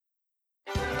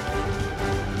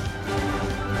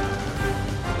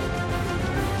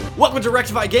Welcome to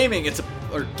Rectify Gaming.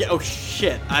 Oh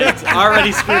shit, I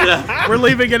already screwed it up. We're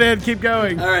leaving it in. Keep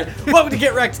going. All right. Welcome to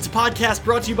Get Wrecked. It's a podcast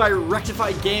brought to you by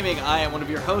Rectify Gaming. I am one of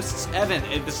your hosts, Evan,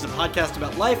 and this is a podcast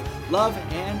about life, love,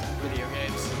 and video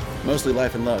games. Mostly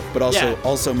life and love, but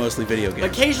also mostly video games.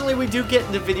 Occasionally we do get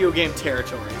into video game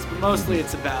territories, but mostly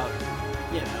it's about,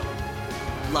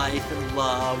 life and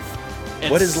love,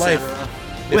 etc. What is life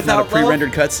if not a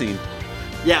pre-rendered cutscene?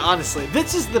 Yeah, honestly,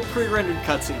 this is the pre-rendered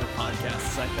cutscene of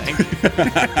podcasts, I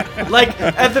think. Like,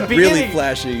 at the beginning... Really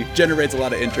flashy, generates a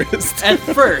lot of interest. At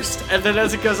first, and then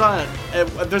as it goes on,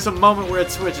 there's a moment where it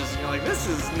switches, and you're like, this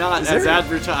is not as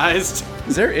advertised.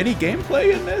 Is there any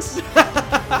gameplay in this?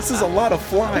 This is a lot of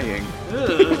flying.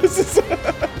 Is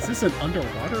this an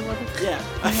underwater level? Yeah.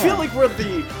 I feel like we're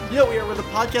the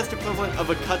podcast equivalent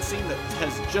of a cutscene that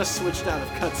has just switched out of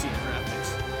cutscene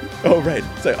graphics. Oh, right.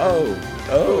 It's like,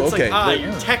 it's okay. like,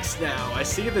 you're text now. I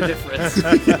see the difference.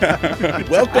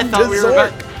 Welcome to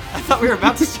Zork. I thought we were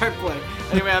about to start playing.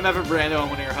 Anyway, I'm Evan Brando. I'm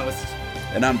one of your hosts.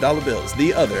 And I'm Dollar Bills,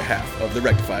 the other half of the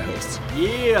Rectify hosts.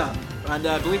 Yeah. And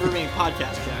I believe we're being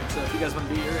podcast jacked, so if you guys want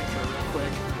to do your intro real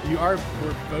quick. We're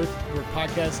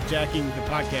podcast jacking the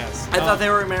podcast. I thought they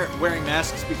were wearing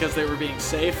masks because they were being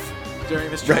safe during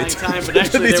this trying Right. time, but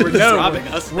actually they were just robbing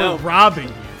us. We're robbing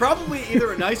you. Probably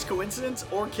either a nice coincidence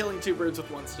or killing two birds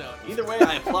with one stone. Either way,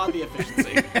 I applaud the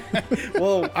efficiency.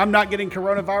 Well, I'm not getting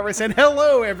coronavirus, and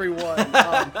hello, everyone.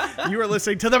 You are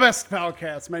listening to the best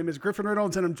podcast. My name is Griffin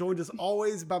Reynolds, and I'm joined as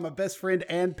always by my best friend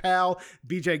and pal,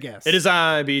 BJ Guest. It is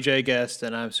I, BJ Guest,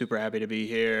 and I'm super happy to be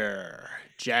here,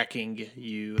 jacking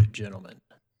you gentlemen.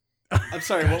 I'm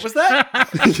sorry, what was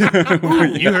that?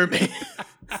 You heard me.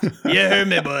 You heard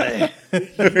me, boy.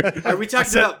 Are we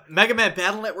talking about Mega Man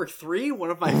Battle Network 3, one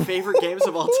of my favorite games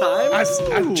of all time? I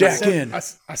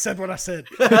said what I said.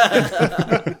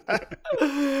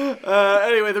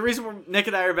 Anyway, the reason Nick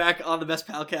and I are back on the Best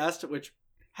Palcast, which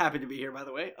happy to be here, by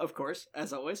the way, of course,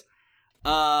 as always,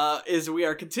 is we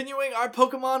are continuing our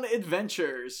Pokemon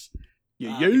adventures.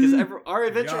 Because our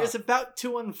adventure is about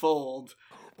to unfold.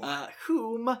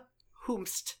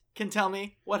 Whomst can tell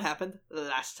me what happened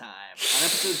last time on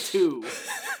episode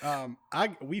 2.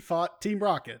 We fought Team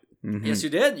Rocket. Mm-hmm. Yes, you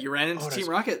did. You ran into Team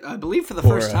Rocket, I believe, for the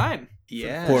first time.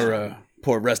 Yeah.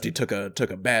 Poor Rusty took a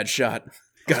bad shot.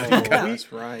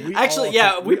 That's right. Actually,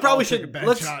 we probably should.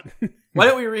 Shot. Why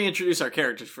don't we reintroduce our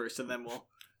characters first, and then we'll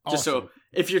so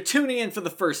if you're tuning in for the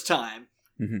first time,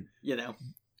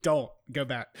 Don't go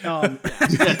back. don't.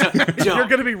 You're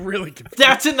going to be really confused.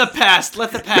 That's in the past.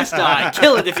 Let the past die.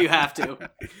 Kill it if you have to.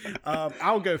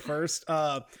 I'll go first.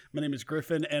 My name is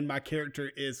Griffin, and my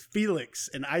character is Felix,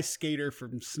 an ice skater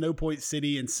from Snow Point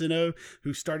City in Sinnoh,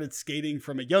 who started skating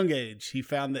from a young age. He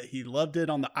found that he loved it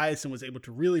on the ice and was able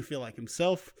to really feel like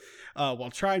himself.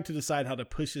 While trying to decide how to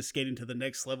push his skating to the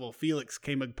next level, Felix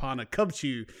came upon a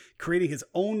Cubchoo, creating his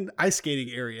own ice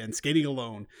skating area and skating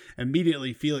alone.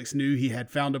 Immediately, Felix knew he had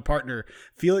found a partner.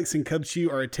 Felix and Cubchoo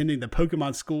are attending the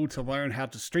Pokemon school to learn how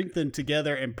to strengthen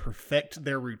together and perfect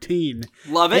their routine.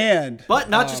 Love it. But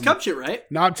not just Cubchoo, right?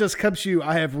 Not just Cubchoo.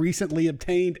 I have recently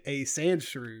obtained a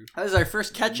Sandshrew. That is our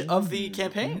first catch of the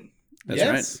campaign.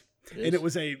 That's right. And it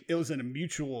was a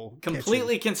mutual,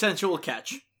 completely consensual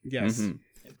catch. Yes. Mm-hmm.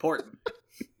 Important.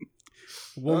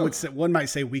 One might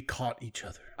say we caught each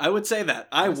other. I would say that.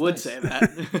 I would say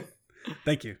that.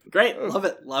 Thank you. Great. Love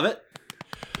it. Love it.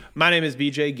 My name is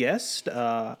BJ Guest.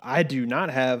 I do not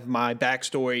have my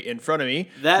backstory in front of me.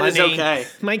 That is okay.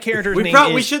 My character's name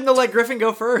is... We shouldn't have let Griffin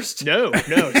go first. No.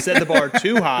 Set the bar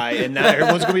too high, and now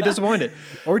everyone's going to be disappointed.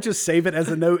 Or just save it as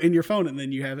a note in your phone, and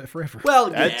then you have it forever. Well,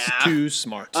 That's too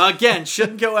smart. Again,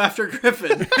 shouldn't go after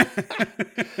Griffin.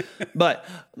 But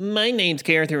my name's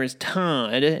character is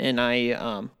Todd, and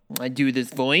I do this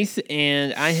voice,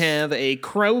 and I have a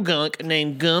Krogunk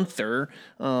named Gunther.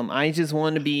 I just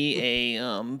want to be a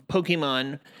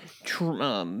Pokemon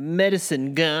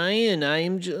medicine guy, and I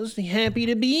am just happy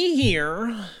to be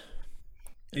here.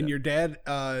 And your dad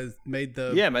made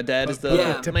the... Yeah, my dad is the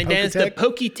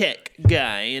Poketech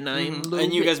guy, and I'm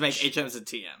and you guys make HMs and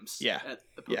TMs. Yeah. At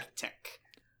the Poketech.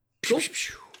 Cool.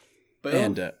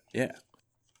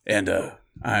 And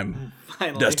I'm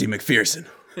Finally. Dusty McPherson,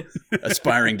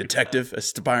 aspiring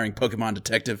Pokemon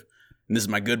detective, and this is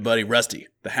my good buddy Rusty,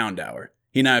 the Houndour.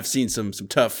 He and I have seen some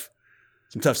tough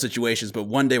situations, but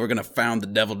one day we're gonna found the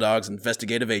Devil Dogs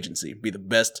Investigative Agency, be the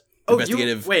best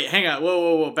investigative. Wait, hang on.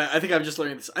 Whoa. I think I'm just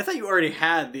learning this. I thought you already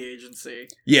had the agency.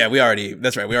 Yeah,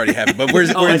 that's right. We already have it, but we're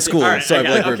in school, right, so I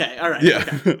feel like okay, all right. Yeah,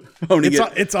 Okay.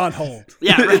 It's on hold.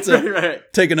 Yeah, right, right.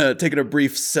 taking a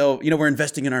brief we're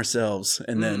investing in ourselves,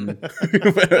 and then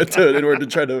in order to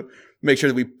try to make sure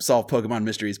that we solve Pokemon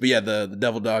mysteries. But yeah, the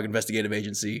Devil Dog Investigative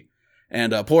Agency,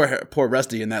 and poor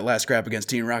Rusty in that last scrap against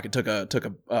Team Rocket took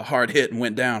a hard hit and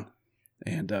went down,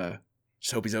 and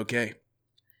just hope he's okay.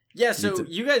 Yeah, so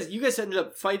you guys ended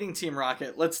up fighting Team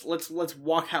Rocket. Let's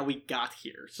walk how we got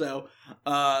here. So,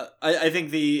 I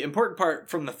think the important part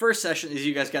from the first session is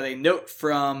you guys got a note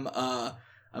from a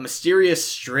mysterious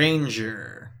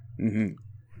stranger. Mm-hmm.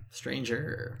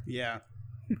 Stranger. Yeah.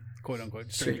 Quote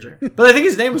unquote stranger. But I think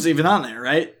his name was even on there,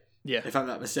 right? Yeah. If I'm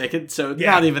not mistaken. So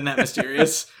not even that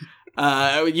mysterious.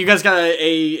 You guys got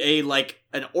a like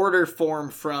an order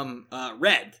form from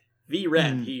Red. The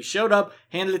Red. He showed up,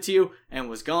 handed it to you, and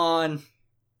was gone.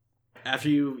 After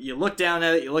you looked down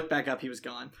at it, you looked back up, he was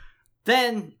gone.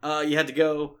 Then you had to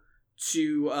go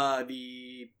to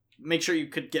make sure you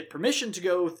could get permission to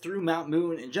go through Mount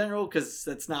Moon in general, because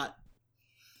that's not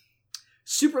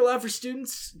super allowed for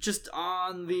students just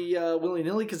on the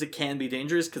willy-nilly, because it can be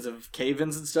dangerous because of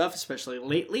cave-ins and stuff, especially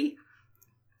lately.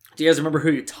 Do you guys remember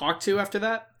who you talked to after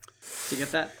that? To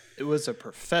get that? It was a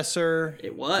professor.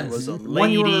 It was. It was a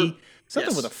lady. Something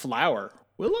Yes. with a flower.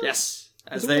 Willow? Yes,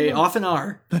 as they often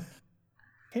are.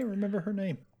 Can't remember her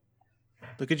name.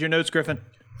 Look at your notes, Griffin.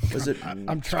 Was it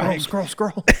I'm trying. Scroll.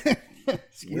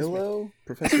 Willow?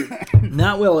 Professor?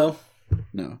 Not Willow.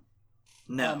 No.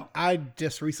 No. I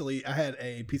just recently I had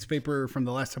a piece of paper from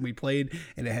the last time we played,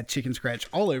 and it had chicken scratch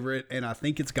all over it, and I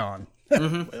think it's gone.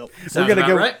 Well, Sounds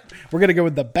about right. We're gonna go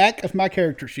with the back of my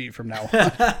character sheet from now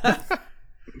on.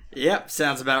 Yep,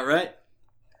 sounds about right.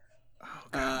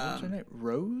 what's her name?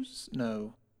 Rose?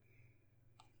 No.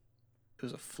 It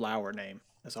was a flower name.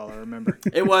 That's all I remember.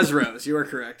 It was Rose. You are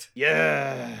correct.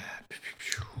 Yeah.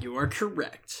 You are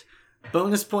correct.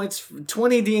 Bonus points,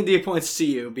 20 D&D points to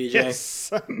you, BJ.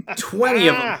 Yes. 20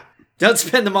 of them. Don't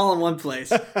spend them all in one place.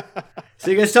 So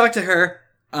you guys talked to her,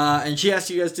 and she asked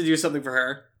you guys to do something for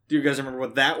her. Do you guys remember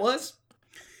what that was?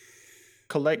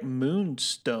 Collect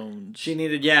moonstones. She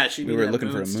needed We were a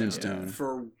looking for a moonstone.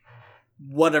 for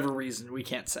whatever reason we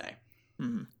can't say.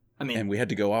 Mm-hmm. I mean, And we had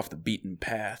to go off the beaten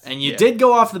path. and you did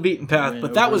go off the beaten path, Went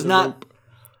but that over was the not rope.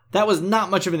 that was not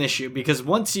much of an issue, because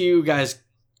once you guys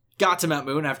got to Mount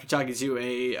Moon after talking to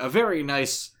a very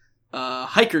nice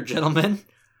hiker gentleman,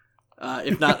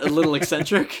 if not a little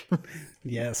eccentric,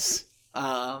 Yes.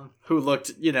 who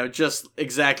looked, just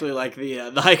exactly like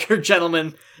the hiker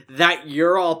gentleman that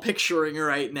you're all picturing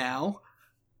right now.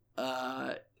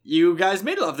 You guys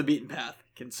made it off the beaten path.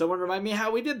 Can someone remind me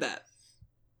how we did that?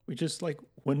 We just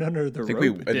went under the I think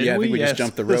rope. I think we just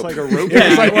jumped the rope. It's like a rope.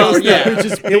 Yeah, well, yeah. We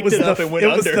just picked it up and went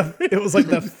under. It was like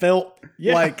the felt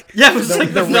Yeah. like Yeah, it was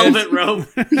like the red- velvet rope.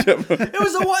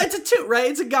 It's a toot, right?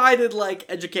 It's a guided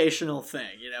educational thing.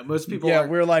 Most people Yeah,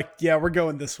 are, we're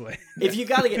going this way. if you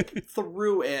got to get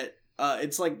through it,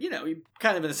 it's you're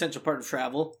kind of an essential part of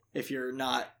travel. If you're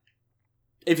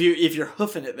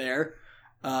hoofing it there,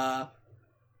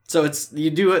 so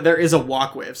there is a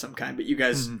walkway of some kind, but you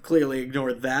guys clearly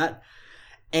ignored that,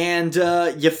 and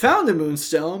you found a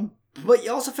moonstone, but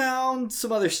you also found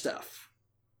some other stuff.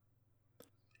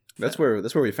 That's where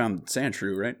we found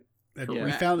Sandshrew, right? We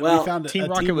Correct. found Well, we found Team a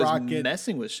Rocket Team was Rocket.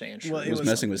 messing with Sandshrew. Well, It was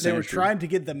messing with They were Sandshrew. trying to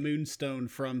get the moonstone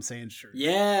from Sandshrew.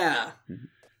 Yeah,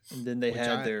 And then they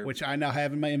had their which I now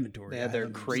have in my inventory. they I had their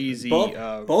have them. crazy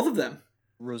both of them.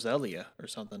 Roselia or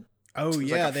something. Oh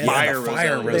yeah, like a they fire had the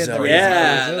Roselia. They had the Roselia.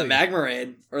 Yeah, the Roselia.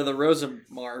 Magmarade or the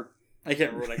Rosamar. I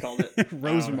can't remember what I called it.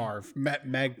 Rosemarv.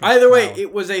 Mag. Either way, Wow.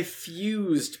 it was a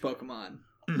fused Pokemon.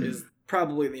 Is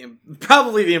probably the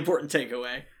important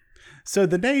takeaway. So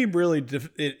the name really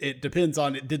it depends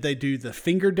on it. Did they do the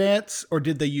finger dance or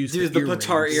did they use Use the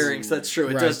Patar earrings. That's true.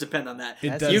 It Right. does depend on that.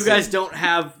 It You does. guys don't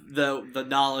have the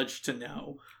knowledge to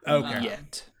know. Okay.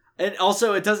 Yet. And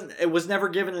also, it was never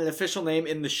given an official name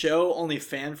in the show. Only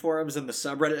fan forums and the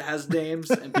subreddit has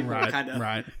names, and people Right, kind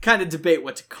right. of debate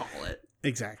what to call it.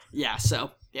 Exactly. Yeah,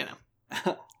 so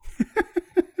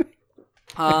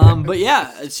but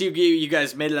yeah, so you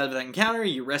guys made it out of that encounter.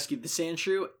 You rescued the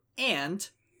Sandshrew, and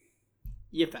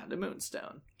you found a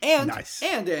moonstone. And Nice.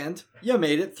 and you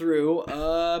made it through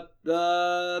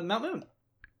the Mount Moon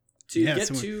to Yeah, get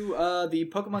so to the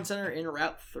Pokemon Center in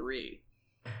Route 3.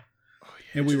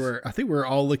 And I think we were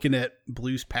all looking at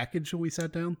Blue's package when we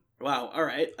sat down. Wow. All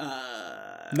right.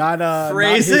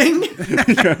 Phrasing?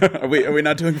 Are we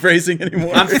not doing phrasing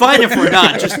anymore? I'm fine if we're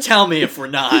not. Just tell me if we're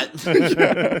not.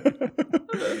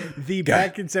 The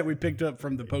package that we picked up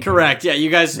from the Pokemon. Correct. Yeah, you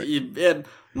guys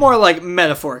more like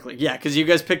metaphorically. Yeah, because you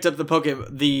guys picked up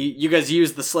you guys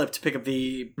used the slip to pick up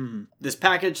this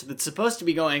package that's supposed to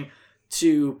be going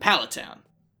to Pallet Town.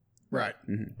 Right.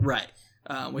 Mm-hmm. Right.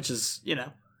 Which is,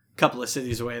 a couple of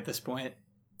cities away at this point.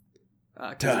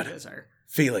 Todd, you guys are...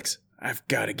 Felix, I've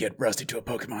got to get Rusty to a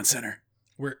Pokemon Center.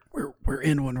 We're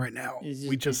in one right now.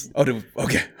 We just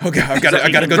okay. I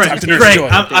gotta go talk to Nurse Greg, Joy.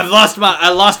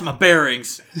 I lost my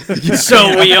bearings.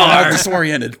 So we are I'm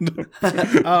disoriented.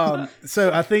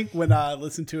 So I think when I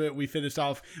listened to it, we finished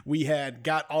off. We had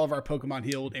got all of our Pokemon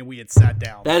healed, and we had sat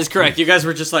down. That is correct. You guys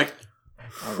were just like,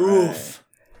 oof,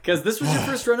 because this was your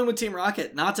first run-in with Team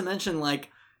Rocket. Not to mention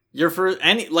your first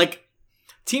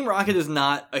Team Rocket is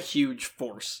not a huge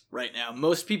force right now.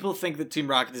 Most people think that Team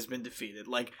Rocket has been defeated.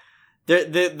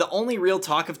 The only real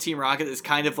talk of Team Rocket is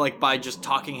kind of by just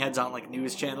talking heads on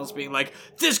news channels being like,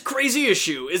 this crazy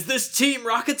issue, is this Team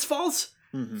Rocket's fault?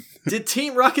 Mm-hmm. Did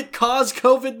Team Rocket cause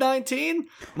COVID-19?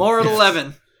 More at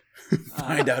 11.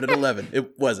 Find out at 11.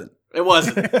 It wasn't. It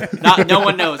wasn't. No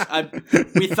one knows.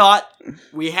 We thought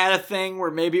we had a thing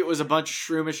where maybe it was a bunch of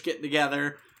Shroomish getting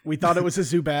together. We thought it was a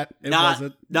Zubat. It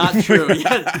wasn't. Not true.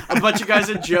 Yeah, a bunch of guys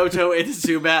in Johto into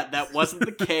Zubat. That wasn't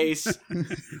the case.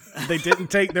 They didn't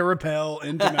take their repel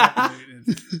into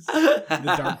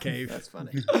the dark cave. That's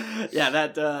funny. Yeah,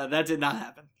 that did not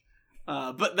happen.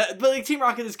 But Team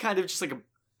Rocket is kind of just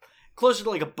closer to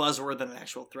a buzzword than an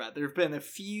actual threat. There have been a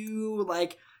few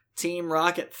Team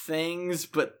Rocket things,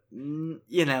 but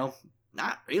not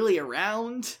really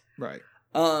around. Right.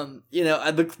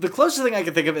 The closest thing I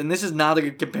can think of, and this is not a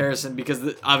good comparison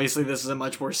because obviously this is a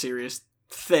much more serious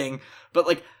thing,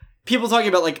 but people talking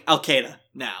about Al Qaeda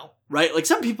now, right?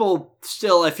 Some people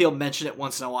still, I feel, mention it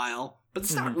once in a while, but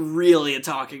it's not really a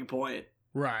talking point,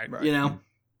 right? So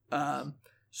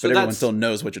but everyone still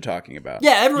knows what you're talking about.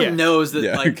 Yeah, everyone knows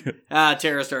that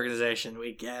terrorist organization.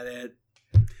 We get it.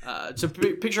 So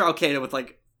picture Al Qaeda with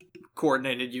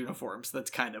coordinated uniforms. That's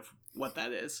kind of what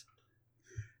that is.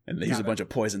 And they use a bunch of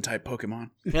poison type Pokemon.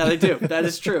 Yeah, they do. That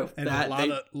is true. And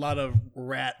a lot of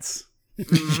rats.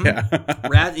 Mm-hmm.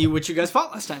 Yeah. Which you guys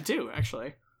fought last time too,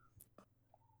 actually.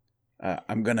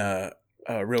 I'm gonna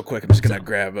real quick. I'm just gonna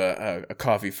grab a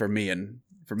coffee for me and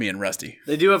Rusty.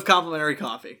 They do have complimentary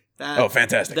coffee.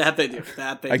 Fantastic! That they do.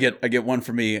 I get one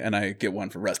for me and I get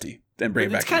one for Rusty. Then bring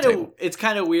it back to the table. It's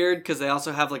kind of weird because they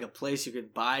also have a place you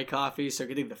could buy coffee, so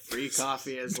getting the free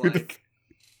coffee is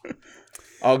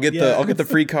I'll get the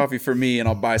free coffee for me, and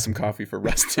I'll buy some coffee for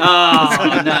Rusty.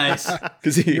 Oh, nice!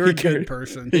 Because you're a good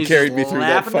person. He carried me through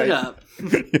that fight. It up.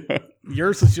 Yeah.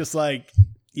 Yours was just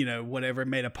whatever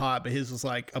made a pot, but his was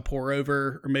a pour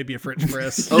over or maybe a French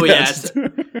press. Oh yeah,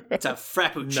 it's a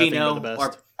frappuccino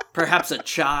or perhaps a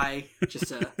chai,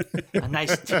 just a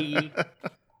nice tea.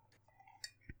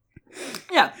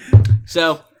 Yeah.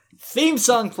 So theme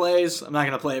song plays. I'm not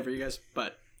gonna play it for you guys,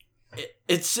 but.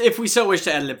 It's if we so wish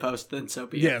to edit and post, then so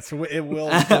be it. Yeah, so it will.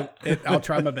 I'll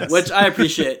try my best, which I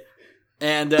appreciate.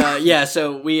 And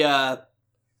so we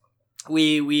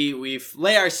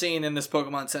lay our scene in this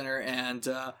Pokemon Center, and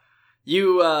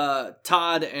you,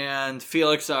 Todd, and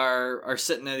Felix are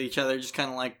sitting at each other, just kind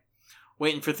of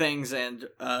waiting for things. And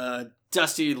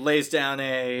Dusty lays down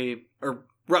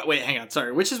wait, hang on.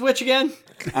 Sorry, which is which again?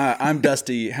 I'm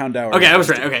Dusty Houndour. Okay, I was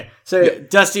right. Okay, so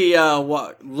Dusty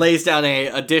lays down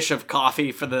a dish of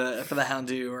coffee for the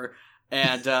Houndour,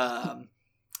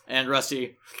 and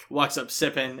Rusty walks up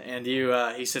sipping, and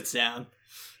he sits down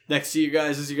next to you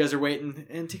guys as you guys are waiting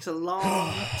and takes a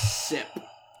long sip.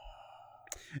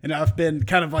 And I've been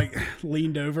kind of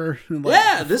leaned over. And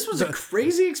this was a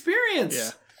crazy experience. Yeah.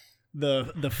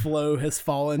 The flow has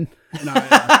fallen, and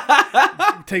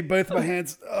I take both my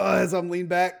hands as I'm leaned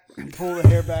back and pull the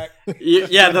hair back.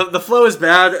 The flow is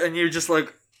bad, and you just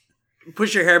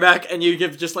push your hair back, and you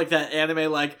give just that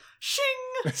anime shing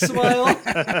smile.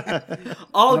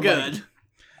 All good.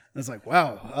 I was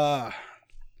wow,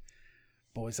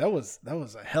 boys, that was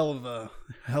a hell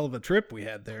of a trip we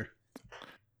had there.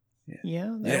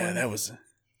 Yeah, that was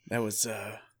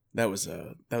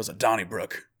a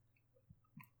Donnybrook.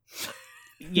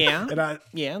 Yeah, that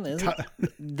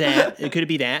it could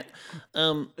be that.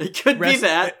 It could be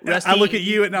that. Rusty, I look at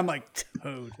you and I'm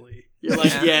totally. You're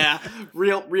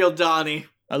real Donnie.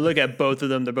 I look at both of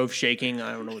them; they're both shaking.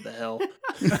 I don't know what the hell.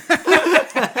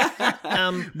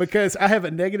 Because I have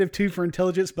a -2 for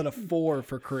intelligence, but a 4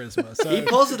 for charisma. So he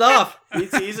pulls it off.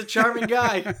 He's a charming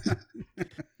guy.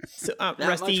 So,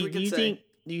 Rusty, do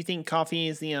you think coffee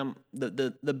is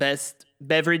the best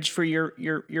beverage for your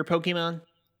Pokemon?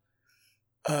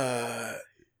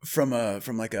 From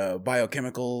like a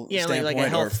biochemical standpoint, like a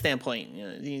health standpoint.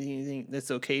 Do you think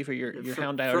that's okay for your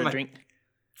Houndour to drink?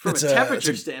 From a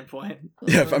temperature standpoint.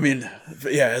 Yeah, I mean,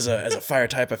 as a fire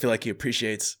type, I feel like he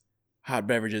appreciates hot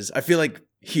beverages. I feel like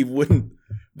he wouldn't.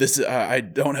 I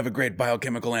don't have a great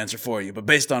biochemical answer for you, but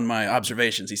based on my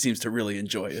observations, he seems to really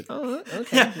enjoy it. Oh,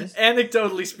 okay. Yeah,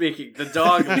 anecdotally speaking, the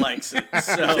dog likes it,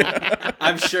 so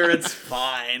I'm sure it's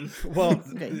fine. Well,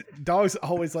 dogs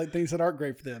always like things that aren't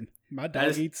great for them. My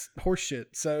dog eats horse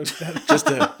shit, so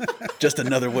just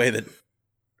another way that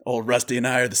old Rusty and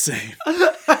I are the same.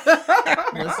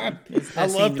 I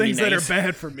love things that are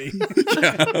bad for me.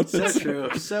 Yeah.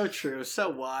 So true, so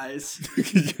wise.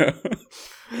 Yeah.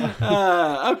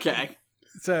 Okay.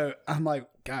 So I'm like,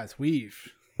 guys, we've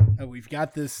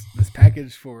got this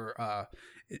package for.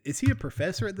 Is he a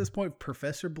professor at this point?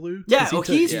 Professor Blue? Yeah.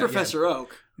 He's Professor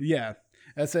Oak. Yeah.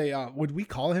 I say, would we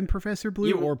call him Professor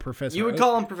Blue or Professor? You would Oak?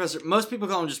 call him Professor. Most people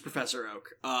call him just Professor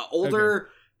Oak. Older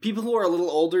people who are a little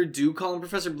older do call him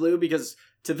Professor Blue because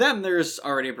to them there's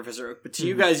already a Professor Oak, but to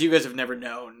you guys have never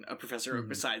known a Professor Oak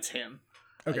besides him.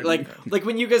 Okay. Like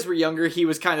when you guys were younger, he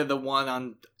was kind of the one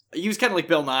on. He was kind of like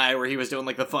Bill Nye, where he was doing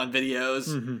like the fun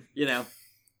videos,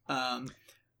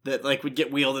 that like would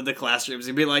get wheeled into classrooms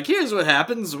and be like, "Here's what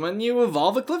happens when you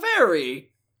evolve a Clefairy.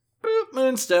 Boop,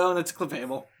 Moonstone, it's a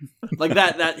Clefable." Like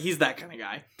that. He's that kind of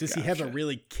guy. Does he have a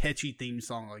really catchy theme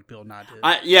song like Bill Nye did?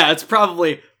 Yeah, it's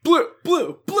probably blue,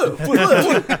 blue, blue, blue,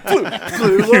 blue,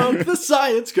 blue, blue Oak, the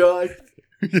science guy.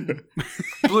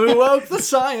 Blue Oak, the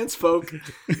science folk.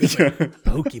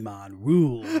 Pokemon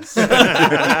rules.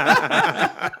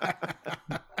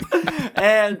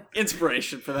 And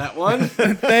inspiration for that one.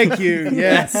 Thank you.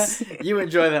 Yes. You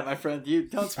enjoy that, my friend. You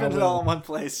don't spend it all in one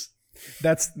place.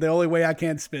 That's the only way I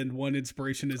can spend one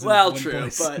inspiration is in one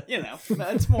place. But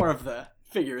it's more of the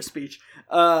figure of speech.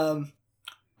 So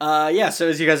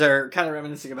as you guys are kind of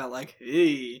reminiscing about like,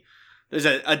 there's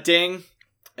a ding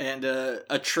and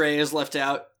a tray is left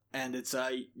out, and it's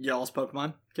y'all's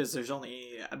Pokemon, because there's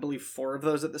only, I believe, 4 of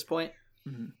those at this point.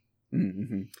 Mm-hmm.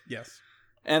 Mm-hmm. Yes.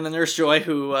 And the Nurse Joy,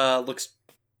 who looks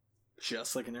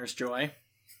just like a Nurse Joy,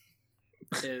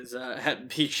 is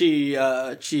she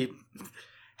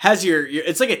has your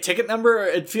it's like a ticket number.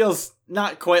 It feels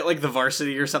not quite like the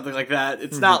Varsity or something like that.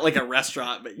 It's not like a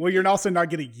restaurant, but well, you're also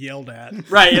not getting yelled at.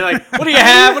 Right, you're like, "What do you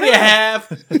have? What do you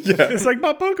have?" Yeah. It's like,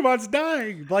 my Pokemon's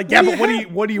dying. Like, yeah, but what do you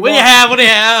want? What do you have? What do you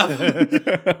have?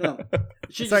 No.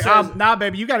 It's like, says, nah,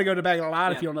 baby, you got to go to the back of the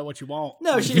line if you don't know what you want.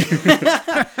 No, she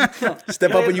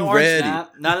step up when you're ready.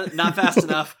 Not fast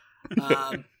enough.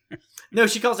 No,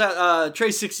 she calls out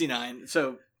Trey 69.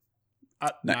 So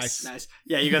nice.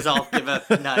 Yeah, you guys all give a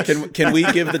nice. Can we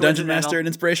give the Dungeon Master an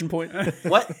inspiration point?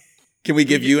 What? Can we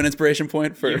give you an inspiration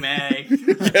point for? You may.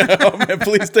 Yeah, oh man,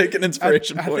 please take an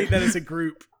inspiration point. I think that is a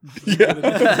group.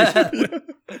 Yeah.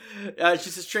 She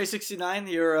says, Trey 69,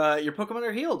 your Pokemon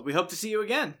are healed. We hope to see you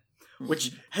again.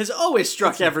 Which has always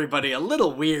struck everybody a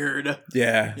little weird.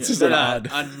 Yeah, it's just odd.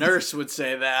 A nurse would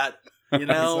say that, you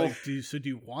know. Like, do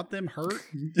you want them hurt?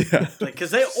 Yeah, because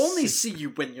they only see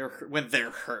you when they're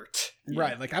hurt.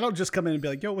 Right. Like, I don't just come in and be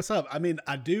like, "Yo, what's up?" I mean,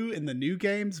 I do in the new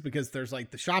games because there's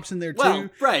like the shops in there too. Well,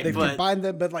 right. They've combined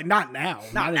them, but like not now.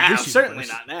 Not now. Certainly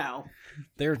not now.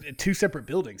 They're 2 separate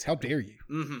buildings. How dare you?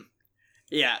 Mm-hmm.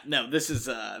 Yeah. No. This is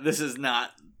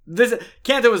not.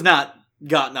 Kanto has not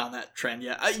gotten on that trend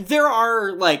yet. There's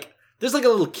like a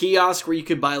little kiosk where you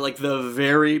could buy like the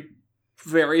very,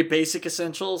 very basic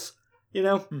essentials. You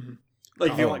know,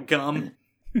 like if you want gum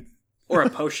or a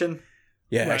potion.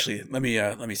 Yeah, right. Actually, let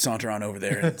me saunter on over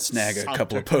there and snag a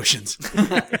couple of potions.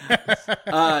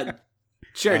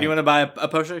 Sure. Do you want to buy a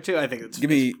potion or two? I think it's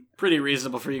pretty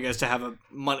reasonable for you guys to have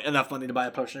enough money to buy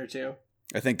a potion or two.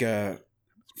 I think I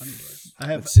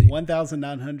have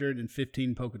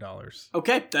 1,915 Pokedollars.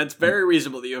 Okay, that's very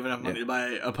reasonable that you have enough money to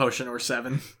buy a potion or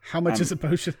 7. How much is a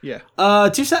potion? Yeah.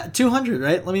 200,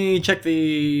 right? Let me check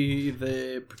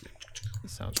the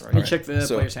sounds right. Let me check the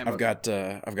player's handbook.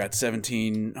 I've got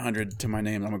 1,700 to my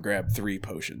name. I'm gonna grab 3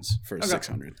 potions for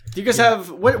 600. Do you guys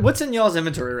have what's in y'all's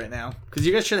inventory right now? Because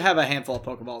you guys should have a handful of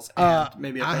Pokeballs. And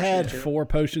maybe a potion I had or 2. 4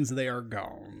 potions. They are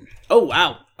gone. Oh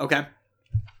wow. Okay.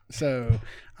 So,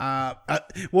 as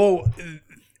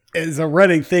a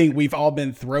running thing, we've all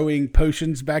been throwing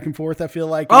potions back and forth, I feel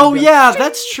like. Oh yeah,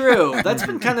 that's true. That's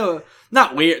been kind of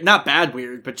not weird, not bad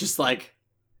weird, but just like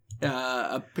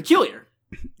peculiar.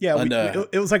 Yeah,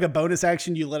 it was like a bonus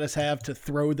action you let us have to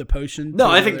throw the potion.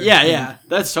 No, I think yeah,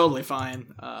 that's totally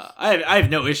fine. I have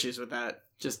no issues with that.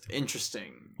 just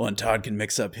interesting. Well, and Todd can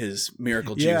mix up his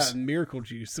miracle juice. Yeah, miracle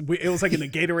juice. It was like in a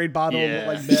Gatorade bottle, Yeah.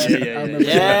 like that. Yeah, I remember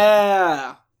that.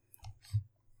 Yeah.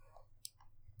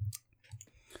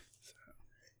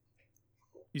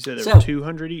 You said they So- were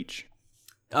 200 each.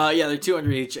 Yeah, they're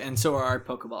 200 each, and so are our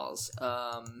Pokeballs.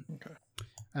 Okay.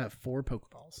 I have 4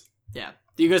 Pokeballs. Yeah.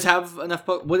 Do you guys have enough?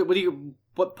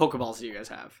 What Pokeballs do you guys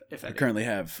have? If I any? currently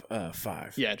have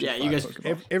 5. Yeah, just Yeah, you 5 guys-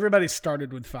 Pokeballs. Everybody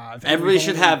started with 5. Everybody We've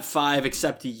should only- have 5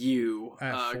 except you, I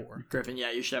have 4. Griffin.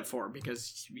 Yeah, you should have 4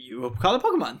 because you caught a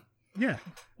Pokemon. Yeah.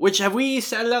 Which have we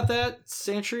started out that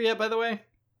Sandshrew yet? By the way.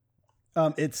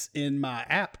 It's in my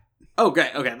app, Oh,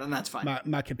 great. Okay, then that's fine.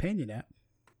 my companion app.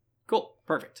 Cool.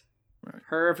 Perfect. Right.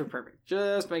 Perfect.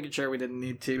 Just making sure we didn't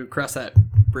need to cross that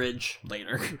bridge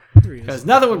later. There he is. Because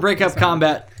nothing would break up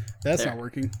combat. That's there. not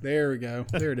working. There we go.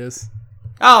 There it is.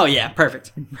 Oh, yeah.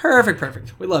 Perfect.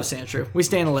 Perfect. We love Sandshrew. We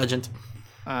stay in a legend.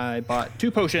 I bought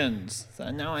 2 potions, so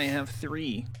now I have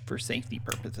 3 for safety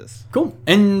purposes. Cool.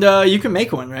 And you can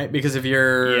make one, right? Because if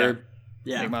you're...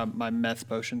 Yeah. Make my meth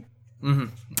potion. Mm-hmm.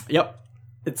 Yep.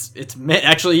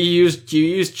 Actually you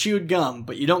use chewed gum,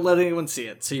 but you don't let anyone see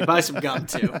it. So you buy some gum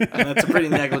too. And that's a pretty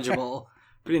negligible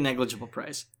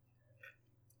price.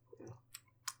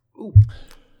 Ooh.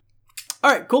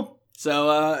 All right, cool.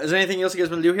 So is there anything else you guys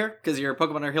want to do here? Because your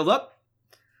Pokemon are healed up.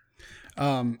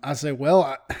 I say, well,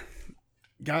 I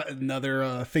got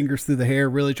another fingers through the hair,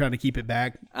 really trying to keep it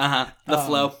back. The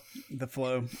flow. The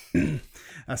flow.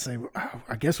 I say,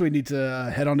 I guess we need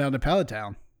to head on down to Pallet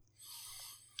Town.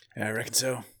 Yeah, I reckon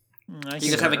so. You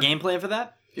guys have a game plan for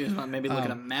that? You guys want to maybe look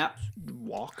at a map?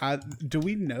 Walk. Do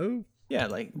we know? Yeah,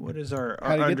 like what is our How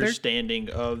to get there? understanding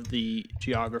of the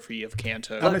geography of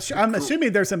Kanto? I'm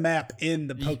assuming there's a map in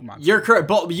the Pokemon. You're correct.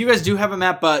 But you guys do have a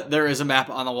map, but there is a map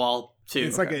on the wall too.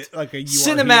 It's like a you are here.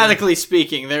 Cinematically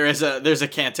speaking, there's a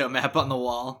Kanto map on the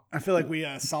wall. I feel like we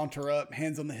saunter up,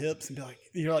 hands on the hips, and be like,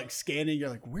 you're like scanning.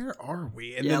 You're like, where are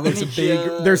we? And Yeah,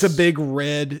 then there's a big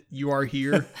red. You are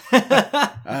here.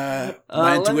 My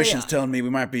intuition's telling me we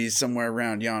might be somewhere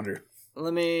around yonder.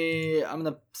 I'm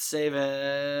gonna save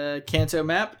a Kanto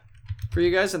map for you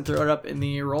guys and throw it up in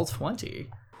the Roll20.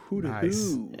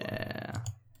 Nice. Yeah,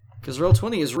 because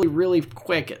Roll20 is really, really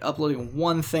quick at uploading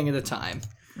one thing at a time.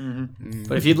 Mm-hmm.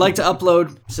 But if you'd like to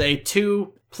upload, say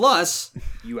 2+,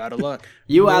 You out of luck.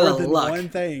 you More out of than luck. One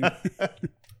thing.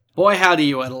 Boy, howdy,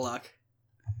 you out of luck.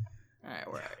 All right,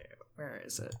 where are you? Where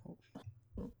is it?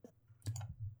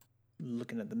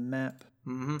 Looking at the map.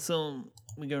 Mm-hmm. So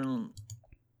we gonna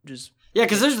just Yeah,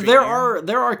 because straight there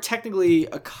here? are technically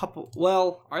a couple.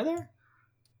 Well, are there?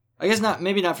 I guess not.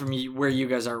 Maybe not from where you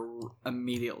guys are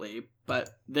immediately,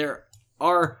 but there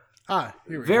are Here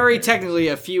we very go. technically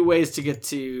a few ways to get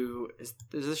to. Is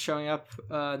this showing up?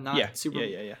 Not yeah, super.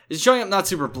 yeah. Is it showing up not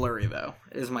super blurry though?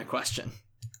 Is my question.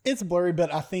 It's blurry,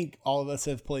 but I think all of us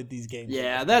have played these games.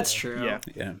 Yeah, that's true. Yeah.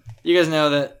 Yeah. You guys know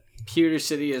that Pewter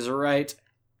City is right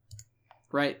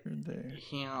There.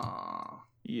 here.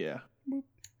 Yeah.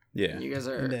 Yeah. You guys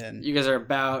And then- are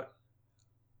about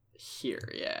here.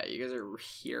 Yeah, you guys are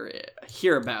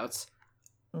hereabouts.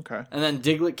 Okay. And then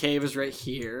Diglett Cave is right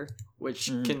here,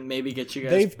 which Mhm. can maybe get you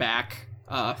guys They've- back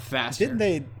faster.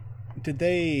 Did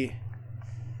they?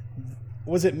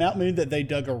 Was it Mount Moon that they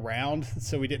dug around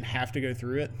so we didn't have to go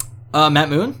through it? Matt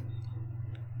Moon?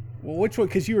 Well, which one?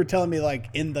 Because you were telling me like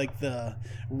in like the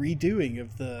redoing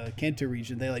of the Kanto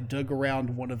region, they like dug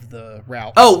around one of the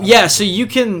routes. Oh yeah, so you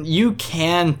can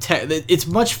it's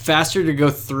much faster to go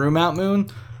through Mount Moon.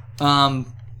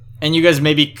 And you guys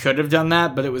maybe could have done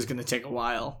that, but it was going to take a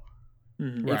while,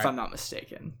 Mhm. if Right. I'm not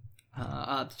mistaken.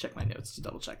 I'll have to check my notes to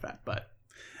double check that, but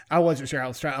I wasn't sure. I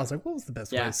was like, what was the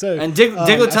best yeah. way? So And Diglett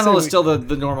I Tunnel say is we- still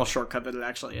the normal shortcut that it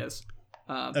actually is.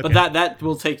 But Okay. that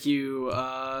will take you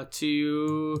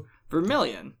to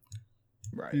Vermilion.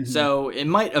 Right. Mhm. So it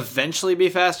might eventually be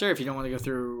faster if you don't want to go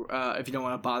through, if you don't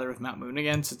want to bother with Mount Moon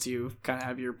again, since you kind of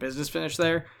have your business finished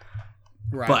there.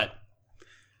 right. But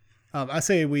I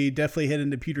say we definitely head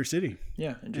into Pewter City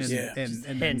Yeah. And and just Yeah. and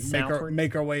head then southward.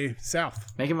 make our way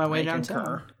south, making my way I downtown,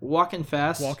 concur. walking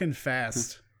fast. walking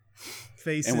fast,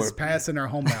 faces And we're- passing our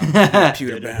homebound.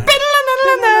 Pewter bound.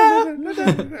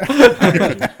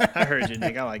 I heard you,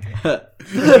 Nick. I like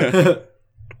it.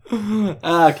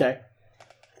 Okay.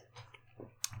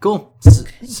 Cool.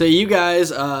 So you guys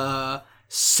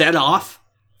set off.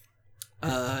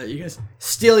 You guys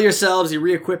steal yourselves, you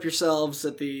re-equip yourselves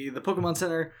at the Pokemon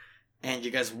Center, and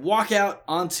you guys walk out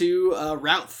onto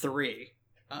Route 3.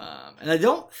 And I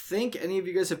don't think any of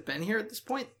you guys have been here at this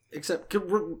point, except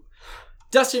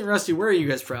Dusty and Rusty, where are you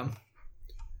guys from?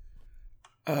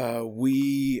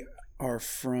 We are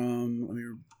from. Let me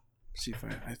see if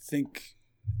I think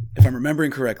if I'm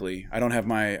remembering correctly, I don't have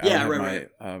my right.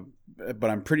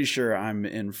 But I'm pretty sure I'm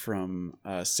in from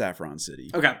Saffron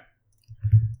City. Okay.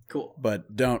 Cool.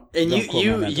 But don't And don't quote me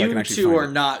on that until I can you actually two find are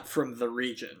it. not from the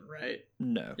region, right?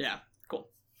 No. Yeah.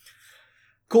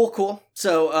 Cool.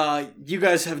 So you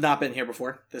guys have not been here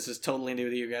before. This is totally new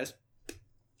to you guys.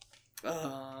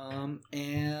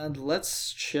 And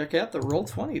let's check out the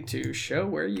Roll20 to show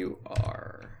where you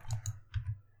are.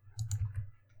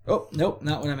 Oh, nope,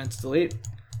 not what I meant to delete.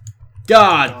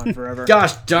 Gone forever.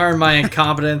 Gosh darn my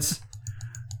incompetence.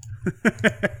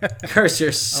 Curse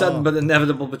your sudden but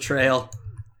inevitable betrayal.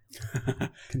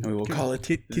 And we will call it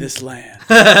this land.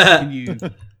 Can you?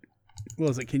 What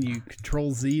was it? Can you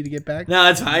Control Z to get back? No,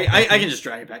 it's fine. I can just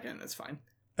drag it back in. That's fine.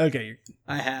 Okay.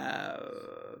 I have...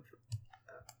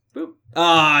 Boop.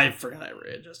 I forgot I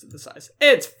readjusted the size.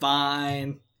 It's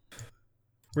fine.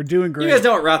 We're doing great. You guys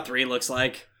know what Route 3 looks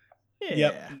like.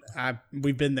 Yep.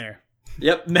 We've been there.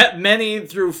 Yep. Met many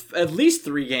through at least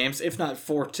 3 games, if not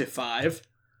 4 to 5.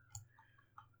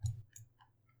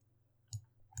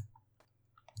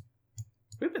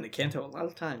 We've been to Kanto a lot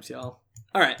of times, y'all.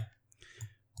 All right.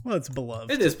 Well, it's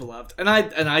beloved. It is beloved. And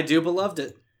I do beloved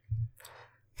it.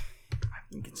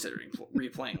 I'm considering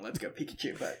replaying Let's Go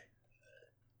Pikachu, but...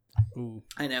 Ooh.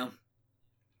 I know.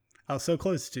 I was so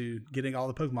close to getting all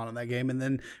the Pokemon in that game and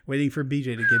then waiting for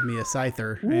BJ to give me a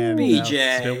Scyther. And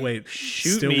BJ. Still wait.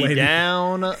 Shoot still me waiting.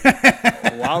 down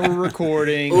while we're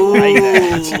recording. Ooh. Like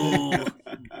that.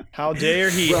 How dare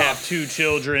he have 2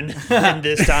 children in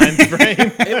this time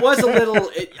frame? It was a little.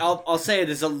 I'll say it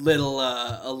is a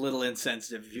little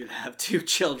insensitive if you have 2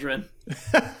 children.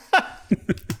 I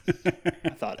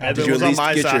thought Did Evan you was at on least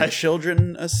my get your side.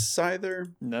 children a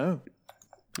Scyther? No.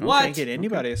 What? Can't get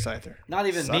anybody a Scyther. Not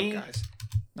even Suck, me. guys.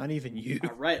 Not even you.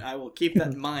 All right, I will keep that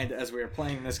in mind as we are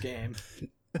playing this game.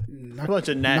 A bunch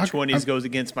of nat 20s goes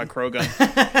against my Krogan.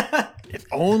 If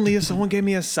only if someone gave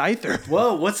me a Scyther.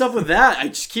 Whoa, what's up with that? I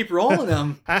just keep rolling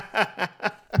them.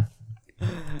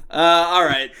 All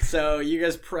right, so you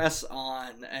guys press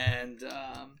on, and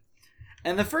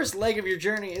the first leg of your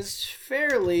journey is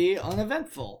fairly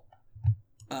uneventful.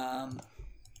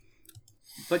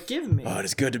 But give me. Oh,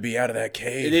 it's good to be out of that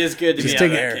cave. It is good to Just be out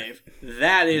of take that air. cave.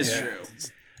 That is true.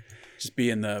 Just be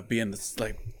in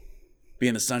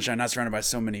the sunshine, not surrounded by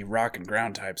so many rock and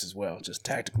ground types as well. Just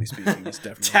tactically speaking, it's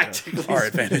definitely our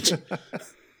advantage.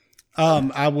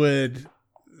 I would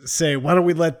say, why don't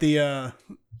we let the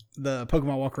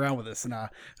Pokemon walk around with us, and I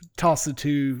toss the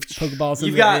 2 Pokeballs in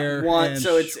You've the air. got one, and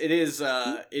so it is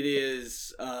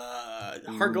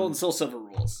Heart Gold and Soul Silver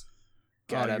rules.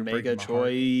 Gotta you're make breaking a my heart.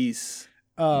 choice.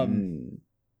 Who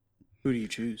do you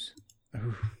choose?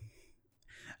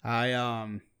 I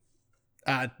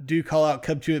do call out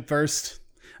Cubchoo at first.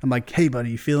 I'm like, hey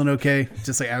buddy, you feeling okay?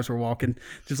 Just like as we're walking,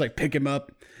 just like pick him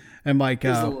up. I'm like,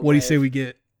 Gives a little what do you say wave. we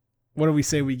get? What do we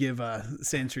say we give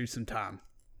Sandshrew some time?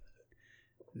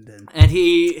 And then And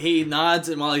he nods,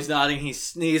 and while he's nodding, he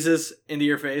sneezes into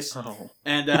your face,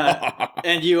 and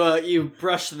and you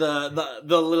brush the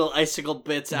little icicle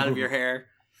bits out of your hair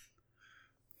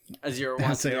as you're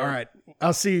I say, all right,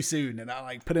 I'll see you soon. And I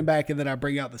like put him back, and then I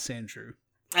bring out the Sandshrew.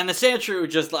 And the Sandshrew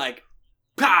just like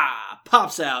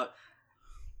pops out,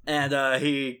 and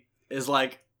he is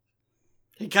like,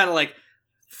 he kind of like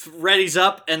readies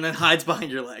up and then hides behind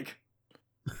your leg.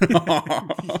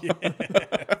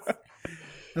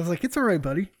 I was like, it's all right,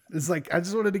 buddy. It's like, I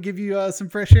just wanted to give you some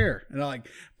fresh air. And I like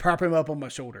prop him up on my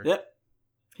shoulder. Yep.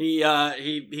 He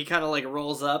kind of like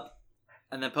rolls up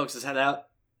and then pokes his head out.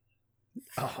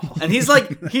 Oh. And he's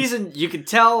like, you can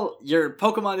tell, your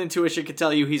Pokemon intuition can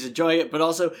tell you he's enjoying it, but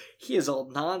also he is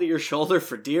holding on to your shoulder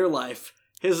for dear life.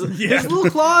 His little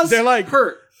claws, They're like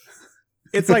hurt.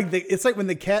 It's like when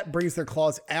the cat brings their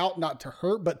claws out, not to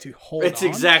hurt, but to hold It's on.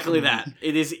 exactly that.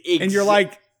 It is And you're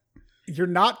like, you're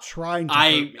not trying to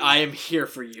hurt me, I am here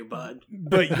for you, bud.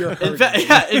 but you're hurting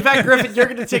In fact, Griffin, you're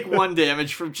going to take 1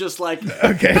 damage from just like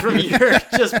Okay. from your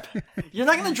You're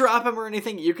not going to drop him or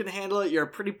anything. You can handle it. You're a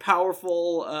pretty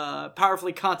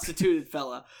powerfully constituted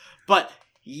fella. But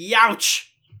youch,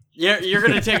 you're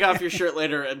going to take off your shirt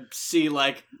later and see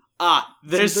like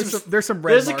there's some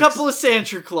red there's a marks. couple of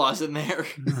Sandshrew claws in there.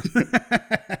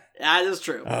 That is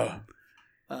true.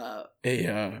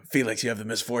 Hey, Felix, you have the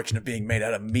misfortune of being made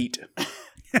out of meat.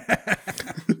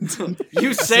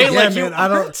 You say Yeah, like man, you I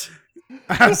don't- hurt.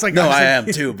 I was like, No, I am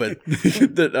too, but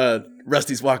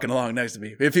Rusty's walking along next to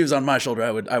me. If he was on my shoulder,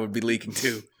 I would be leaking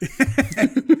too.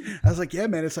 I was like, yeah,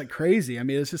 man, it's like crazy. I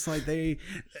mean, it's just like they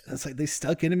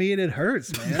stuck into me and it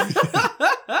hurts, man.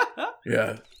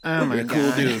 Yeah. Oh my You're a cool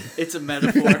god. dude. It's a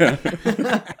metaphor.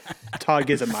 Todd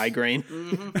gets a migraine.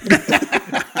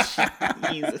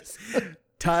 Jesus.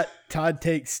 Todd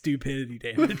takes stupidity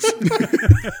damage.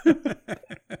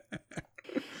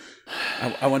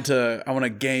 I want to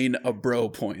gain a bro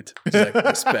point. Just like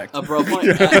respect. A bro point.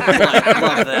 Love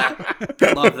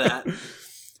that. Love that.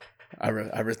 I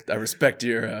respect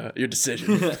your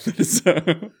decision.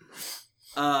 So.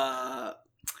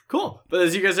 Cool. But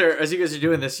as you guys are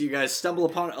doing this, you guys stumble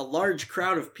upon a large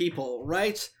crowd of people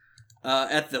right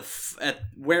at the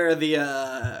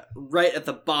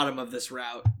bottom of this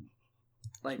route.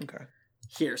 Like Okay.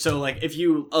 here. So like if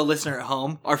you, a listener at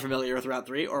home, are familiar with Route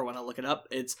 3 or want to look it up,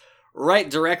 it's right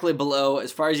directly below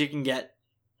as far as you can get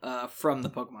from the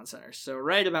Pokemon Center. So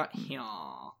right about here.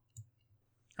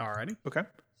 Alrighty. Okay.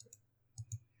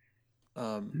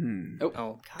 Oh,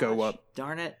 I'll go gosh, up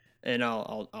darn it. and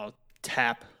I'll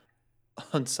tap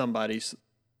on somebody's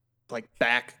like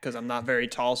back because I'm not very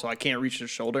tall, so I can't reach their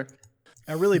shoulder.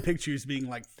 I really picture you as being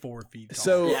like 4 feet tall.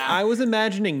 So Yeah. I was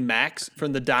imagining Max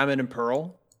from the Diamond and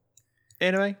Pearl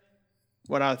anime.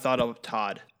 What I thought of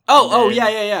Todd. Oh, then-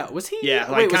 yeah. Was he? Yeah,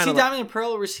 like, Wait, was he kinda like- Diamond and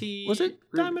Pearl or was he? Was it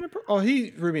Ruby? Diamond and Pearl? Oh,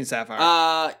 he Ruby and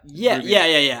Sapphire.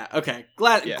 Yeah. Okay.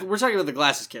 Yeah. We're talking about the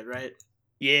glasses kid, right?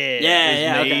 yeah,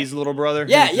 yeah, okay. May's little brother.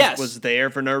 Yeah, who just yes. was there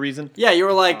for no reason. Yeah, you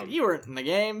were like, you weren't in the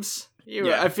games. You were,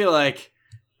 Yeah. I feel like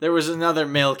there was another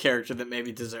male character that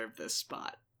maybe deserved this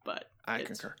spot, but I it's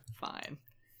concur. fine.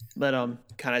 But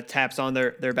kind of taps on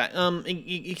their back.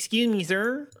 Excuse me,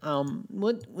 sir.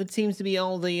 What seems to be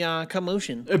all the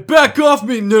commotion? Hey, back off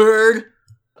me, nerd!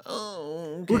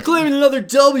 Oh, okay. We're claiming another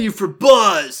W for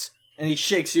Buzz! And he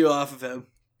shakes you off of him.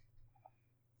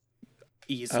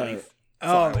 Easily. Oh,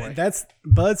 far away. that's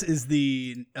Buzz is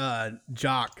the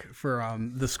jock for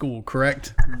the school,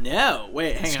 correct? No,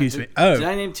 wait, hang Excuse on. me. Oh. Did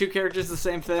I name two characters the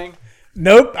same thing?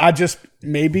 Nope. I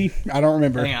don't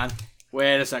remember. Hang on.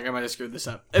 Wait a second, I might have screwed this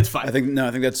up. It's fine. I think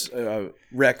that's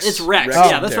Rex. It's Rex. Rex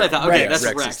Yeah, that's what I thought. Okay, Rex. that's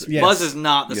Rex Rex. is Yes. Buzz is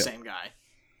not the Yeah. same guy.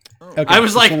 Okay, I was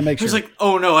just like, wanna make sure.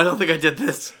 oh no, I don't think I did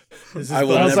this. I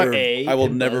will Buzz never. A I will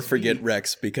and never Buzz forget B.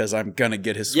 Rex because I'm gonna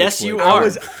get his. Yes, Switchblade. you are.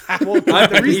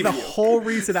 The whole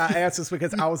reason I asked is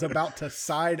because I was about to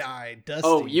side eye Dusty.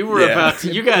 Oh, you were Yeah. about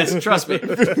to. You guys, trust me.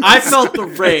 I felt the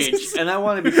rage, and I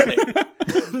want to be clear.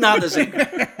 Not the same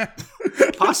guy.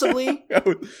 Possibly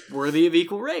worthy of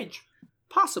equal rage.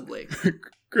 Possibly.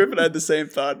 Griffin had the same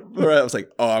thought. Where I was like,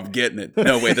 "Oh, I'm getting it."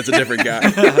 No, wait, that's a different guy.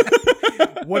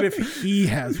 What if he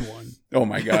has one? Oh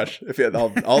my gosh!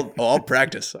 I'll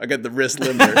practice. I got the wrist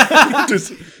limber.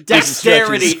 Just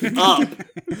Dexterity stretches. up.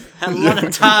 Had a lot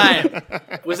of time.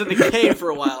 Was in the cave for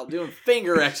a while doing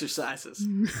finger exercises.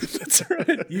 That's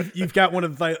right. You've got one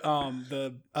of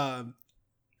the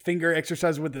finger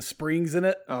exercise with the springs in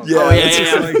it. Oh, yeah.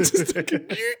 it's just like-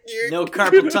 No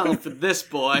carpal tunnel for this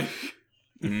boy.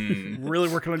 Really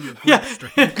working on your grip Yeah.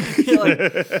 strength. You're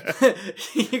like,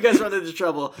 you guys run into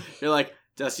trouble. You're like,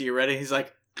 Dusty, you ready? He's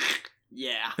like,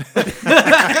 yeah.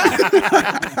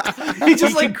 He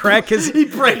just He can crack his. he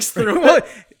breaks through it.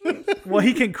 Well,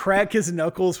 he can crack his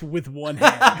knuckles with one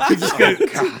hand. He just goes.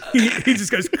 He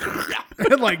just goes.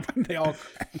 And like they all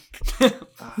crack.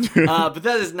 But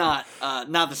that is not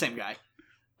the same guy.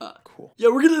 Cool. Yeah,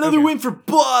 we're getting another win for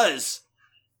Buzz.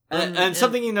 And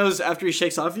something he knows after he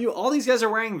shakes off you, all these guys are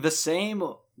wearing the same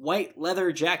white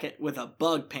leather jacket with a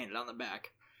bug painted on the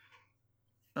back.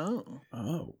 Oh.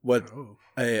 Oh, what? Oh.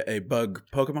 A bug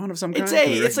Pokemon of some kind?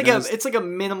 It's like a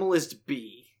minimalist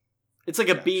bee. It's like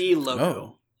a bee logo.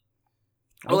 Oh,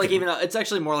 Or like okay. even it's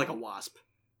actually more like a wasp.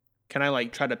 Can I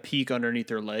like try to peek underneath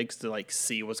their legs to like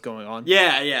see what's going on?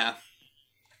 Yeah.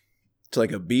 It's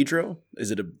like a Beedrill.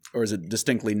 Is it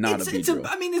distinctly not a Beedrill?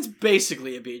 It's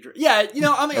basically a Beedrill. Yeah,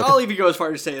 I'll even go as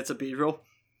far as to say it's a Beedrill.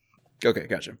 Okay,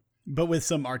 gotcha. But with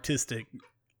some artistic.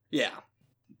 Yeah.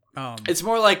 It's It's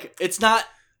more like it's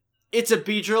a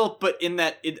Beedrill, but in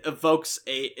that it evokes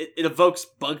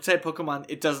bug type Pokemon,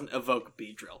 it doesn't evoke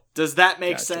Beedrill. Does that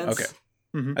make Gotcha. sense? Okay.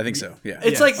 Mhm. I think so. Yeah.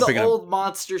 It's Yeah, like I'm the picking up. old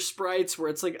monster sprites where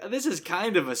it's like this is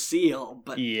kind of a seal,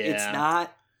 but it's Yeah.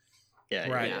 not. Yeah.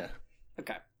 Right. Yeah.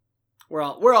 Okay. We're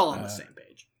all on the same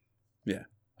page.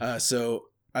 So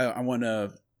I want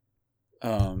to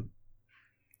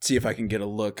see if I can get a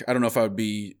look. I don't know if I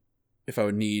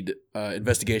would need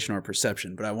investigation or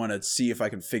perception, but I want to see if I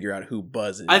can figure out who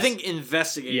Buzz is. I think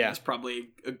investigating Yeah. is probably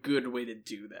a good way to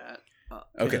do that.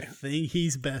 Okay. the thing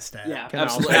he's best at. Yeah, Can I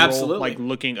absolutely. also roll, Absolutely. like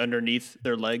looking underneath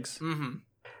their legs. Mm-hmm.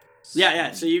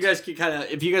 Yeah. So you guys can kind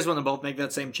of, if you guys want to both make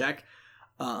that same check.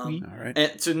 All right.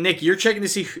 And so Nick, you're checking to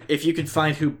see if you can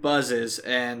find who Buzz is,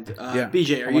 and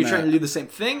BJ, I are you wanna- trying to do the same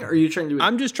thing, or are you trying to do?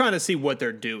 I'm just trying to see what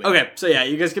they're doing. Okay, so yeah,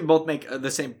 you guys can both make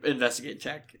the same investigate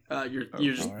check. Your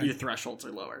all right. thresholds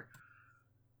are lower.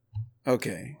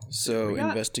 Okay, so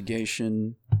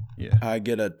investigation. Yeah. I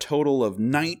get a total of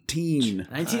 19.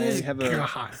 19 is I have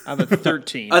a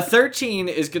 13. a 13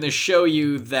 is going to show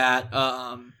you that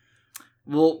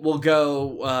we'll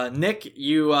go Nick,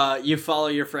 you follow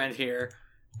your friend here,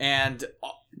 and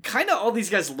kind of all these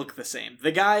guys look the same.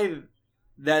 The guy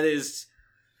that is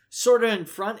sort of in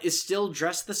front is still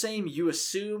dressed the same. You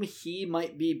assume he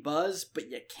might be Buzz, but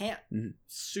you can't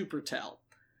super tell.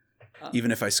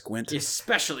 Even if I squint?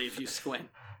 Especially if you squint.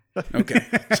 Okay.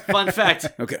 Fun fact.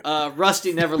 Okay.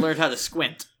 Rusty never learned how to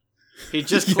squint. He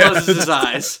just closes his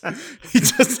eyes.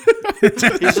 He's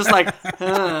just like,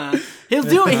 He'll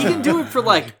do it. He can do it for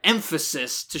like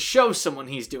emphasis to show someone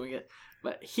he's doing it,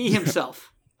 but he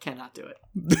himself cannot do it.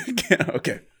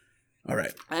 Okay. All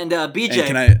right. And BJ, and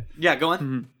can I? Yeah, go on.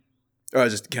 Mm-hmm. Oh,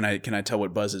 can I tell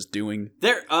what Buzz is doing?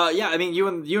 There. Yeah. I mean, you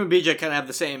and BJ kind of have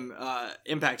the same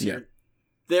impact here.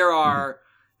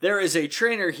 There is a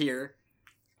trainer here,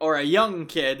 or a young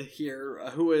kid here,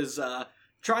 who is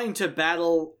trying to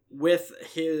battle with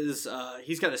his.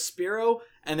 He's got a Spearow,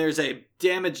 and there's a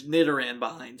damaged Nidoran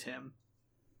behind him.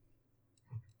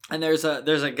 And there's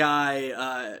a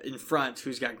guy in front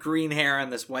who's got green hair and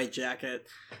this white jacket,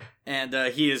 and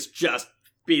he is just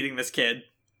beating this kid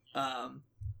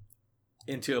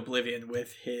into oblivion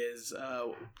with his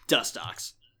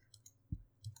Dustox.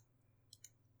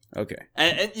 Okay.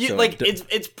 And you, So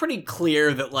it's pretty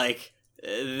clear that like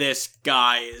this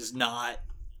guy is not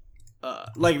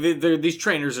these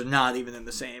trainers are not even in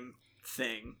the same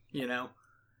thing, you know?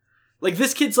 Like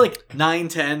this kid's like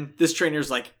 9-10, this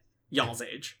trainer's like y'all's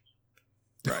age.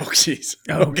 Right. Oh jeez.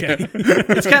 Okay.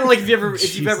 It's kind of like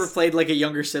if you've ever played like a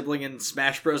younger sibling in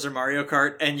Smash Bros or Mario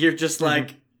Kart, and you're just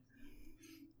like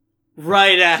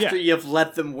right after you've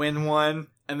let them win one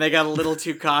and they got a little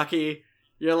too cocky,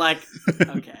 you're like,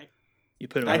 okay, You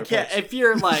put him I on can't. place. If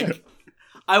you're like,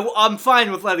 I'm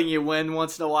fine with letting you win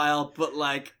once in a while, but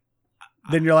like,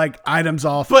 Then you're like, items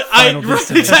off. but I Final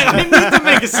Destination. I need to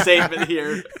make a statement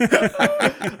here.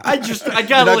 I gotta You're not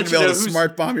let gonna you be know able to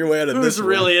smart bomb your way out of who's this.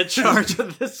 really in charge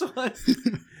of this one.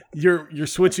 You're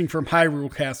switching from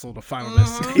Hyrule Castle to Final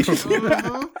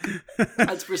Destination.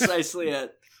 That's precisely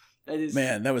it. That is,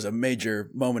 Man, that was a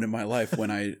major moment in my life when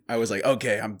I was like,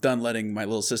 okay, I'm done letting my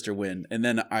little sister win. And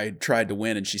then I tried to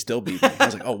win and she still beat me. I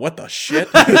was like, oh, what the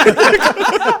shit?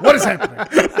 What is happening?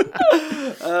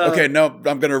 Okay, no,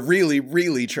 I'm going to really,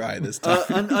 really try this time.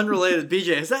 unrelated,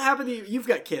 BJ, has that happened to you? You've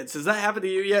got kids. Has that happened to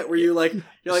you yet? Where you're like,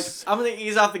 I'm going to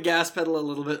ease off the gas pedal a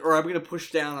little bit, or I'm going to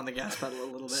push down on the gas pedal a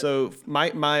little bit. So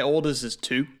my oldest is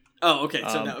 2. Oh, okay.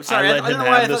 So no, sorry. I I let don't him know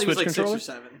why I have the thought he was Switch like controller. 6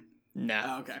 or 7. No.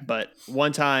 Oh, okay. But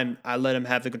one time I let him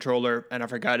have the controller and I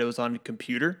forgot it was on the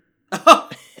computer.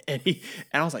 And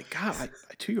I was like, God, my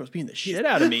 2-year-old's beating the shit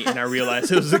out of me. And I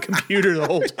realized it was the computer the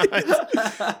whole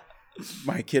time.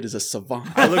 My kid is a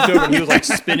savant. I looked over and he was like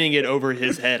spinning it over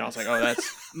his head. I was like, oh,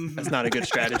 that's not a good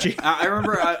strategy. I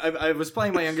remember I was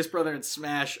playing my youngest brother in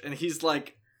Smash, and he's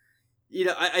like,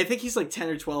 I think he's like 10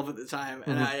 or 12 at the time,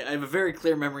 and I have a very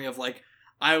clear memory of like,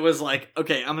 I was like,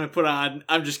 okay, I'm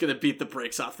just going to beat the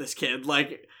brakes off this kid.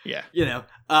 Like, Yeah.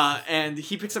 And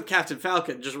he picks up Captain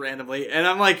Falcon just randomly. And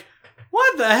I'm like,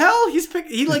 what the hell?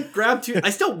 He like grabbed 2, I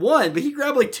still won, but he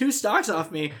grabbed like 2 stocks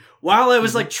off me while I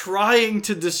was like trying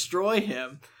to destroy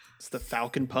him. It's the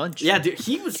Falcon Punch. Yeah, dude,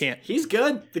 he's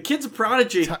good. The kid's a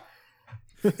prodigy.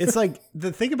 It's like,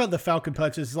 the thing about the Falcon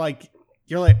Punch is like,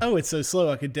 you're like, oh, it's so slow,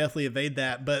 I could definitely evade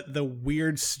that. But the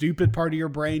weird, stupid part of your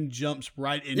brain jumps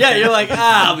right into Yeah, you're like,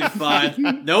 I'll be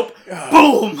fine. Nope.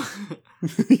 Boom.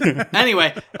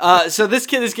 Anyway, so this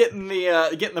kid is getting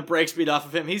the brakes beat off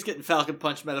of him. He's getting Falcon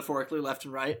punched metaphorically left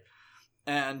and right,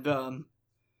 and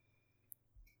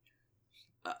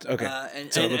Okay,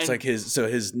 so it looks like his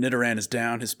Nidoran is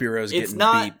down. His Spearow's it's getting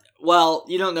not. beat. Well,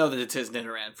 you don't know that it's his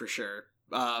Nidoran for sure.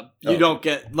 You don't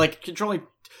get like controlling.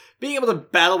 Being able to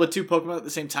battle with 2 Pokemon at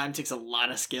the same time takes a lot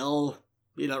of skill.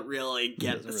 You don't really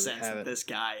get the sense that this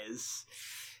guy is...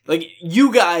 Like,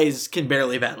 you guys can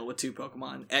barely battle with 2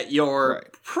 Pokemon at your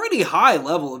pretty high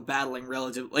level of battling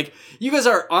relative. Like, you guys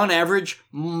are, on average,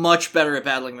 much better at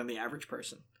battling than the average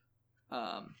person.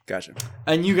 Gotcha.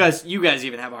 And you guys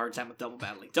even have a hard time with double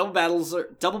battling. Double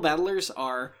battlers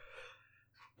are...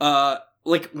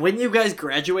 like, when you guys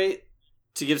graduate...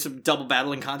 To give some double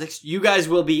battling context, you guys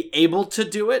will be able to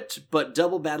do it, but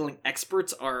double battling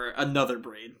experts are another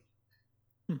breed.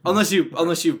 Unless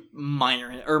you minor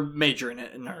in it or major in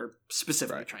it and are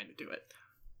specifically trying to do it.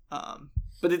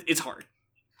 But it's hard.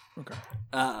 Okay.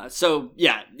 So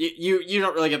yeah, you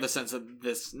don't really get the sense that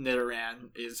this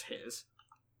Nidoran is his.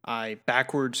 I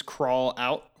backwards crawl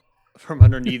out from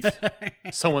underneath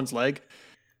someone's leg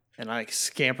and I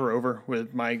scamper over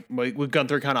with with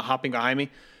Gunther kind of hopping behind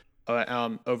me,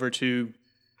 over to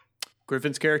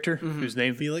Griffin's character, whose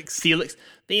name Felix. Felix.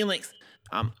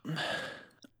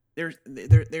 They're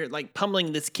like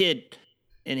pummeling this kid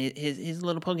and his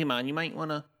little Pokemon. You might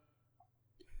want to.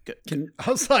 I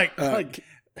was like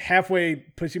halfway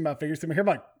pushing my fingers through my hair. I'm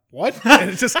like, what?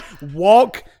 And it's just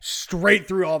walk straight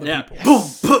through all the people. Boom,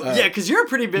 boom. Yeah, because you're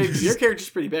pretty big. Your character's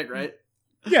pretty big, right?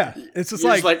 Yeah, it's just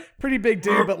You're like pretty big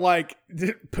dude, but like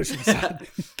pushing aside.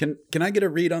 Can I get a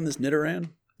read on this Nidoran?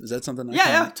 Is that something?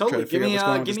 Yeah, totally. Give me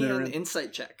an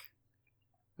insight check.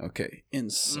 Okay,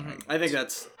 insight. I think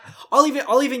that's. I'll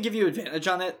even give you advantage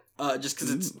on it, just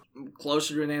because it's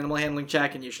closer to an animal handling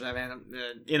check, and you should have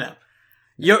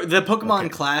the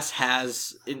Pokemon class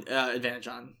has advantage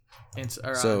on.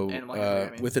 Animal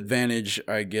handling. With advantage,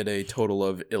 I get a total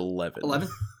of 11. 11.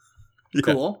 Yeah.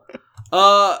 Cool.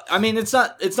 I mean, it's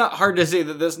not hard to see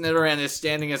that this Nidoran is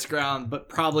standing its ground, but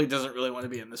probably doesn't really want to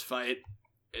be in this fight.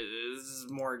 It is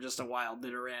more just a wild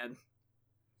Nidoran.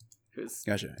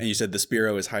 Gotcha. And you said the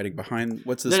Spearow is hiding behind.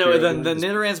 What's the Spearow? Spearow? The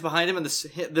Nidoran's behind him, and this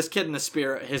kid and his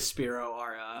Spearow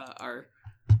are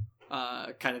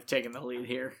kind of taking the lead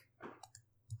here.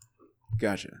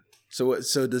 Gotcha. So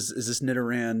is this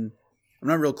Nidoran? I'm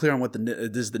not real clear on what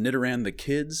is the Nidoran the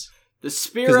kids. The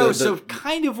Spearow, so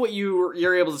kind of what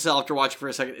you're able to tell after watching for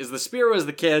a second is the Spearow is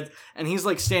the kid, and he's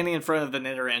like standing in front of the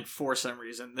Nidoran for some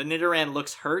reason. The Nidoran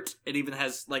looks hurt. It even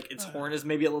has like its horn is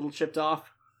maybe a little chipped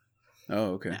off.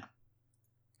 Oh, okay. Yeah.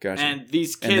 Gotcha. And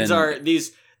these kids are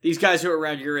these guys who are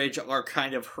around your age are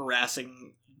kind of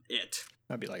harassing it.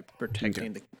 That'd be like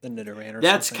protecting the Nidoran or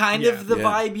That's something. kind of the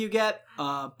vibe you get,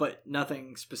 but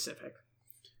nothing specific.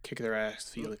 Kick their ass,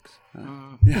 Felix.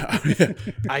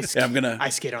 I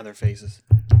skate on their faces.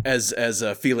 As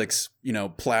Felix,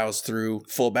 plows through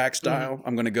fullback style.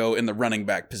 I'm gonna go in the running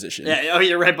back position. Yeah. Oh,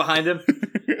 you're right behind him.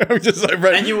 I'm just like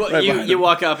right. And you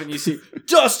walk up and you see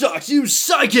Dustox, you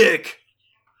psychic.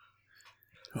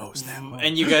 Oh snap!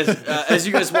 And you guys, as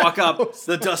you guys walk up,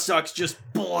 the Dustox just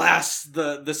blasts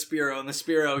the Spearow, and the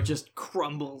Spearow just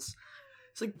crumbles.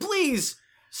 It's like, please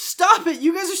stop it!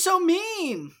 You guys are so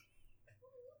mean.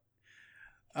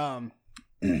 Even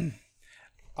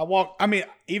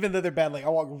though they're battling, I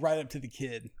walk right up to the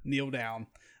kid, kneel down.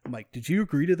 I'm like, did you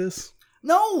agree to this?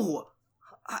 No!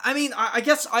 I mean, I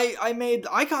guess I made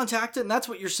eye contact, and that's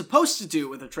what you're supposed to do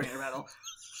with a trainer battle.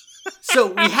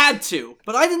 So we had to,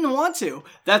 but I didn't want to.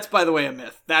 That's, by the way, a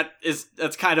myth.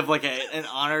 That's kind of like an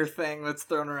honor thing that's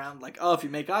thrown around. Like, oh, if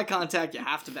you make eye contact, you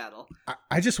have to battle.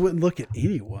 I just wouldn't look at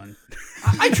anyone.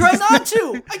 I try not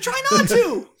to. I try not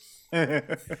to.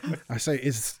 I say,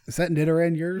 is that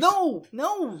Nidoran yours?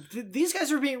 No. These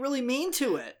guys are being really mean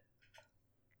to it.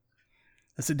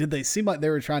 I said, did they seem like they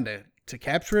were trying to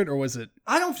capture it, or was it?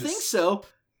 I don't think so.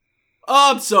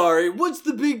 I'm sorry. What's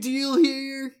the big deal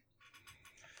here?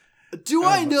 Do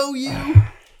I know you?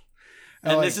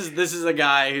 And this is a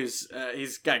guy who's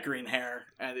he's got green hair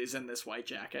and he's in this white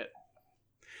jacket.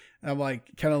 I'm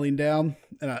like kind of lean down,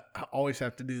 and I always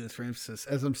have to do this for emphasis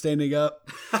as I'm standing up.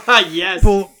 Yes.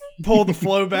 Pull the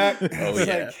flow back. Oh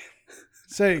yeah.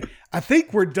 Say, I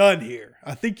think we're done here.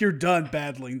 I think you're done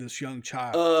battling this young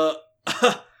child.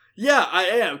 Yeah, I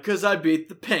am, because I beat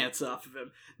the pants off of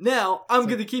him. Now I'm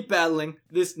gonna keep battling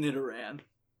this Nidoran.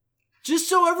 Just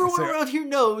so everyone around here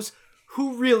knows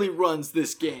who really runs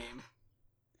this game.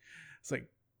 It's like,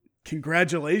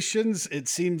 congratulations. It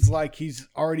seems like he's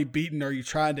already beaten. Are you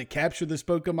trying to capture this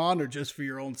Pokemon or just for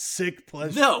your own sick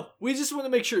pleasure? No, we just want to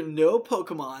make sure no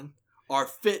Pokemon are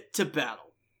fit to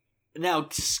battle. Now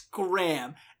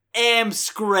scram.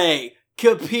 Scray.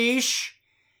 Capiche?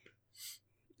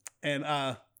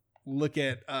 And look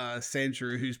at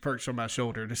Sandshrew, who's perched on my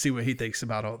shoulder, to see what he thinks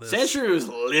about all this. Sandshrew is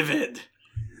livid.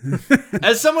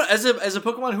 As a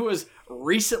Pokemon who is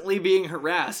recently being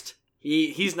harassed,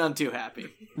 he's none too happy.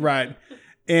 Right.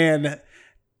 And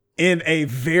in a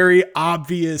very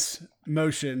obvious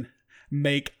motion,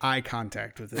 make eye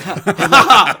contact with it.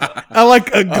 I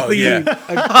like a gleam.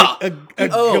 A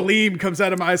gleam comes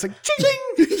out of my eyes like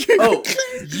ching. Oh,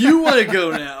 you want to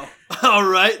go now? All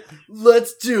right,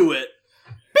 let's do it.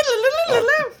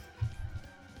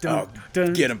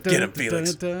 Get him,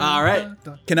 Felix. All right.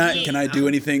 Can I do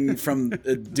anything from?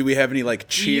 Do we have any like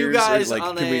cheers? You guys or, like,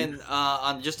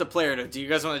 on just a player note. Do you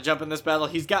guys want to jump in this battle?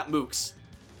 He's got mooks.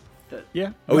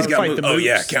 Yeah. Oh, he's got mooks. Oh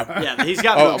yeah, yeah, he's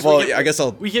got mooks. Well, I guess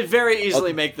we could very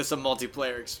easily make this a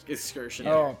multiplayer excursion.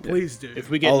 Oh, please do.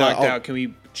 If we get knocked out, can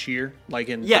we cheer like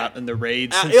in the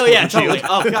raids? Totally.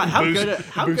 Oh god, how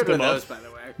good are those, by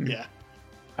the way? Yeah.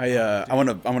 I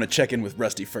want to check in with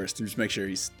Rusty first and just make sure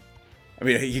he's I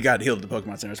mean, he got healed at the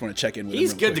Pokemon Center. I just want to check in with him.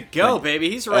 He's good to go, baby.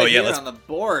 He's right here on the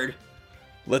board.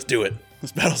 Let's do it.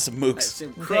 Let's battle some mooks. I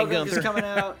assume Krogan is coming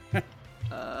out.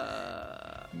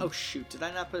 Oh shoot! Did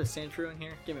I not put a Sandshrew in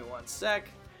here? Give me 1 sec.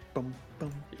 Boom,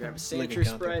 boom. You grab a Sandshrew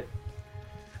Sprite.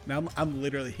 Now I'm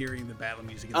literally hearing the battle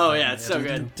music. Oh yeah, it's so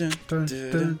good. good.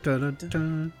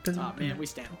 Oh man, we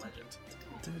stand a legend.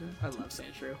 I love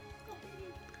Sandshrew.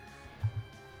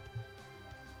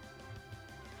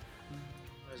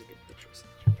 There's a good picture of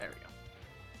Sandshrew. There we go.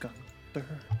 Gunther.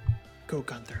 Go,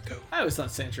 Gunther, go. I always thought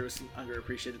Sandshrew was an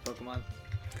underappreciated Pokemon.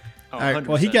 Oh, All right,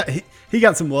 well, he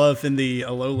got some love in the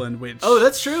Alolan, which. Oh,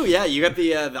 that's true. Yeah, you got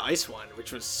the ice one,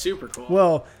 which was super cool.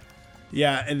 Well,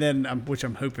 yeah, and then which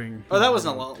I'm hoping. Oh, that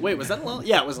wasn't Alolan. Wait, was that Alolan?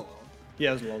 Yeah, it was Alolan.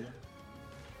 Yeah, it was Lola.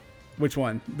 Which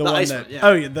one? The one ice that. one, yeah.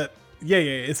 Oh yeah,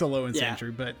 it's Alolan Yeah.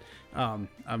 Sandshrew, but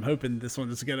I'm hoping this one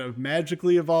is gonna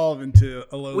magically evolve into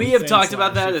Alolan. We have talked Sandslash.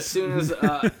 about that as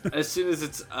soon as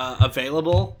it's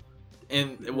available,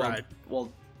 and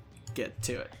we'll get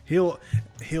to it.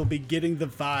 He'll be getting the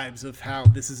vibes of how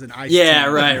this is an ice. Yeah,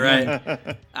 team.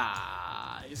 right.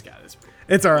 He's got his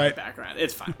It's all right. background.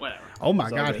 It's fine. Whatever. Oh my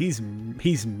god, good. he's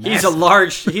He's massive.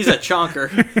 he's a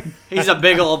chonker. He's a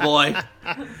big old boy.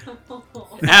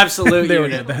 Absolute There we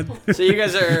unit. go. That. So you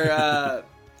guys are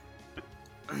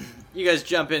you guys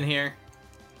jump in here.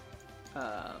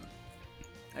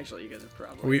 Actually, you guys are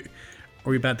probably Are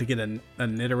we about to get a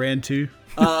Nidoran too?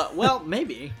 well,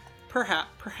 maybe,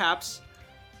 perhaps.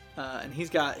 And he's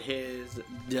got his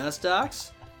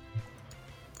Dustox.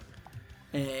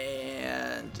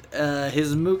 And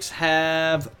his mooks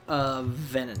have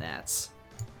Venonats.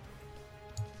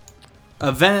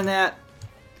 A Venonat.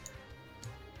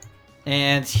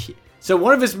 And so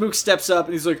one of his mooks steps up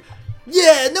and he's like,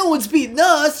 "Yeah, no one's beating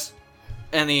us!"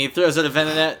 And he throws out a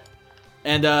Venonat.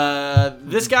 And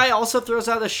this guy also throws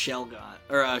out a Shelgon.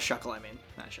 Or a Shuckle, I mean.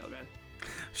 Not Shelgon.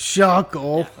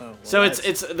 Shuckle. Oh, well, So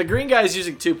it's the green guy is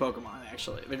using 2 Pokemon,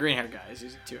 actually. The green haired guy is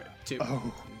using two.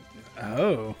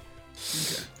 Oh.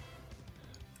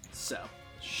 So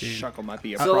Shuckle might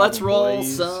be a So problem, let's roll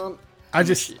boys. some I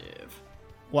just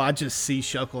initiative. see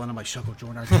Shuckle and I'm like, Shuckle,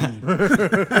 join our team.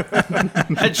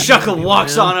 And Shuckle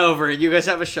walks on over. You guys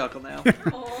have a Shuckle now.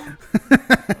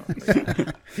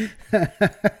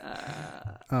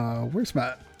 Where's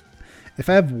my? If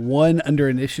I have 1 under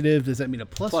initiative, does that mean a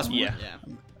plus? Plus 1? one, yeah.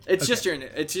 It's just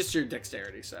your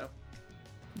dexterity. So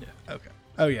Okay.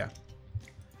 Oh yeah.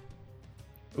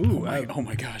 Ooh. Oh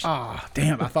my gosh.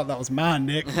 Damn! I thought that was mine,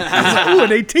 Nick. I was like, ooh,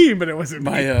 an 18, but it wasn't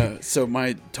mine.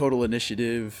 My total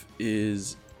initiative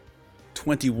is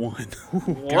 21.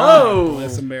 whoa,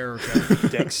 Bless America.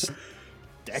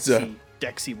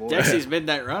 Dexy boy. Dexy's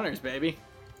Midnight Runners, baby.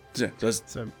 So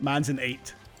mine's an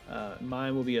 8.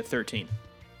 Mine will be a 13.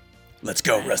 Let's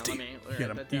go, Hang on, Rusty. let me You write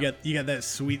got, that you down. got you got that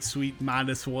sweet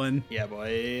 -1. Yeah,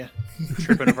 boy.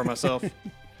 Tripping over myself.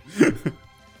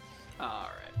 All right.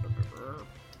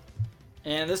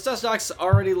 And this Dustox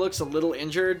already looks a little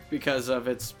injured because of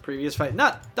its previous fight.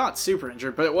 Not super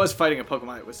injured, but it was fighting a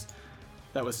Pokemon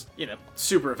that was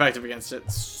super effective against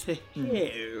it. So,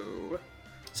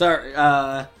 sorry.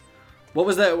 What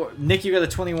was that? Nick, you got a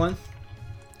 21,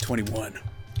 21.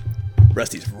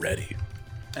 Rusty's ready.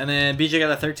 and then BJ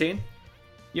got a 13.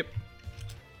 Yep.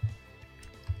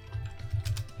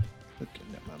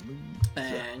 Looking at my moves.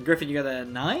 And Griffin, you got a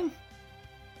 9?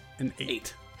 An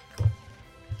 8.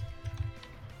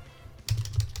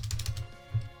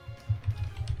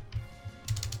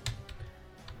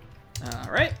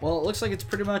 All right. Well, it looks like it's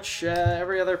pretty much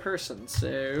every other person.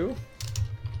 So,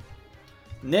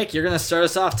 Nick, you're gonna start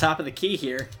us off top of the key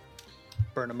here.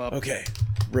 Burn them up. Okay.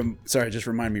 Just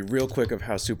remind me real quick of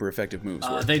how super effective moves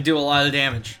work. They do a lot of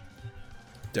damage.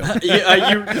 Don't.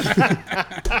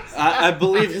 I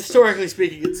believe historically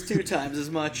speaking, it's 2 times as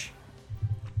much.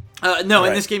 No, in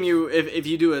Right. this game, if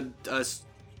you do a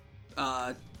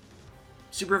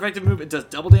super effective move, it does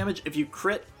double damage. If you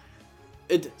crit,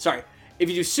 if you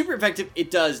do super effective,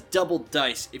 it does double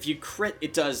dice. If you crit,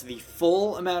 it does the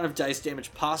full amount of dice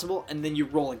damage possible, and then you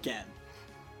roll again.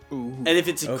 Ooh. And if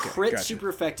it's a Okay, crit gotcha. super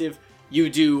effective, you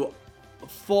do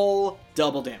full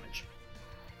double damage.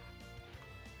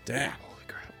 Damn. Holy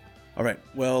crap. All right.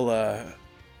 Well,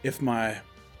 if my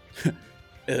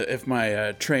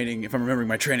training, if I'm remembering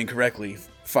my training correctly,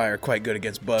 fire quite good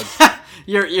against bugs.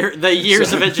 Your the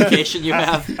years of education you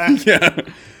have. Yeah.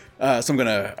 So I'm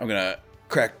gonna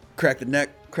crack the neck,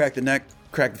 crack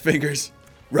the fingers.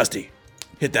 Rusty,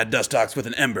 hit that Dustox with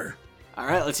an ember, All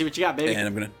right, let's see what you got, baby. and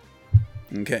I'm gonna.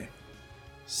 Okay.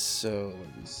 So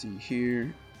let me see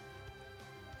here.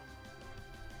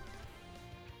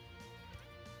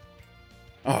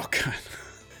 Oh god.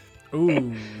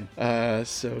 Ooh.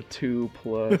 So 2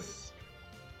 plus.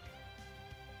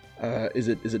 Is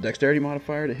it dexterity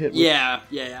modifier to hit? With?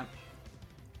 Yeah.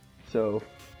 So.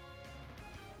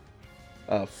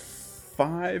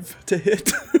 5 to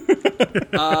hit.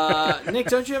 Nick,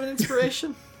 don't you have an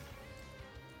inspiration?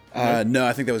 No,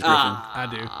 I think that was Griffin. I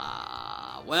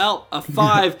do. Well, a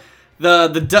 5.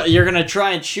 You're gonna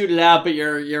try and shoot it out, but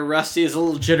your Rusty is a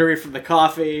little jittery from the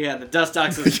coffee, and the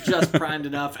Dustox is just primed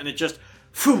enough, and it just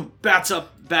bats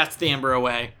the ember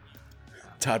away.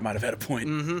 Todd might have had a point.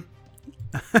 Mm-hmm.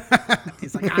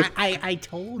 He's like, I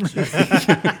told you.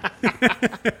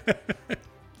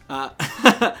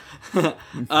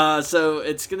 So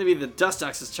it's gonna be the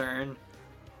Dustox's turn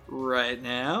right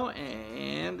now,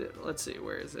 and let's see,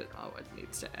 where is it? Oh, it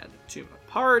needs to add to my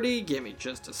party. Give me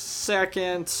just a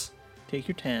second. Take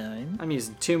your time. I'm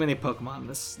using too many Pokemon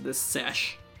this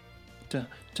sesh. Dun,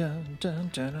 dun, dun,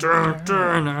 dun, dun,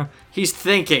 Dun. He's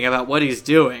thinking about what he's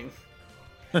doing.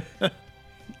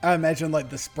 I imagine like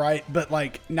the sprite, but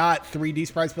like not 3D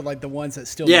sprites, but like the ones that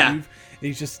still move.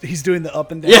 And he's doing the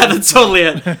up and down. Yeah, that's totally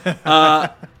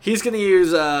it. He's gonna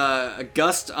use a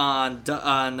gust on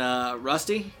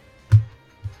Rusty.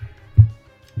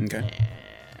 Okay.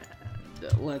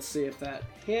 And let's see if that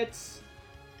hits.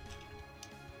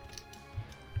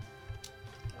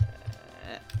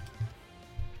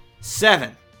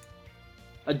 7.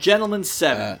 A gentleman's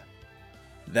 7.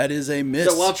 That is a miss.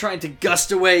 So while trying to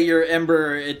gust away your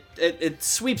ember, it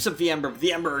sweeps up the ember.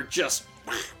 The ember just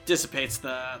dissipates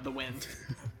the wind.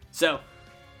 So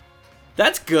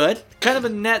that's good. Kind of a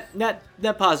net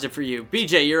positive for you.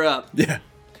 BJ, you're up. Yeah.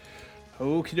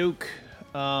 Okie doke.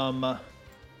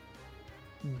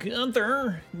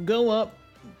 Gunther, go up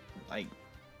like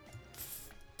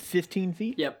 15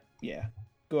 feet. Yep. Yeah.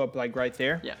 Go up like right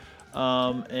there. Yeah.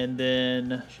 And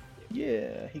then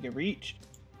he can reach.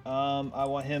 I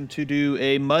want him to do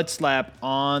a mud slap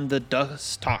on the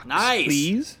Dustox. Nice.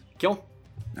 Please. Kill.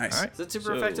 Nice. Is that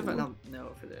super effective? I don't know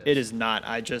if it is. It is not.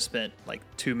 I just spent like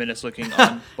 2 minutes looking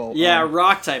on bolt. Yeah,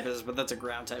 rock type is, but that's a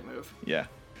ground type move. Yeah.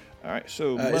 All right.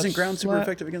 So Isn't ground super slap.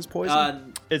 effective against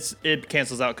poison? It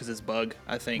cancels out because it's bug.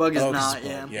 I think. Bug is 'cause not. it's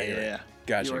bug. Yeah. Yeah, you're right. Yeah.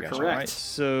 Gotcha. You are gotcha. correct. All right.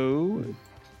 So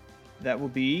that will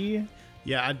be.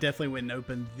 Yeah, I definitely went and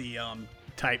opened the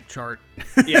type chart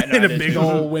Yeah, no, in I a did big too.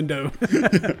 old window.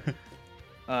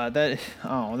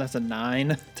 That's a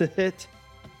 9 to hit.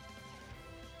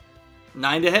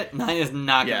 9 to hit. 9 is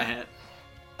not gonna Yeah. hit.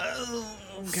 Oh,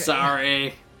 okay.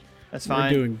 Sorry. That's We're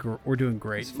fine. doing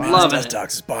great. Man, Loving this it.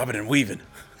 Dustox is bobbing and weaving.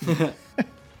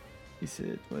 He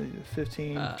said, what is it,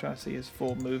 15? Try to see his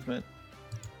full movement.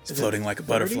 He's floating like a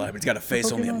butterfly, but he's got a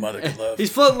face only a Pokemon? mother could love.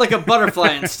 He's floating like a butterfly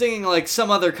and stinging like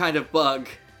some other kind of bug.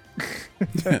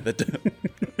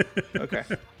 Okay.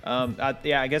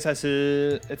 I guess I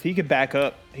said if he could back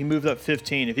up, he moved up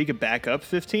 15. If he could back up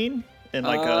 15 and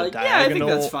like a diagonal yeah, I think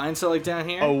that's fine. So like down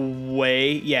here.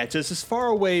 away, yeah, just as far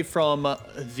away from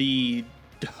the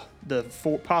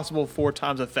possible 4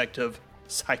 times effective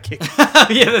psychic.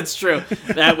 Yeah, that's true.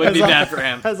 That would be bad for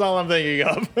him. That's all I'm thinking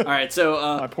of. All right, so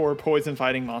My poor poison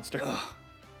fighting monster.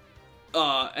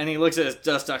 and he looks at his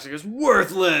Dustox and goes,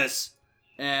 "Worthless!"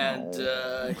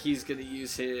 And he's gonna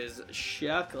use his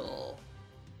Shuckle,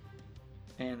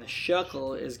 and the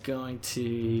Shuckle is going to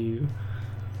use.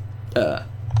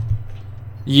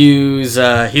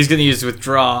 He's gonna use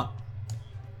Withdraw.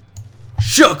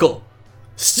 Shuckle,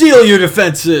 steal your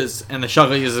defenses, and the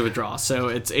Shuckle uses Withdraw, so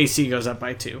its AC goes up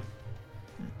by 2.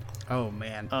 Oh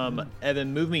man.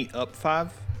 Evan, move me up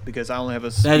 5 because I only have a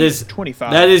That is- speed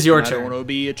 25. that is your and I turn. don't want to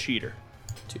be a cheater.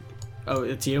 2. Oh,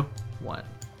 it's you. 1.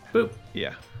 Boop.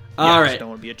 Yeah. All I right. just don't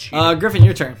want to be a cheater. Griffin,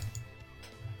 your turn.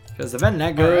 Because the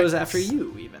Vennet goes after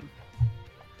you, even.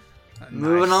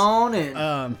 Moving on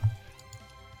in.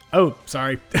 Oh,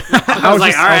 sorry. I was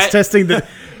like, all I was right. testing the.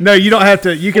 No, you don't have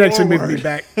to. You can actually move me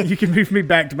back. You can move me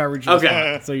back to my original Okay.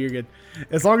 spot, so you're good.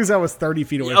 As long as I was 30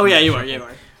 feet away. Oh from yeah, the you ship. are. You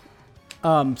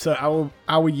are. So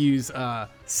I will use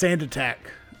Sand Attack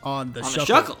on the On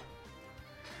Shuckle.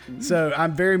 the Shuckle. So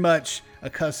I'm very much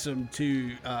accustomed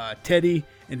to Teddy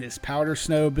and his powder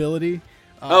snow ability.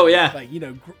 Oh, yeah. Like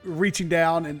reaching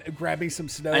down and grabbing some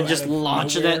snow And out just of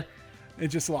launching nowhere it. and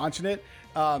just launching it.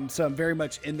 So I'm very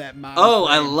much in that mind. Oh,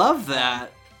 I frame. love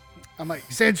that. I'm like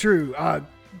Sandshrew,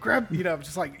 grab.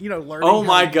 Just like learning. Oh how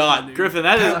my to God, do- Griffin,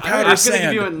 that is. I'm Powder gonna sand.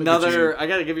 give you Look at another. you. I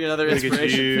gotta give you another Look at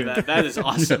inspiration you. for that. That is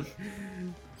awesome.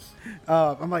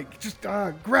 I'm like, just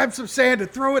grab some sand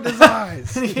and throw it in his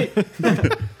eyes.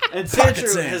 And Sandshrew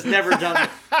sand. has never done.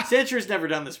 Sandshrews never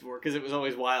done this before because it was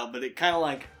always wild. But it kind of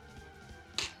like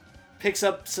picks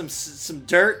up some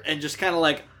dirt and just kind of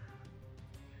like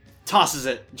tosses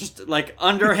it. Just like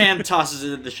underhand tosses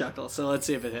it at the Shuckle. So let's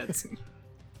see if it hits.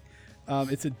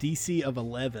 It's a DC of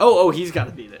 11. Oh, he's got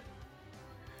to beat it.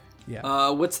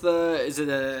 Yeah. Is it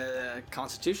a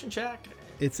Constitution check?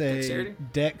 It's a Dexterity?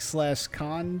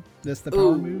 Dex/Con. That's the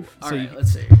power move. All right,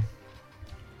 let's see.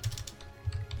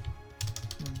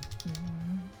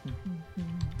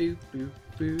 Boop, boop,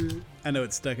 boop. I know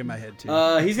it's stuck in my head too.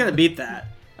 He's gonna beat that.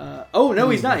 No,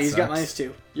 he's not. that He's got sucks.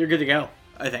 -2. You're good to go.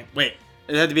 I think. Wait,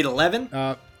 it had to beat 11. It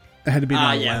had to be an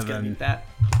 11. Yeah, it's gonna beat that.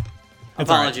 That's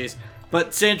all right. Apologies,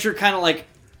 but Sandshrew kind of like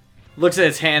looks at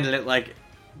his hand and it like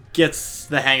gets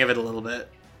the hang of it a little bit.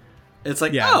 It's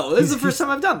like, Yeah, oh, this is the first time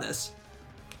I've done this.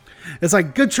 It's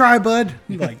like, good try, bud.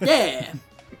 Like, Yeah.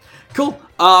 Cool.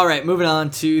 All right, moving on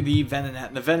to the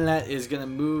Venonat. The Venonat is gonna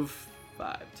move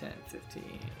 5, 10,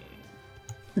 15.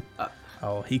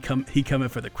 oh, he coming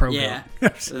for the crow. Yeah.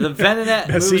 Gun. The Venonat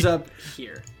Now, moves see- up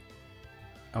here.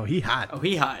 Oh, he hot. Oh,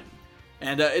 he hiding.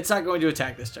 And it's not going to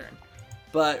attack this turn.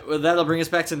 But that'll bring us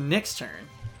back to Nick's turn.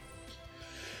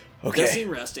 Okay. Dusty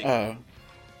and Rusty.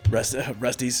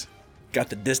 Rusty's got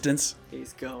the distance,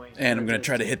 He's going. and I'm going to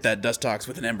try to hit that Dustox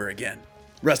with an ember again.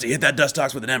 Rusty, hit that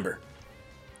Dustox with an ember.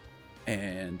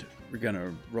 And we're going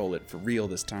to roll it for real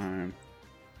this time.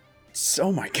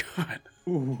 Oh my god.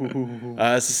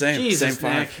 It's the same. Jesus, same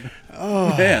 5. Nick. Oh,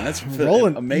 Man, that's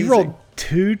rolling. amazing. You rolled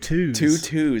 2 twos. 2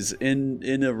 twos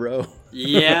in a row.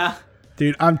 Yeah.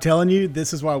 Dude, I'm telling you,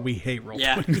 this is why we hate roll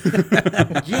Yeah. 20.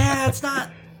 Yeah, it's not.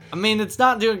 I mean, it's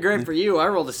not doing great for you. I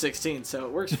rolled a 16, so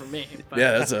it works for me. But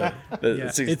Yeah, that's Yeah,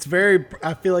 that's it's very.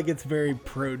 I feel like it's very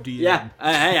pro DM. yeah.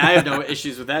 Hey, I have no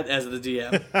issues with that as the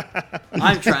DM.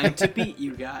 I'm trying to beat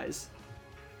you guys.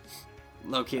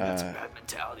 Low key, that's a bad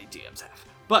mentality DMs have.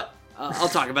 But I'll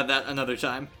talk about that another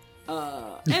time.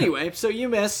 Anyway, so you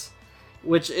miss,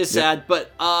 which is sad.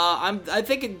 But I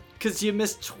think because you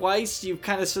missed twice, you've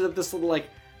kind of set up this little like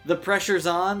the pressure's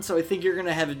on. So I think you're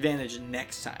gonna have advantage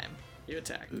next time you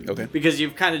attack. Okay. Because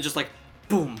you've kind of just like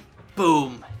boom,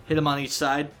 boom, hit them on each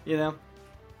side. You know.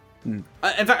 In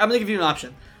fact, I'm gonna give you an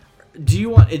option. Do you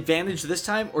want advantage this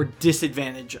time or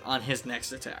disadvantage on his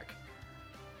next attack?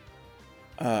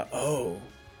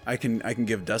 I can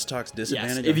give Dustox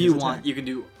disadvantage. Yes, if on you his want, attack? you can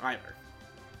do either.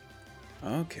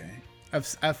 Okay.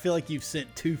 I feel like you've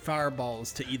sent 2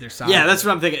 fireballs to either side. Yeah, that's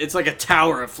what I'm thinking. It's like a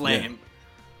tower of flame.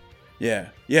 Yeah.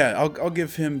 I'll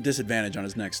give him disadvantage on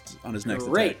his next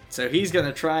Great. attack. So he's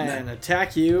gonna try and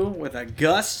attack you with a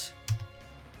gust.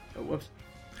 Oh, whoops.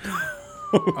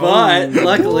 But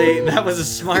luckily, that was a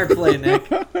smart play, Nick.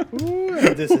 Wait,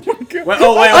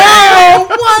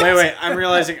 wait! I'm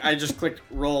realizing I just clicked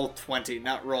roll 20,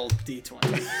 not roll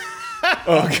d20.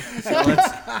 Okay. So let's.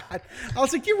 I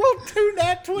was like, you rolled 2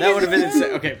 nat 20s. That would have been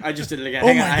insane. Okay, I just did it again. Oh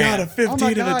Hang my on, hang god, on. a 15 my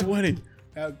and a God. 20.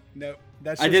 No,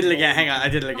 that's I just did it roll. again. Hang on, I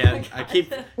did it again. I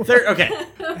keep. Okay.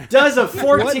 Does a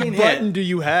 14 button hit? do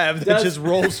you have that Does- just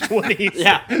rolls 20s?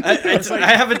 Yeah,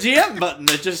 I have a GM button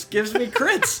that just gives me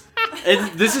crits.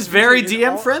 And this is very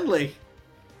DM friendly.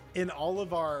 In all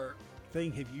of our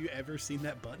thing, have you ever seen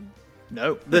that button?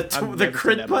 No. The I've never seen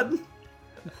crit that button.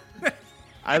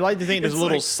 I like to think there's a It's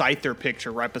little like- Scyther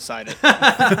picture right beside it.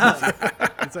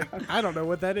 It's like, I don't know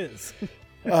what that is.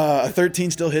 A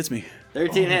 13 still hits me.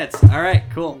 13 hits. All right,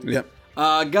 cool. Yep.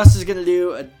 Gus is gonna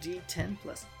do a D10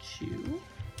 plus 2.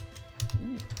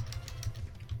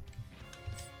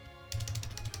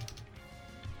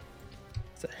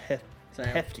 It's a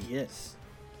hefty yes.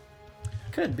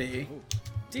 Could be.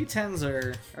 D10s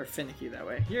are finicky that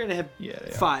way. You're gonna have Yeah, they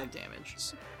are. 5 damage.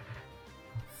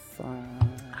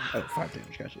 5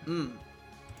 damage. Gotcha.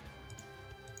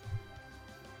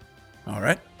 All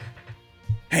right.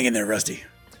 Hang in there, Rusty.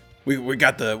 We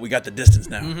got the distance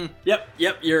now. Yep.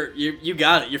 You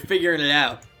got it. You're figuring it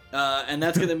out. And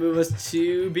that's gonna move us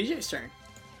to BJ's turn.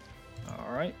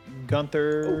 All right.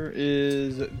 Gunther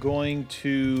is going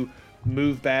to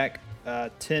move back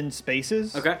 10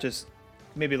 spaces. Okay. Just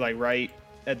maybe like right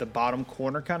at the bottom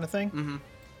corner kind of thing. Mm-hmm.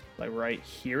 Like right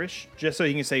here-ish. Just so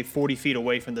he can stay 40 feet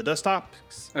away from the Dustox.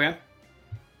 Okay.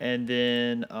 And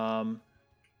then,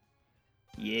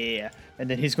 yeah. And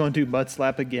then he's going to do Mud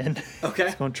Slap again. Okay.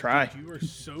 He's going to try. You are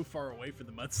so far away from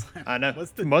the mudslap. I know.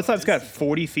 What's the Mud Slap's got distance?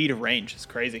 40 feet of range. It's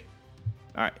crazy.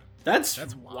 All right. That's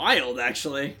wild,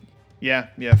 actually. Yeah,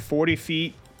 40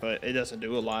 feet, but it doesn't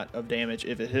do a lot of damage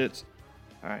if it hits.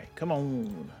 All right, come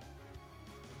on.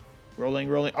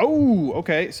 Rolling. Oh,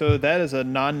 okay. So that is a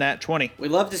non-nat 20. We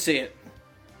love to see it.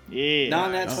 Yeah.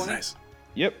 Non-nat Oh, 20. nice.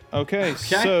 Yep. Okay. Okay,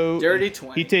 So dirty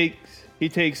 20. He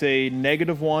takes a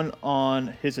 -1 on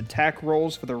his attack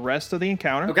rolls for the rest of the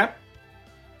encounter. Okay.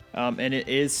 And it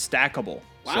is stackable.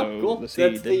 Wow, so, cool. Let's see,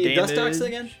 That's the Dustox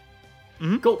again?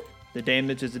 Mhm. Cool. The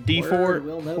damage is a Word,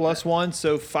 we'll know D4 plus that. 1,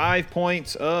 so 5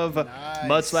 points of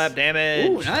Mud Slap damage.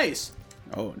 Ooh, nice.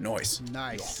 Oh, nice.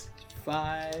 Nice.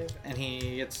 5, and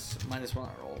he gets -1 on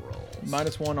roll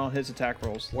rolls. -1 on his attack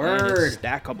rolls. Word. And it's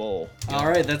stackable. All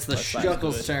right, that's the Mud Slap's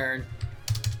Shuckle's good. turn.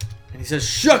 And he says,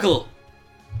 Shuckle!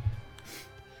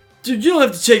 Dude, you don't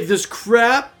have to take this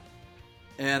crap!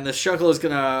 And the Shuckle is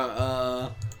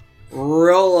gonna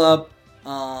roll up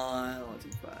on... 1, 2,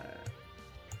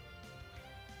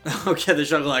 5. Okay, the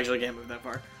Shuckle actually can't move that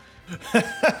far.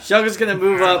 Shuckle's gonna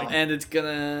move up, and it's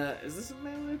gonna... Is this a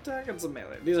melee attack? It's a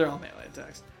melee. These are all melee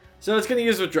attacks. So it's gonna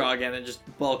use Withdraw again and just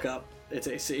bulk up its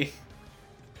AC.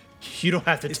 You don't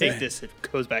have to take this. It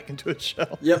goes back into its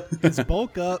shell. Yep. Is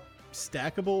bulk up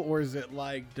stackable, or is it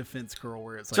like defense curl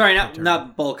where it's like Sorry, per turn?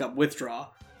 not bulk up, withdraw.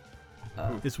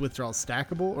 Is withdrawal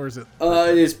stackable, or is it?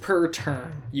 It is per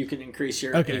turn. You can increase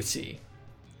your Okay. AC.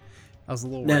 I was a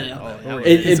little No, worried no, about no. that.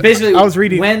 It basically. I was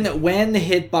reading. When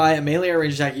hit by a melee or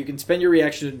range attack, you can spend your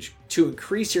reaction to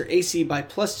increase your AC by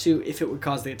 +2 if it would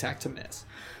cause the attack to miss.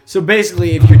 So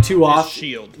basically, if you're too off,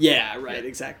 shield. Yeah, right,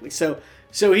 exactly. So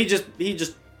he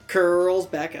just curls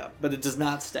back up, but it does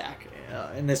not stack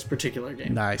in this particular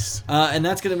game. Nice. And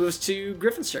that's gonna move us to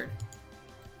Griffin's turn.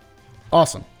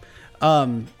 Awesome.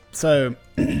 So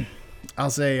I'll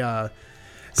say,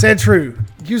 Sandshrew,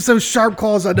 use those sharp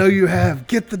claws I know you have.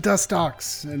 Get the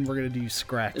Dustox, and we're gonna do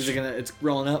scratch. Is it gonna? It's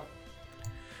rolling up.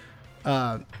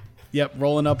 Yep,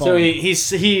 rolling up. So on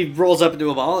he rolls up into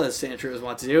a ball as Sandshrew is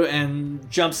wont to do, and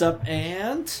jumps up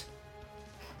and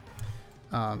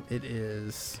it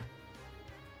is.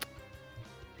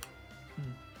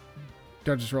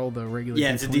 Do I just roll the regular?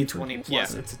 yeah, it's a D20? D20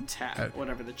 plus Yeah. its attack, Okay.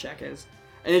 whatever the check is,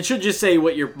 and it should just say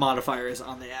what your modifier is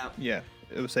on the app. Yeah,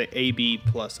 it would say AB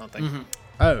plus something. Mm-hmm.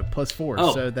 Oh, +4.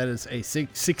 Oh. So that is a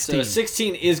 16. So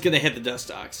 16 is gonna hit the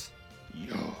Dustox.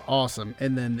 Awesome.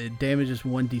 And then the damage is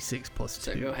 1d6 plus 2.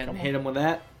 So go ahead and hit him with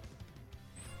that.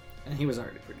 And he was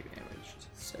already pretty damaged.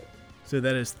 So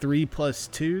that is 3 plus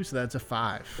 2, so that's a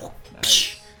 5.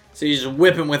 So you just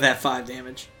whip him with that 5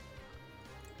 damage.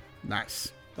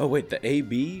 Nice. Oh wait, the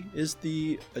AB is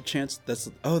a chance. That's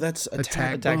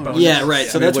attack Attack bonus. bonus. Yeah, right.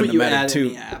 So I mean, it that's what wouldn't you have mattered add two.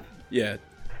 in the app. Yeah,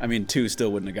 I mean 2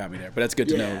 still wouldn't have got me there, but that's good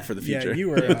to know for the future. Yeah, you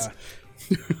were.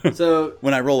 So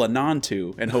when I roll a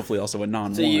non-2 and hopefully also a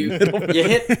non-1. So you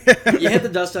hit the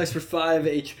Dustox for 5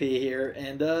 HP here,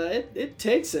 and it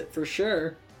takes it for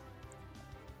sure.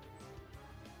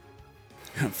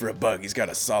 For a bug, he's got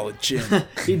a solid chin.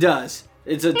 He does.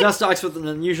 It's a Dustox with an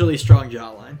unusually strong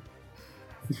jawline.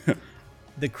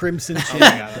 The Crimson Chin.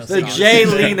 The Jay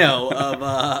Leno of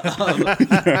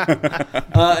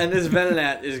and this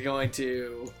Venonat is going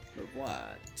to 1,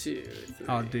 2, 3.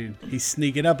 Oh, dude, he's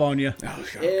sneaking up on you.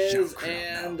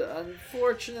 And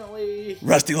unfortunately,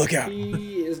 Rusty, look out!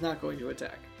 he is not going to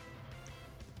attack.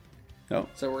 Oh,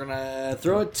 So we're gonna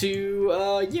throw it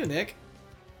to you, Nick.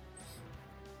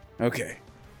 okay.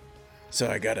 So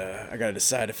I gotta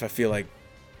decide if I feel like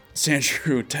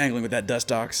Sandshrew tangling with that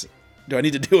Dustox. Do I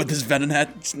need to deal with this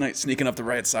Venonat sneaking up the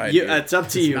right side? here? It's up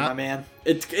to you, not- my man.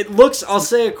 It looks, I'll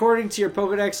say, according to your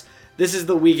Pokedex, this is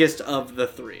the weakest of the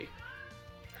 3.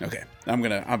 Okay, I'm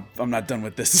not done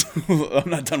with this. I'm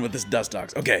not done with this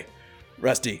Dustox. Okay,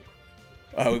 Rusty,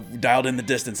 dialed in the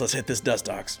distance. Let's hit this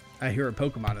Dustox. I hear a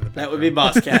Pokemon in the background. That would be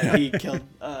Boss Cat. He killed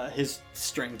his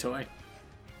string toy.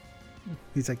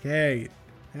 He's like, hey.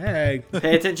 Hey.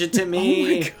 Pay attention to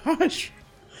me. Oh my gosh,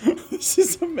 this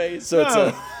is amazing.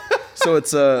 So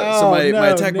it's Oh, my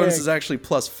no, attack bonus Nick. is actually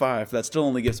 +5. That still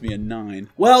only gives me a 9.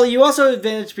 Well, you also have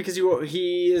advantage because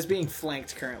he is being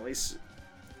flanked currently.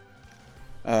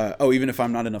 Even if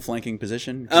I'm not in a flanking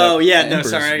position. 'Cause Oh, yeah. No,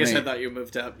 Ember's sorry. I guess I range. thought you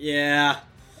moved up. Yeah.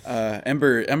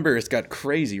 Ember has got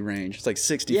crazy range. It's like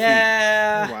 60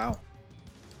 Yeah. Wow.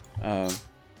 feet.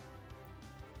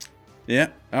 Yeah.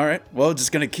 All right. Well,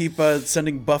 just gonna keep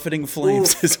sending buffeting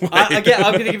flames his way. Again,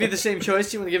 I'm going to give you the same choice.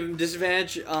 Do you want to give him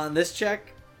disadvantage on this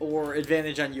check or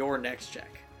advantage on your next check?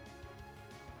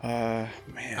 Man.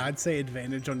 I'd say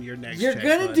advantage on your next You're check,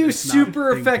 going to but do it's not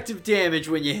super a thing. effective damage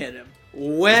when you hit him.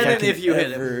 When and if you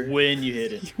hit him. When you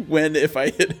hit it. When if I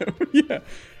hit him? Yeah.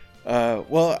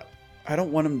 Well, I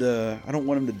don't want him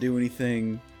to do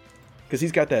anything because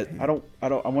he's got that. I don't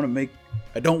want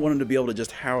him to be able to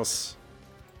just house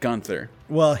Gunther.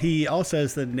 Well, he also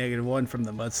has the -1 from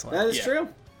the mudslide. That is true.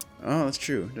 Oh, that's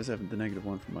true. He does have the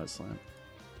 -1 from Mudslap.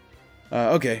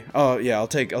 Okay. Oh yeah, I'll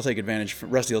take advantage.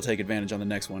 Rusty will take advantage on the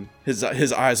next one. His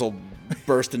eyes will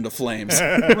burst into flames.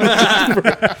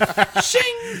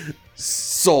 Shing!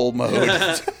 Soul mode.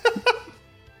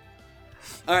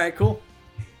 All right, cool.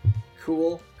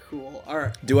 Cool. All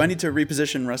right. Do I need to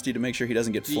reposition Rusty to make sure he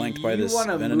doesn't get flanked by this Do you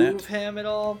want to Venonat? move him at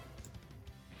all?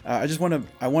 I just want to.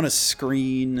 I want to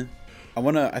screen.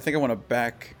 I think I want to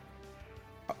back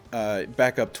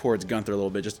up towards Gunther a little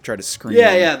bit, just to try to screen.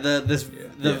 Yeah, him. the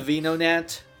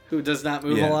Venonat who does not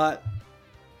move a lot.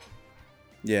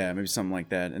 Yeah, maybe something like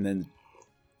that, and then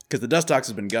because the Dustox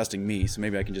has been gusting me, so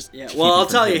maybe I can just. Yeah. keep Well, him I'll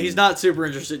from tell you, hitting- he's not super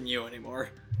interested in you anymore.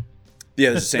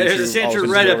 Yeah, there's a Sandshrew. There's a all Sandshrew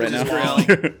over right his up grill his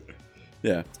now. grill.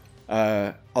 Yeah.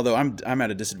 Although I'm at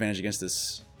a disadvantage against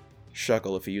this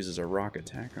Shuckle if he uses a rock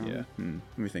attack on. Yeah.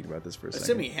 Let me think about this for a second.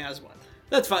 Assuming he has one.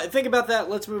 That's fine. Think about that.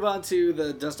 Let's move on to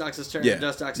the Dustox's turn. Yeah,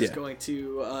 Dustox is yeah. going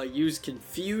to use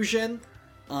Confusion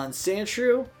on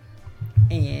Sandshrew.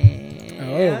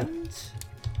 And...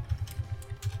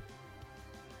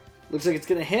 Looks like it's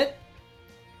going to hit.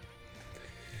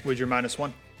 With your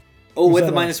 -1. Oh, Was with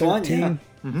that the a -1, 13?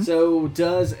 yeah. So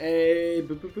does a...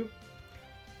 Boop, boop,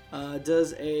 boop.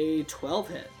 Does a 12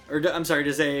 hit? Or, I'm sorry,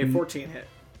 does a 14 hit?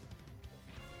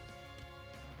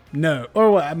 No.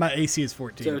 Or what? My AC is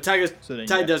 14. So Tide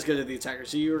yeah. does go to the attacker.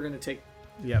 So you are going to take...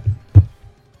 Yep.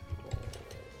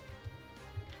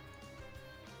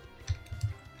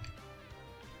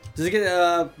 Does it get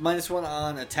a -1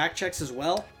 on attack checks as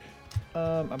well?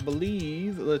 I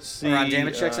believe. Let's see. Or on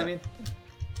damage checks, I mean?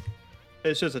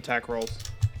 It's just attack rolls.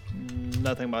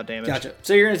 Nothing about damage. Gotcha.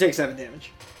 So you're going to take 7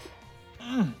 damage.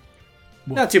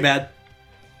 Not too bad.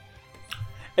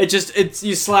 It's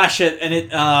you slash it, and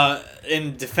it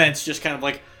in defense just kind of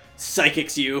like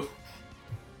psychics you.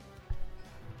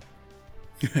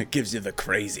 It gives you the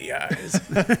crazy eyes.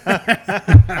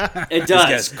 It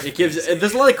does. guy's It gives.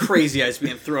 There's a lot of crazy eyes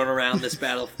being thrown around this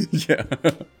battle. Yeah.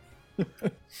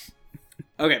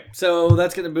 Okay, so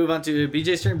that's going to move on to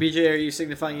BJ's turn. BJ, are you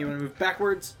signifying you want to move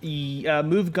backwards?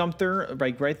 Move Gunther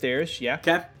right there. Yeah.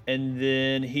 Okay. And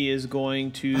then he is going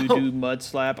to do Mud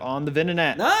Slap on the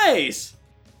Venonat. Nice.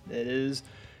 That is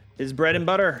his bread and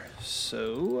butter.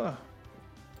 So,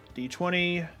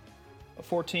 D20, a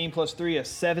 14 plus 3, a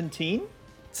 17.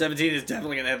 17 is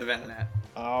definitely going to have the Venonat.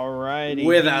 Alrighty.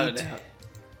 Without a doubt.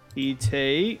 He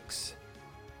takes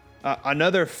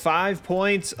another 5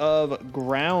 points of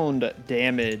ground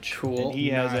damage. Cool. And he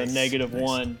has a Nice.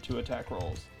 -1 to attack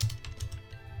rolls.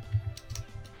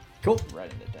 Cool.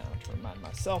 Writing it down to remind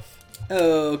myself.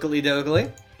 Oakley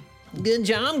dokley. Good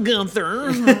job,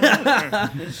 Gunther.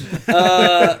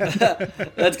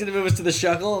 That's going to move us to the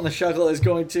Shuckle, and the Shuckle is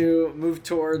going to move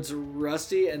towards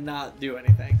Rusty and not do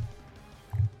anything.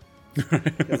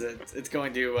 Because it's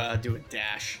going to do a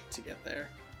dash to get there.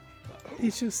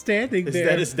 He's just standing Is there.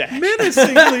 that his dash?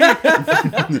 menacingly.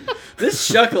 This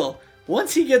Shuckle,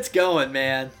 once he gets going,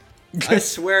 man, I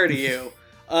swear to you.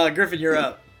 Griffin, you're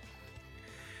up.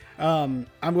 I'm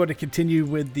going to continue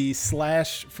with the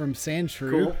slash from Sandshrew.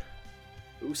 Cool.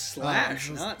 Ooh, slash,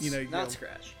 just, not, you know, not go-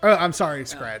 scratch. Oh, I'm sorry,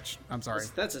 scratch. I'm sorry.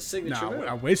 That's a signature No, move.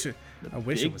 I wish it. I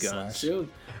wish it big was guns. slash. Soon.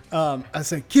 I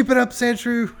said, keep it up,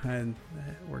 Sandshrew, and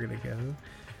we're gonna go.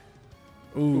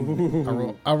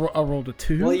 Ooh, I rolled a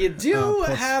 2. Well, you do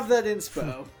plus- have that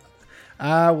inspo.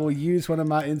 I will use one of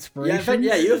my Yeah, in inspirations. fact,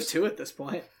 yeah, you have 2 at this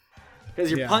point. Because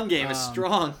your Yeah, pun game is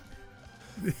strong.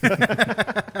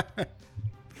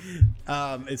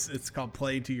 It's called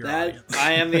play to your That audience.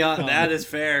 I am the that is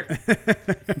fair.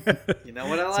 You know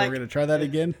what I So like? we're gonna try that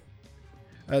again.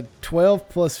 12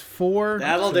 plus 4.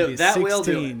 That'll so do- it'll be that will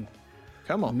do it. 16.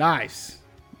 Come on. Nice.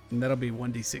 And that'll be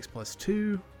 1d6 plus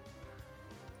 2.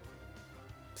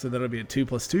 So that'll be a 2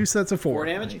 plus 2, so that's a 4. 4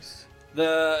 damage. Nice.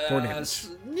 The 4 damage.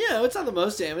 it's not the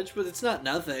most damage, but it's not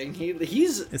nothing.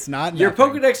 He's It's not your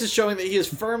nothing. Pokedex is showing that he is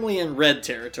firmly in red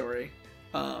territory.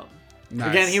 Nice.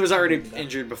 Again, he was already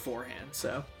injured beforehand,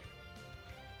 so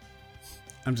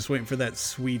I'm just waiting for that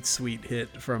sweet, sweet hit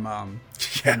from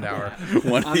Pandour.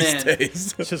 One of I'm these in.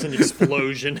 days. It's just an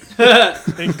explosion.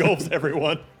 Engulfs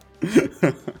everyone.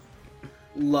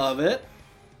 love it.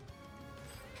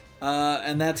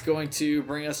 And that's going to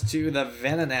bring us to the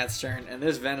Venonat's turn, and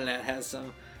this Venonat has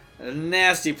some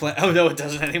nasty play. Oh no, it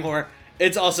doesn't anymore.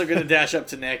 It's also going to dash up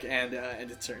to Nick and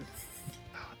end its turn.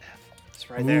 It's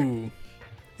right there. Ooh.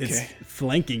 It's Okay.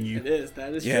 flanking you. It is.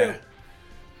 That is Yeah.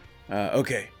 true.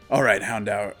 Okay. All right,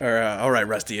 Houndour. All right,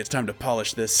 Rusty. It's time to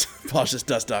polish this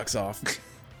Dustox off.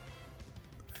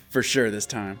 For sure this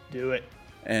time. Do it.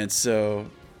 And so,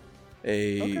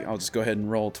 I'll just go ahead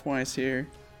and roll twice here.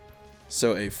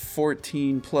 So a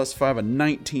 14 plus 5, a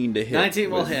 19 to hit. 19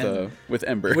 will with, hit. With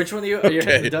Ember. Which one are you? Are you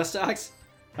Okay. hitting the Dustox?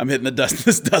 I'm hitting the dust.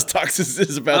 This Dustox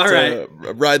is about All to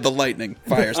ride the lightning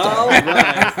fire style. All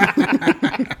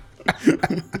right.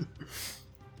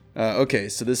 Okay,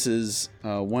 so this is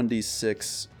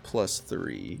 1d6 plus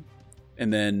 3.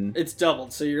 and then It's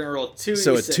doubled, so you're gonna roll 2d6.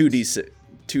 so a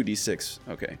 2d6.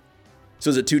 Okay. So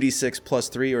is it 2d6 plus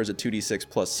 3 or is it 2d6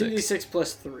 plus 6? 2d6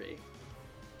 plus 3.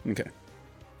 Okay.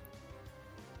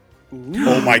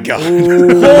 Oh my god.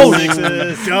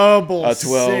 Double 12,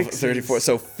 sixes. 34,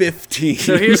 so 15.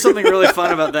 So here's something really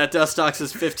fun about that.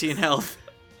 Dustox's 15 health.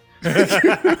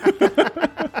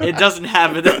 It doesn't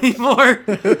have it anymore.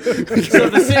 So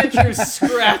the Sandshrew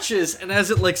scratches, and as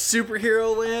it like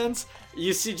superhero lands,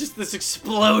 you see just this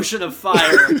explosion of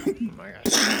fire. Oh my god.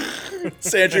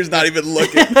 Sandshrews not even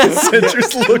looking.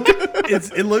 Sandshrews looking.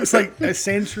 It looks like a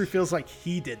Sandshrew feels like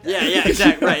he did that. Yeah,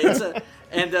 exactly, right.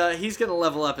 And he's gonna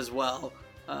level up as well.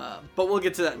 But we'll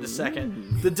get to that in a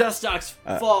second. The Dustox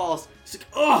falls. It's like,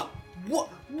 oh,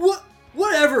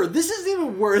 whatever. This isn't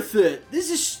even worth it. This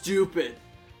is stupid.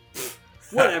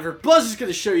 Whatever. Buzz is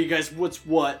gonna show you guys what's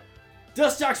what.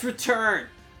 Dustox return.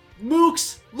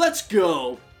 Mooks, let's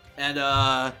go. And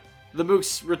the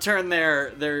Mooks return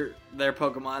their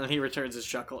Pokemon, and he returns his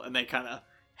Shuckle, and they kind of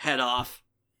head off.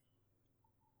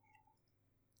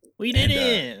 We did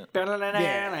it.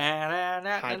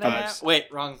 High fives. Wait,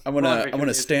 wrong. I'm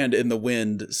gonna stand in the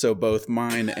wind so both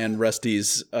mine and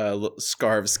Rusty's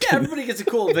scarves Yeah, can, everybody gets a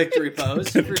cool victory pose.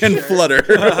 For can sure. flutter.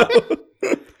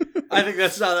 I think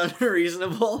that's not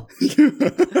unreasonable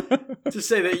to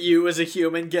say that you, as a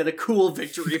human, get a cool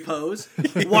victory pose.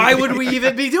 Why would we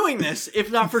even be doing this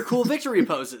if not for cool victory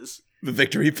poses? The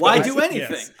victory pose. Why do anything?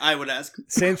 Yes. I would ask.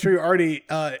 Sandshrew already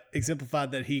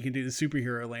exemplified that he can do the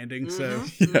superhero landing, so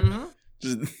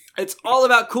It's all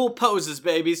about cool poses,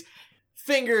 babies.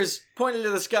 Fingers pointed to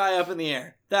the sky, up in the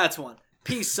air. That's one.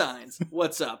 Peace signs.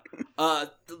 What's up?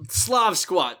 Slav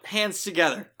squat. Hands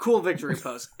together. Cool victory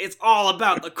pose. It's all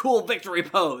about the cool victory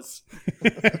pose.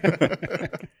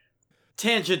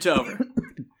 Tangent over.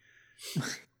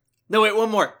 No, wait,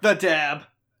 one more. The dab.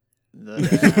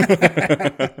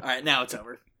 All right, now it's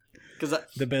over. Because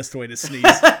the best way to sneeze.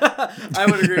 I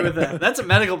would agree with that. That's a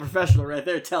medical professional right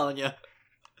there telling you.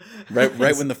 Right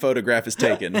when the photograph is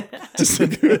taken. Just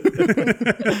like,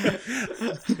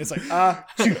 It's like,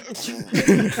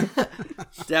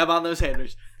 dab on those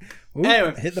haters. ooh,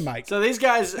 Anyway, hit the mic. So these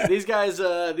guys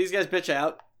bitch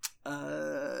out,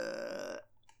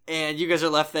 and you guys are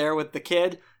left there with the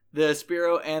kid, the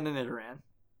Spearow, and the Nidoran.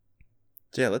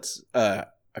 yeah, let's. I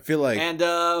feel like. And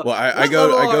I what go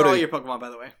level are to all your Pokemon, by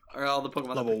the way, or all the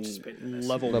Pokemon that participate in this?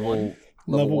 Level 1.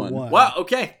 Level one. Wow.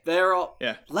 Okay, they're all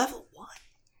level 1.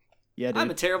 Yeah, dude. I'm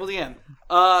a terrible DM.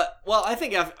 Well, I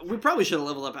think we probably should have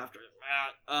leveled up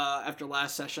after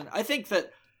last session. I think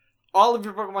that all of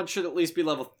your Pokemon should at least be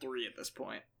level 3 at this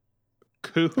point.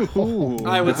 Cool.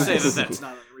 I would say that that's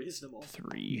not unreasonable.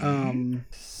 3.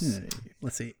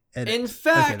 Let's see. Edit. In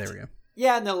fact, okay, there we go.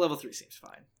 yeah, no, level 3 seems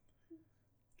fine.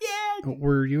 Yeah,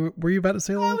 Were you about to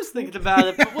say I level? was thinking about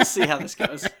it, but we'll see how this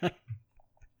goes.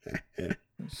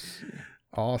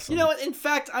 Awesome. You know what? In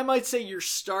fact, I might say your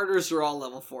starters are all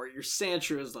level 4. Your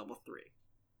Sandshrew is level 3.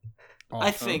 Awesome.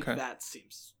 I think Okay. that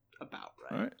seems about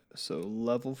right. All right. So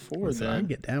level 4 So I can then.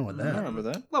 get down with I that. remember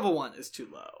that. Level 1 is too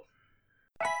low.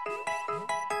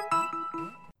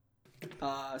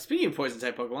 Speaking of poison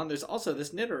type Pokemon, there's also this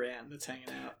Nidoran that's hanging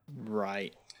out.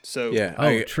 Right. So Yeah.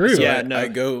 Oh, true. So Yeah, I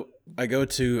no.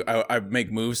 I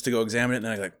make moves to go examine it, and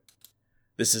then I like,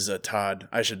 this is a Todd.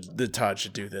 The Todd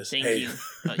should do this. Thank Hey. you.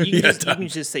 Yeah, You Todd. can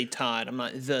just say Todd. I'm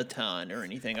not the Todd or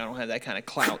anything. I don't have that kind of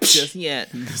clout just yet.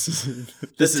 This is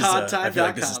ToddTime.com, I feel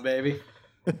like this is, baby.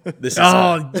 this is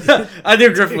Oh, I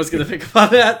knew Griffin was going to pick up on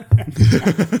that.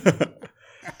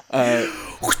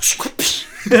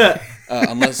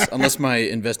 unless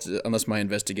my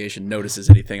investigation notices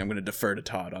anything, I'm going to defer to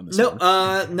Todd on this. No,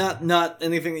 one. not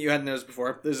anything that you hadn't noticed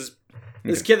before. There's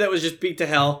this kid that was just beat to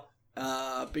hell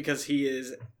because he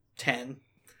is 10.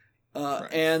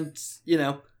 And,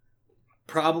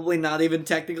 probably not even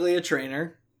technically a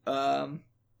trainer.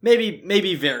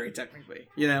 Maybe very technically,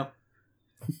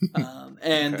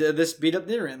 and this beat up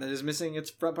Nidoran that is missing its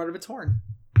front part of its horn.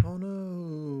 Oh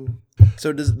no.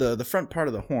 So does the front part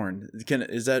of the horn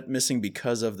is that missing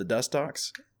because of the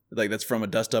Dustox? Like that's from a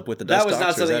dust up with the Dustox? That was not or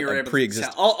is something that you were a able to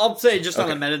pre-existing? tell. I'll say just on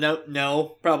Okay. a meta note,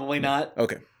 no, probably not.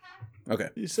 Okay.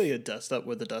 You say a dust up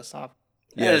with a dust up?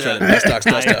 Yeah, Yeah, try to Dustox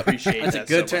dust I up. appreciate That's a that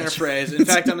good so turn much. of phrase. In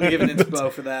fact, I'm going to give an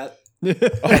inspo for that.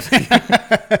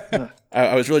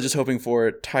 I was really just hoping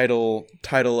for title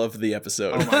of the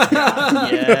episode.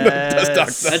 Yes.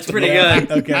 Dustox. That's pretty yeah,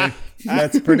 good. Okay,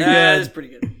 that's pretty That good. is pretty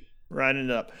good. Writing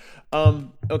it up.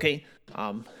 Okay.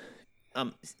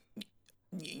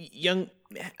 Young.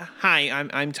 Hi,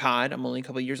 I'm Todd. I'm only a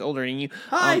couple years older than you.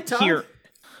 Hi, Todd. Here.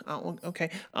 Oh, okay.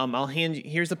 I'll hand you.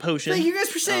 Here's a potion. Thank you guys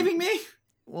for saving me.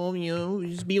 well,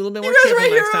 just be a little bit more You guys are careful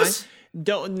my next heroes. time.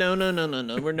 Don't no.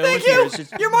 We're no Thank heroes. you.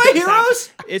 Just, You're my stop. heroes.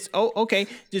 It's okay.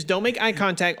 Just don't make eye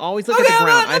contact. Always look Okay, at the I'm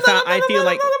ground. not-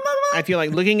 I feel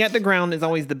like looking at the ground is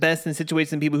always the best in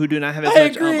situations people who do not have as I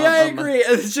much. agree.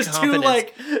 And it's just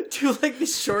confidence. two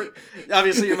these short.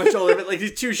 Obviously, you're much older, but like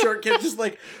these two short kids just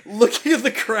like looking at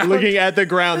the ground. Looking at the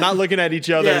ground, not looking at each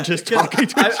other, and just 'cause talking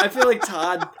to each I feel like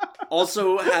Todd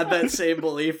also had that same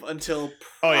belief until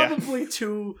probably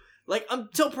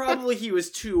until probably he was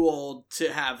too old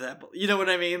to have that. You know what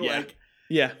I mean? Yeah. Like,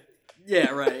 Yeah.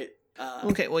 yeah, right.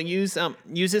 Okay, well use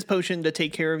this potion to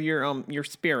take care of your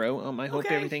sparrow. I hope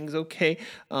Okay. everything's okay.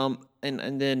 And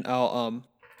then I'll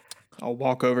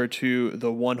walk over to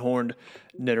the one-horned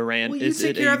Nidoran. Will you Is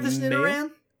take it care a of this male?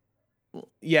 Nidoran?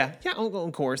 Yeah.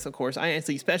 Of course. I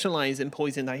actually specialize in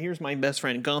poison. Now here's my best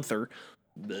friend Gunther.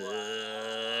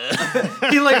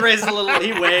 He like raises a little.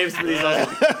 He waves, but he's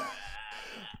also.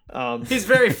 He's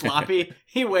very floppy.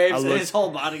 He waves, and his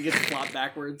whole body gets flopped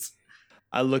backwards.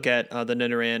 I look at the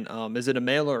Nidoran. Is it a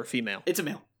male or a female? It's a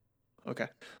male. Okay.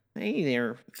 Hey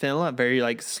there, fella. Very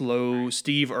like slow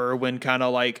Steve Irwin kind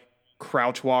of like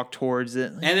crouch walk towards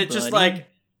it. And it just like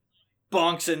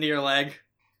bonks into your leg.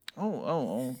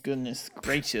 Oh, goodness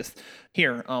gracious.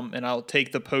 Here, and I'll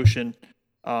take the potion.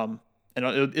 And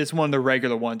it's one of the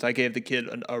regular ones. I gave the kid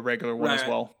a regular one as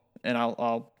well. And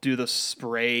I'll do the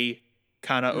spray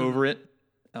kind of over it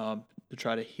to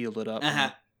try to heal it up.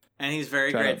 And he's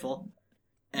very grateful.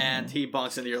 And he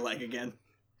bonks into your leg again.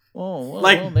 Oh,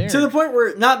 there. To the point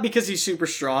where, not because he's super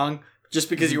strong, just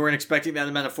because you weren't expecting that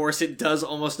amount of force, it does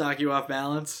almost knock you off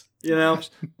balance. You know?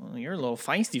 Well, you're a little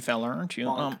feisty fella, aren't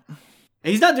you?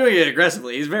 He's not doing it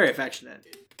aggressively. He's very affectionate.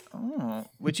 Oh,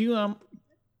 would you, well,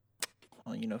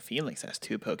 Felix has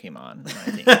 2 Pokemon,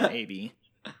 I think, maybe.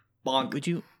 Bonk. Would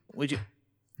you,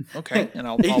 okay, and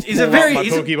I'll He's pull out my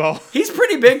he's Pokeball. He's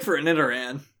pretty big for a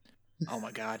Nidoran. Oh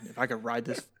my god, if I could ride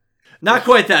this. Not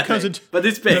quite that big, but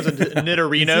it's big.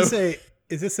 Nidorino.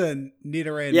 Is this a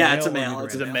Nidoran? Yeah, male it's a or male. Nidoran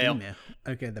It's a female? male.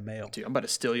 Okay, the male. Dude, I'm about to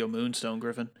steal your Moonstone,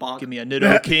 Griffin. Bonk. Give me a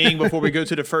Nido King before we go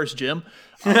to the first gym.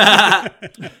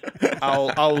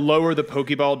 I'll lower the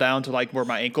Pokeball down to like where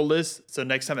my ankle is. So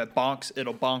next time it bonks,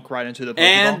 it'll bonk right into the Pokeball.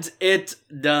 And it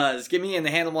does. Give me an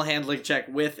animal handling check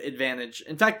with advantage.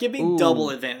 In fact, give me double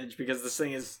advantage because this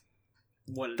thing is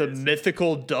what it is. The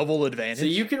mythical double advantage. So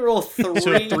you can roll 3.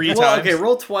 So 3 well, times? okay,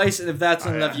 roll twice, and if that's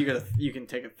not enough, you can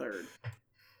take a third.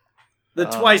 The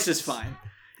twice is fine.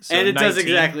 So and it 19. does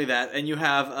exactly that. And you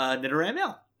have Nidoran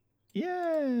male.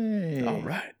 Yay. All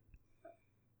right.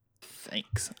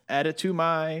 Thanks. Add it to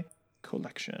my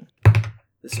collection.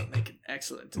 This will make an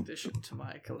excellent addition to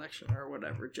my collection, or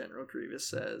whatever General Grievous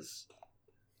says.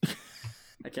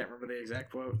 I can't remember the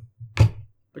exact quote.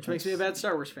 Which makes me a bad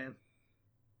Star Wars fan.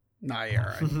 Nah, you're all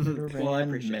right. Well, I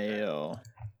appreciate Mail.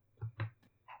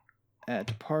 Add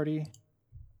to party.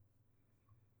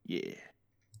 Yeah.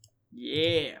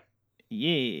 Yeah.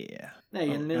 Yeah. Now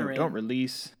you No, don't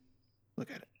release. Look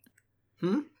at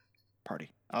it.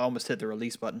 Party. I almost hit the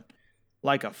release button.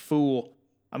 Like a fool.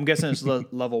 I'm guessing it's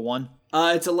level 1.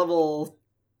 It's a level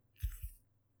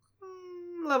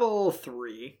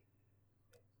 3.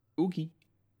 Oogie.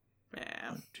 Yeah.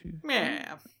 1, 2,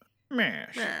 Yeah.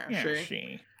 mash. Yeah, see?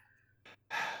 See.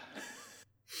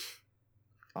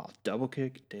 Oh, double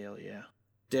kick. Dahlia.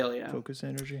 Dahlia. Focus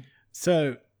energy.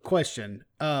 So, question: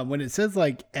 when it says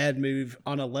like add move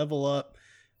on a level up,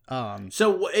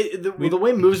 So the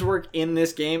way moves work in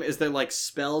this game is they're like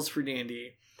spells for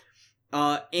D&D.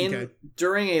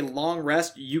 During a long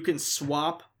rest, you can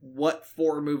swap what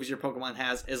 4 moves your Pokemon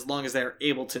has as long as they're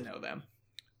able to know them.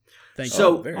 thank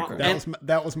So, you. very cool.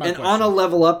 That was my And question. on a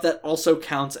level up, that also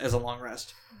counts as a long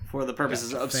rest for the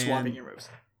purposes of swapping your moves.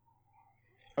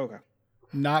 Okay.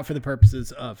 Not for the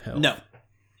purposes of health. No,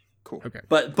 Cool. Okay.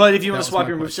 but if you want That was to swap my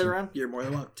your moveset question. around, you're more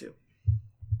than welcome to.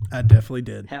 I definitely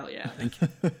did. Hell yeah! Thank you.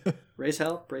 Raise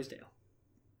hell, praise Dale.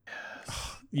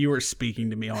 You were speaking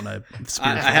to me on a I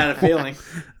spiritual. had a feeling.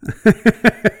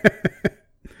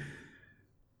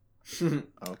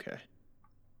 Okay.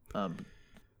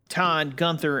 Todd,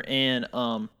 Gunther, and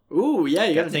Ooh, yeah,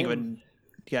 you got to think think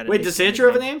of of a. Wait, does Sandra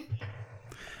have a name?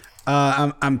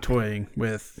 I'm toying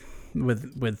with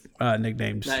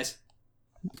nicknames. Nice.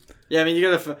 Yeah, I mean,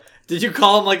 you gotta. Did you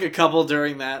call him like a couple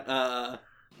during that?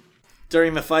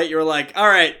 During the fight, you were like, "All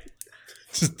right,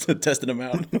 Just testing them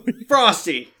out.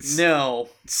 Frosty, no,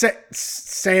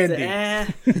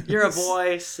 Sandy. you're a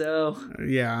boy, so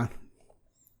Yeah.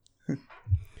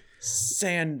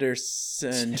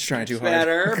 Sanderson. Just trying too hard.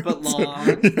 better but long."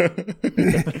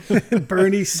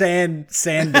 Bernie Sanders.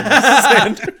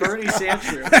 Bernie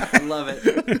Sanders, I love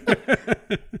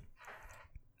it.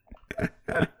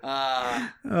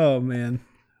 Oh man.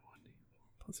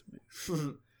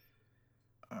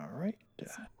 All right.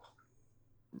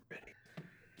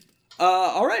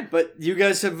 All right, but you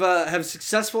guys have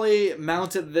successfully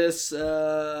mounted this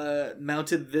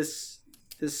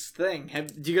this thing.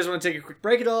 Do you guys want to take a quick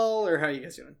break at all, or how are you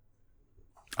guys doing?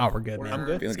 Oh, we're good, man. I'm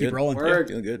good. Let's Feeling keep good. rolling. Word.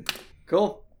 Feeling good.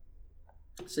 Cool.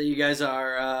 So you guys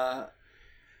are.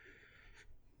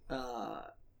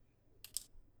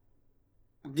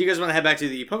 Do you guys want to head back to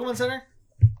the Pokemon Center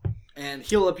and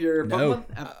heal up your No. Pokemon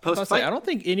I was post about to say, fight? I don't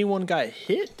think anyone got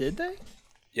hit, did they?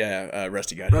 Yeah,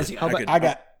 Rusty got Rusty it. got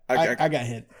it. I got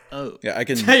hit. Oh. Yeah, I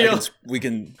can. You'll- we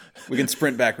can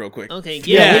sprint back real quick. Okay,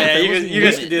 Yeah, that you wasn't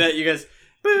guys good. can do that. You guys.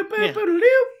 Boop, boop, Yeah. boop,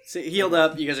 doop. See, healed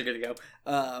up. You guys are good to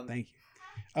go. Thank you.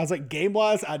 I was like, game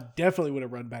wise, I definitely would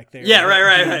have run back there. Yeah,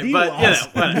 right. But D&D-wise-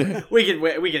 whatever.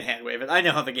 we can hand wave it. I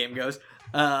know how the game goes.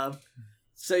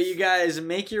 So you guys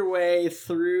make your way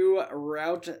through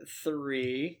Route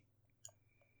 3.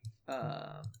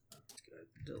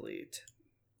 Delete.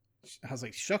 I was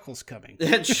like, Shuckle's coming.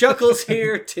 And Shuckle's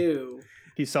here too.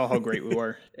 He saw how great we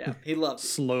were. Yeah, he loved it.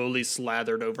 Slowly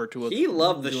slathered over to us. He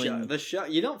loved the doing- Shuckle.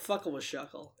 You don't fuckle with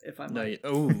Shuckle, if I'm No, right.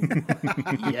 oh,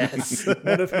 yes.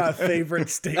 One of my favorite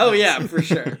statements. Oh yeah, for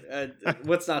sure.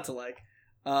 What's not to like?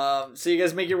 So you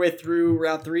guys make your way through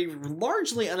Route 3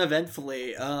 largely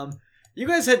uneventfully. You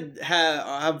guys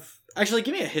have actually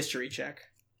give me a history check.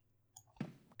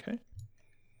 Okay.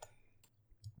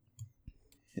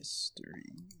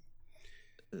 History.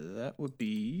 That would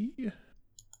be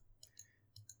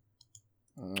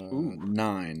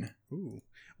 9. Ooh.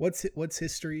 What's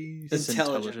history? It's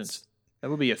intelligence. That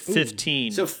would be a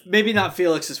 15. So maybe not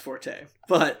Felix's forte,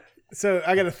 but So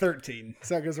I got a 13.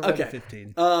 So that goes around to Okay.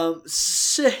 15.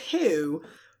 so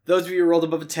those of you who rolled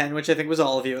above a 10, which I think was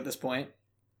all of you at this point,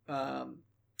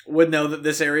 would know that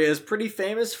this area is pretty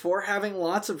famous for having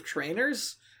lots of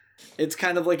trainers. It's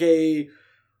kind of like a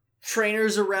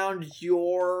trainers around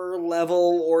your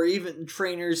level, or even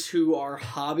trainers who are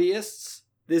hobbyists.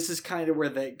 This is kind of where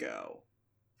they go.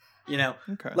 You know,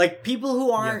 okay. like people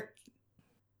who aren't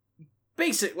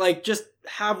basic, like just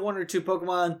have one or two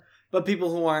Pokemon, but people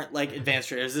who aren't like advanced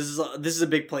trainers. This is a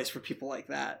big place for people like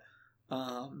that.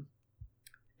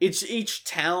 Each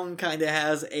town kind of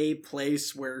has a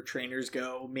place where trainers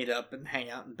go meet up and hang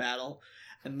out and battle,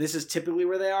 and this is typically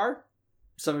where they are.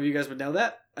 Some of you guys would know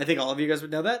that. I think all of you guys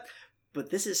would know that, but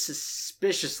this is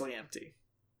suspiciously empty.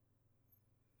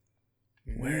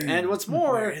 And what's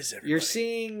more, Where is everybody? you're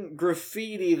seeing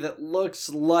graffiti that looks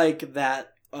like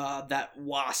that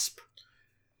wasp.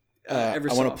 I Every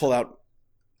so want to often. pull out.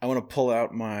 I want to pull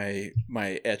out my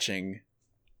etching,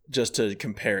 just to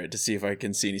compare it to see if I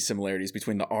can see any similarities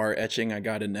between the R etching I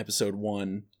got in episode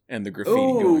 1 and the graffiti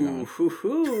going Ooh, on.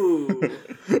 hoo-hoo.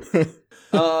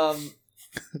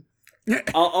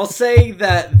 I'll say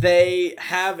that they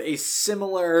have a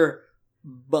similar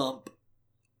bump,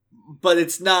 but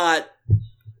it's not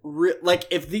like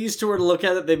if these two were to look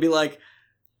at it, they'd be like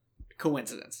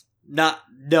coincidence.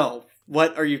 No.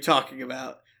 What are you talking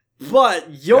about?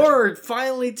 But your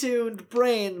finely tuned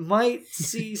brain might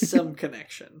see some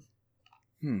connection.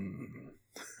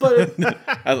 But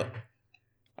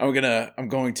I'm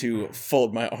going to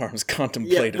fold my arms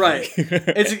contemplatively. right.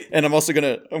 And I'm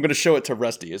gonna show it to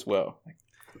Rusty as well.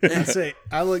 And say,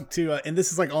 I look to, and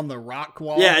this is like on the rock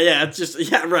wall. yeah, it's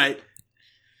just right.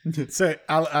 So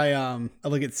I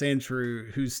look at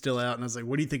Sandshrew, who's still out, and I was like,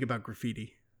 "What do you think about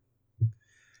graffiti?"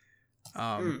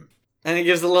 And he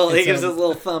gives a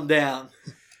little thumb down.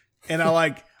 And I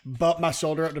like bump my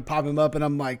shoulder up to pop him up, and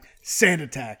I'm like, "Sand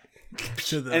attack!"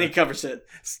 And he covers it.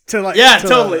 Yeah,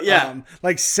 totally, yeah.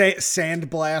 like sand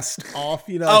blast off.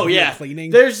 You know. Oh like yeah,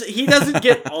 cleaning. he doesn't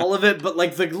get all of it, but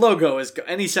like the logo is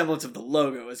any semblance of the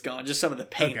logo is gone. Just some of the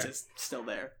paint Okay. is still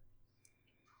there.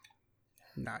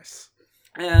 Nice.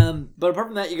 But apart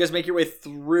from that, you guys make your way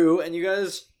through, and you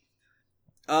guys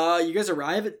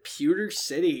arrive at Pewter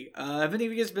City. Have any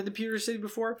of you guys been to Pewter City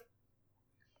before?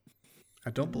 I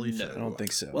don't believe I so. don't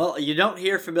think so. Well, you don't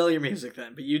hear familiar music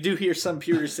then, but you do hear some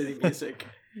Pewter City music.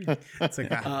 It's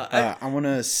like I want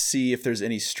to see if there's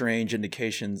any strange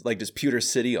indications. Like, does Pewter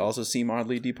City also seem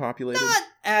oddly depopulated? Not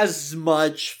as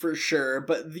much for sure,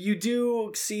 but you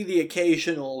do see the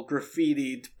occasional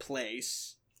graffitied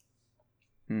place.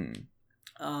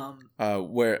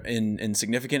 Where in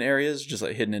significant areas, just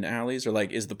like hidden in alleys, or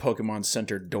like is the Pokemon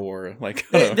Center door like?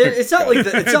 It's not like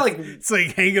it's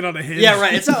like hanging on a hinge. yeah,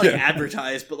 right. It's not like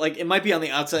advertised, but like it might be on the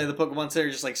outside of the Pokemon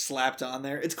Center, just like slapped on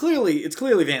there. It's clearly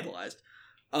vandalized,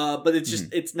 but it's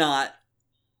just it's not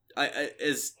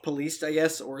as policed, I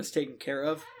guess, or as taken care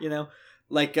of. You know,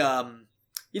 like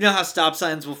You know how stop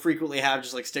signs will frequently have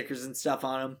just like stickers and stuff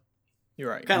on them? You're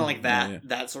right. Kind of like that, yeah.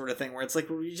 that sort of thing, where it's like,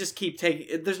 well, you just keep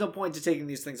taking. There's no point to taking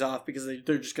these things off because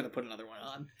they're just going to put another one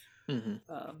on.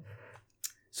 Mm-hmm.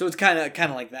 So it's kind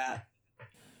of like that.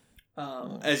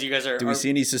 As you guys are. Do we see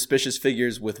any suspicious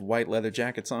figures with white leather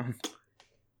jackets on?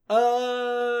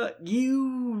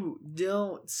 You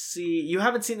don't see. You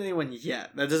haven't seen anyone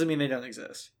yet. That doesn't mean they don't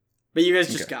exist. But you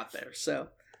guys just got there, so.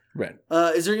 Right.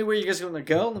 Is there anywhere you guys want to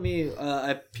go? Let me. I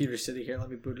have Peter City here. Let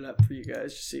me boot it up for you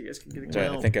guys, just so you guys can get a Sorry,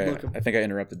 I think I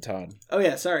interrupted Todd. Oh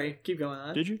yeah, sorry. Keep going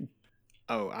on. Did you?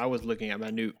 Oh, I was looking at my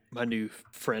new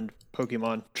friend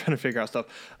Pokemon, trying to figure out stuff.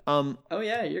 Oh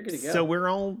yeah, you're gonna go. So we're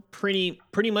all pretty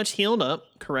much healed up,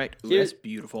 correct? Ooh, that's a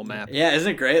beautiful map. Yeah,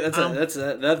 isn't it great? That's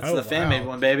the fan made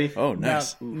one, baby. Oh,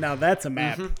 nice. Now that's a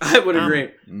map. I would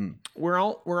agree. We're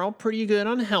all pretty good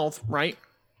on health, right?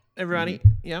 Everybody,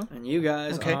 yeah. And you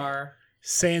guys are.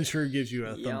 Sandshrew gives you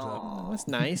a thumbs up. Oh, that's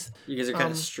nice. You guys are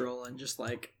kind of strolling, just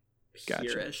like Gotcha.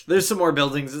 here-ish. There's some more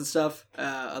buildings and stuff,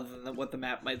 other than what the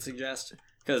map might suggest.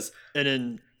 Because And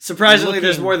then surprisingly,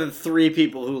 there's more than 3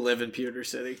 people who live in Pewter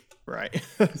City. right.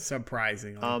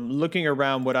 Surprisingly. Looking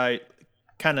around, would I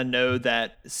kind of know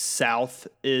that south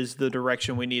is the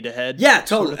direction we need to head? Yeah,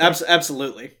 totally,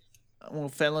 absolutely. Well,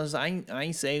 fellas, I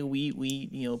say we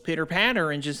pitter patter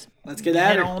and just Let's get at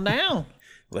head her. on down.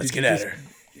 Let's get at her.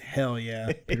 Hell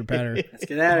yeah, Peter Patter. Let's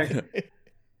get at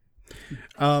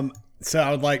her. So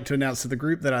I would like to announce to the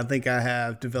group that I think I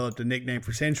have developed a nickname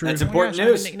for Sandshrew. That's Oh, important gosh, I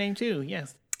have news. a nickname too.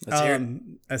 Yes. Let's hear it.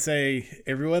 I say,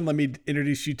 everyone, let me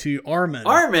introduce you to Armin.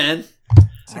 Armin.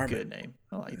 It's a good name.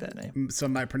 I like that name.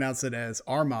 Some might pronounce it as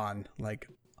Armon, like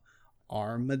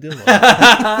armadillo.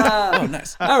 Oh,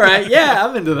 nice. All right, yeah,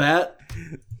 I'm into that.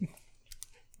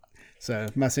 So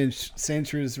my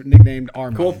Sandshrew is nicknamed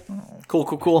Armon.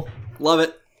 Cool. Love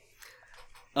it.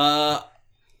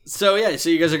 So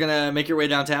you guys are gonna make your way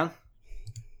downtown.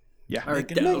 Yeah. Or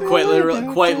quite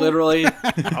literally.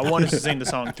 I wanted to sing the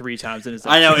song 3 times, and it's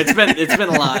I know it's been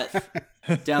a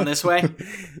lot. Down this way.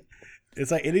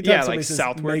 It's like anytime Yeah, somebody like says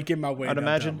southward, making my way I'd downtown,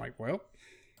 imagine. I'm like, well,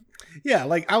 yeah,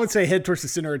 like I would say head towards the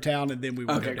center of town and then we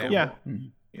would go down. Yeah.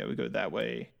 Yeah, we go that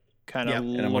way. Kind of Yep.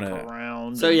 And look I'm gonna-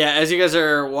 around. So yeah, as you guys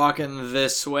are walking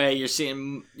this way, you're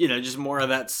seeing just more of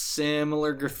that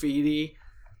similar graffiti.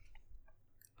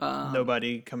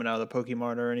 Nobody coming out of the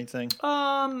Pokemart or anything.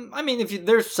 I mean, if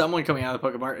there's someone coming out of the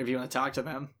Pokemart, if you want to talk to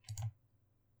them,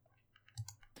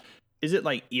 Is it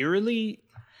like eerily?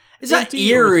 it's not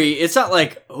empty, or eerie. It's not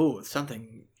like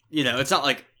something. It's not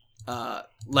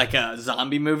like a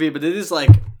zombie movie, but it is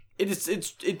like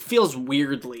it feels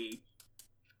weirdly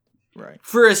Right.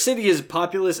 for a city as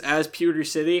populous as Pewter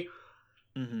City.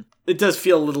 Mm-hmm. It does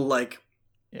feel a little like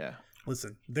Yeah.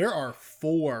 Listen, there are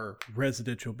 4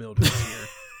 residential buildings here.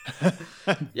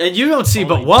 and you don't see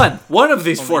but one. One of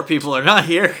these 4 people are not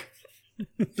here.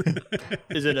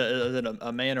 Is it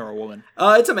a man or a woman?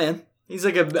 It's a man. He's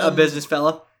like a business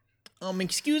fella.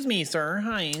 Excuse me, sir.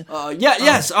 Hi.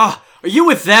 Yes. Are you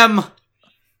with them?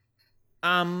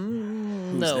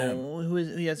 No. Who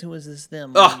is this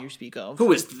them you speak of?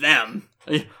 Who is them?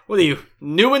 What are you,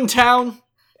 new in town?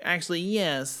 Actually,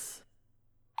 yes.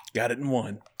 Got it in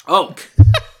one. Oh.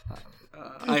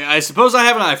 I suppose I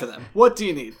have an eye for them. What do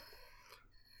you need?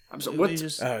 I'm sorry. We What?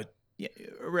 just Yeah.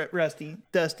 Rusty,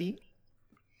 Dusty.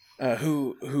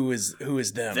 Who is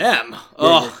them? Them?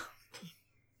 Oh.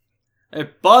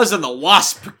 Buzz and the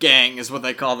Wasp Gang is what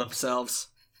they call themselves.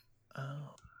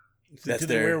 That's Do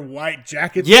they their. wear white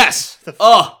jackets? Yes.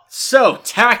 Oh, so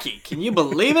tacky. Can you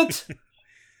believe it?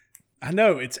 I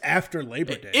know, it's after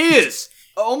Labor Day. Is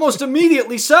almost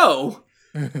immediately so.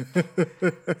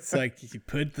 It's like you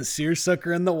put the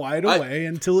seersucker and the white away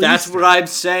until That's Easter. what I'm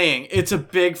saying. It's a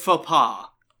big faux pas.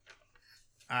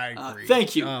 I agree.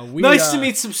 Thank you. We, Nice to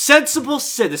meet some sensible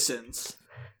citizens.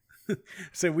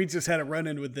 So we just had a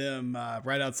run-in with them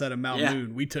right outside of Mount Yeah.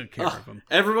 Moon. We took care of them.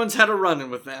 Everyone's had a run-in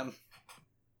with them.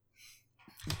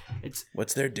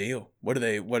 What's their deal? What are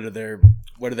they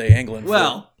angling for?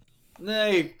 Well,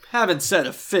 they haven't said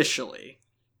officially,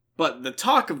 but the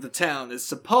talk of the town is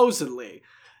supposedly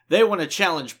they want to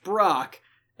challenge Brock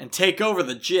and take over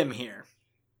the gym here.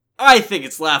 I think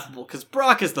it's laughable because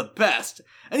Brock is the best,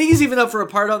 and he's even up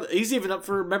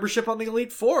for membership on the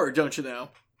Elite Four. Don't you know?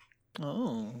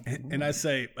 Oh. And I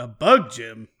say, a bug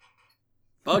gym?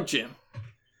 Bug gym.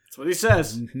 That's what he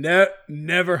says. No,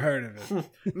 never heard of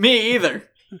it. Me either.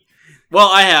 Well,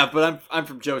 I have, but I'm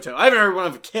from Johto. I haven't heard one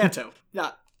of a Kanto.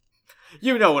 Not,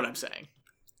 you know what I'm saying.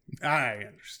 I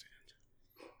understand.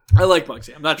 I like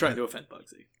Bugsy. I'm not trying to offend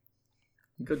Bugsy.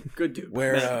 Good dude.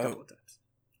 Where, Met him a couple of times.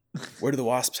 Where do the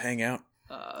wasps hang out?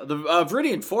 The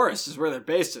Viridian Forest is where they're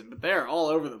based in, but they're all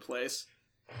over the place.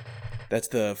 That's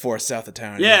the forest south of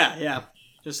town. Yeah.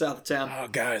 Just south of town. Oh,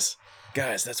 guys,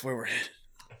 that's where we're headed.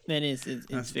 That is,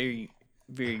 it's very,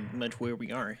 very much where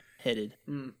we are headed.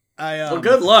 Well,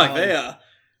 good luck.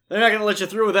 They're not going to let you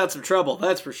through without some trouble.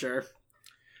 That's for sure.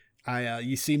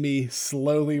 You see me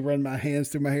slowly run my hands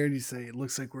through my hair, and you say, "It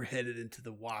looks like we're headed into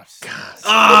the wash."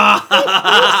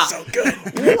 Ah, So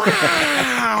good.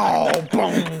 Wow!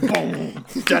 Boom, boom.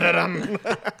 Da-da-dum.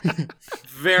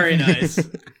 very nice.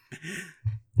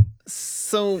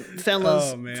 So,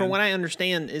 fellas, Oh, man. from what I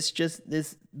understand, it's just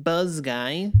this Buzz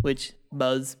guy, which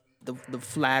Buzz, the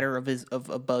flatter of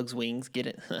a bug's wings, get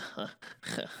it?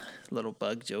 Little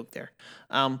bug joke there.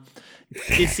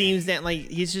 It seems that like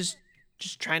he's just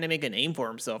trying to make a name for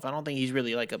himself. I don't think he's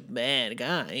really like a bad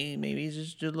guy. Maybe he's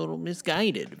just a little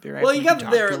misguided. Well, you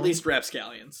got there at least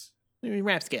rapscallions. Maybe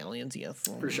rapscallions, yes.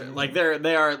 For sure. Like they're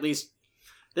at least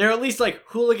like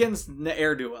hooligans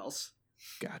ne'er do wells.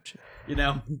 Gotcha. You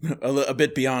know? A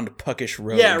bit beyond puckish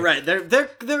road. Yeah, right.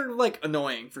 They're like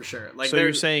annoying for sure. Like So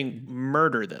you're saying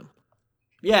murder them?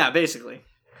 Yeah, basically.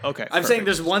 Okay. I'm saying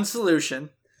there's one solution.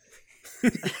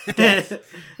 and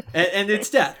it's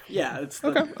death. Yeah, it's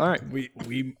Okay. All right.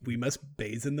 We must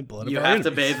bathe in the blood You of our have to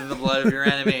enemies. bathe in the blood of your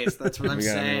enemies. That's what I'm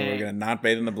saying. We're gonna not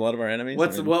bathe in the blood of our enemies.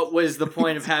 What was the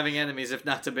point of having enemies if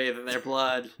not to bathe in their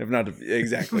blood? If not,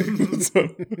 exactly. So,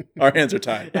 our hands are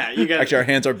tied. Yeah, you got. Actually, our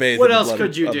hands are bathed. What in the else blood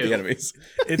could you of do? The enemies.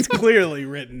 It's clearly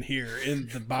written here in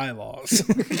the bylaws.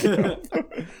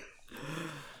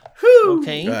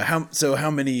 Okay.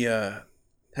 How many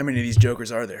of these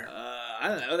jokers are there? I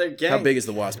don't know. They're gang. How big is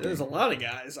the wasp? There's a lot of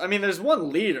guys. I mean, there's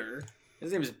one leader.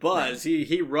 His name is Buzz.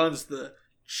 He runs the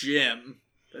gym.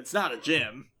 It's not a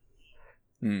gym.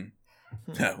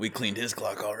 We cleaned his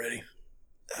clock already.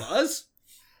 Buzz?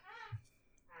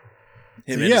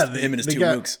 Him So, and yeah, his, him and his they two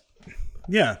got- mooks.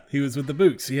 Yeah, he was with the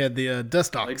Books. He had the He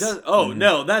Dustox. does. Oh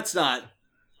no, that's not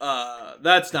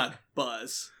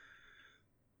Buzz.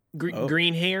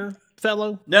 Green hair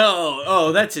fellow? No.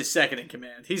 Oh, that's his second in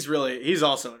command. He's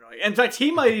also annoying. In fact,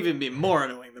 he might even be more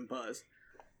annoying than Buzz.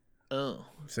 Oh.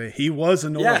 So he was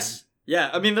annoying. Yes. Yeah.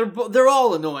 I mean, they're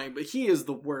all annoying, but he is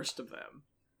the worst of them.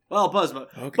 Well,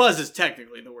 Buzz is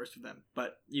technically the worst of them,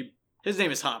 but his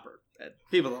name is Hopper. And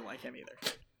people don't like him either.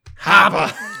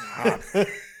 Hopper.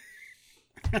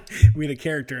 We had a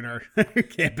character in our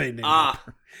campaign named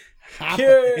Hopper.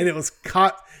 And it was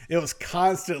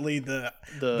constantly the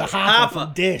Hopper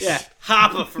from Dish. Yeah,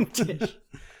 Hopper from Dish.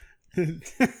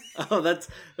 Oh,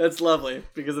 that's lovely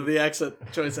because of the accent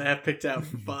choice I have picked out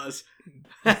for Buzz.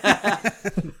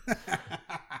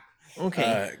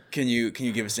 Okay. Can you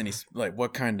give us any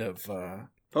what kind of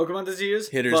Pokemon does he use?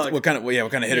 hitters? Bug. What kind of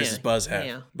hitters does Buzz have?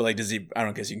 Yeah. But does he? I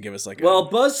don't guess you can give us Well,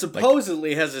 Buzz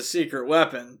supposedly has a secret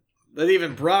weapon that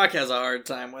even Brock has a hard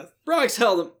time with. Brock's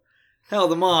held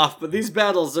him off, but these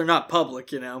battles are not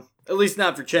public, At least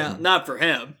not for not for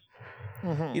him.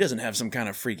 He doesn't have some kind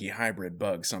of freaky hybrid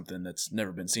bug, something that's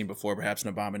never been seen before, perhaps an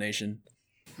abomination.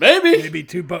 Maybe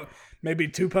two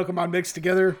Pokemon mixed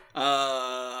together.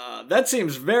 That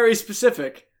seems very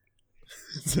specific.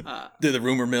 Do the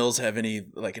rumor mills have any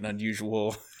an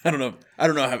unusual? I don't know.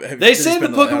 They say the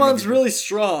Pokemon's really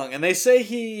strong, and they say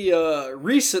he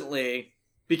recently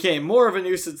became more of a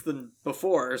nuisance than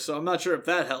before. So I'm not sure if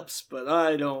that helps, but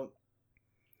I don't.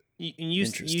 You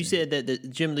said that the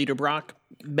gym leader Brock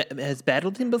has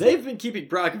battled him before? They've been keeping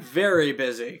Brock very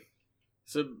busy.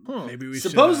 So Maybe we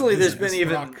supposedly should, there's been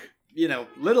even Brock.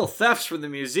 little thefts from the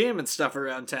museum and stuff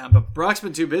around town, but Brock's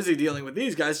been too busy dealing with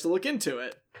these guys to look into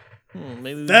it.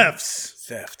 Maybe Thefts.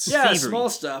 Yeah, Thievery. small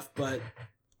stuff, but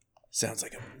Sounds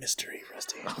like a mystery,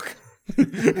 Rusty.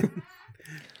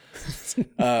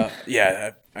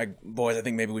 Boys, I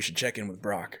think maybe we should check in with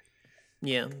Brock.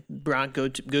 Yeah, Brock, go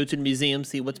to the museum,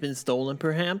 see what's been stolen,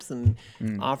 perhaps, and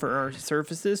offer our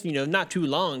services. Not too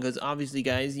long, because obviously,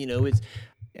 guys, it's.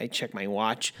 I check my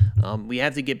watch. We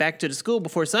have to get back to the school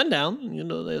before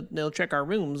sundown. They'll check our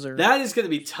rooms. that is going to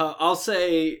be tough.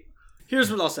 Here's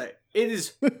what I'll say. It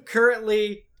is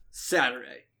currently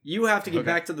Saturday. You have to get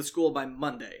back to the school by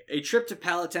Monday. A trip to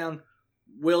Palatown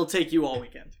will take you all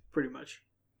weekend, pretty much.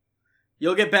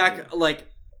 You'll get back like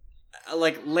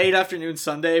late afternoon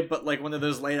Sunday, but one of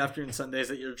those late afternoon Sundays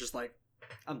that you're just like,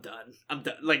 I'm done.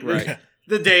 Right.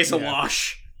 The day's a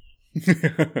wash.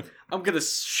 I'm gonna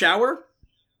shower,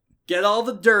 get all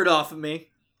the dirt off of me,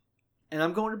 and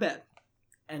I'm going to bed.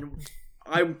 And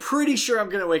I'm pretty sure I'm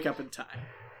gonna wake up in time.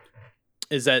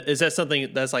 Is that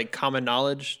something that's common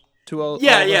knowledge to all?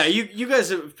 Yeah, all of yeah. us? You guys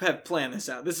have planned this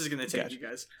out. This is gonna take you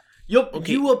guys.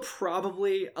 You will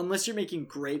probably, unless you're making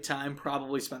great time,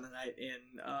 probably spend the night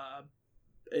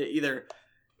in either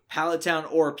Pallet Town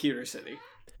or Pewter City.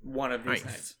 One of these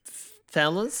nights.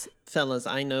 Fellas,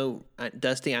 I know,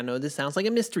 Dusty, I know this sounds like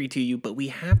a mystery to you, but we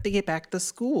have to get back to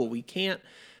school. We can't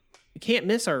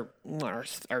miss our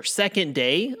second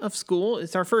day of school.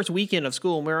 It's our first weekend of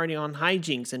school, and we're already on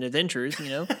hijinks and adventures.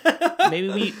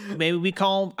 Maybe we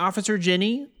call Officer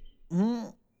Jenny.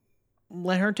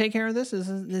 Let her take care of this.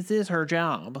 This is her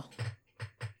job.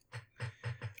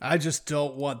 I just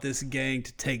don't want this gang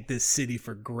to take this city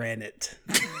for granted.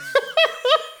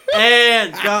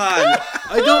 And God,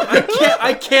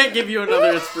 I can't give you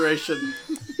another inspiration,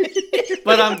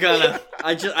 but I'm gonna.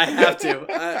 I have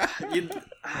to.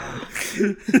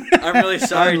 I'm really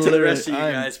sorry to the rest of you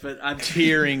guys, but I'm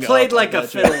tearing. Played like a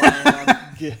fiddle.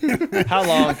 How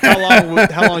long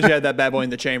did you have that bad boy in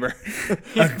the chamber?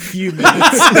 A few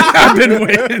minutes. I've been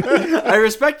waiting. I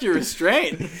respect your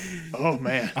restraint. Oh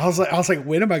man. I was like,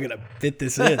 when am I gonna fit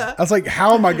this in? I was like,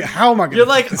 how am I gonna? You're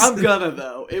like, I'm gonna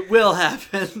though. It will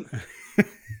happen.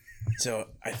 So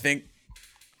I think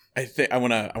I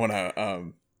wanna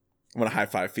high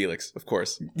five Felix, of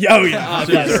course. Oh yeah,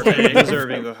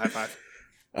 deserving of high five.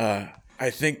 I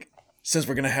think since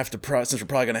we're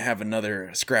probably gonna have another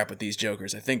scrap with these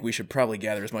jokers, I think we should probably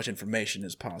gather as much information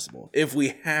as possible. If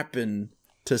we happen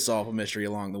to solve a mystery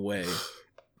along the way,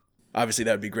 obviously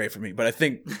that would be great for me. But I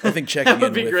think checking that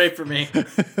would be great for me.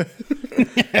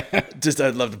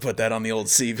 I'd love to put that on the old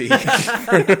CV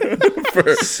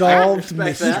for solved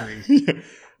mystery.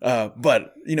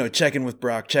 But checking with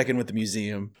Brock, checking with the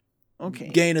museum. Okay.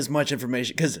 Gain as much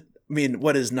information because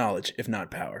what is knowledge if not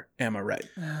power? Am I right?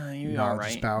 You Knowledge are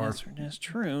right. is power. That's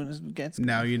true.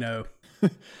 Now you know.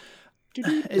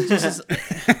 It's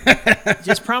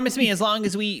just promise me as long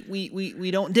as we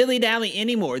don't dilly dally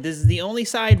anymore. This is the only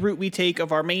side route we take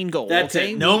of our main goal. That's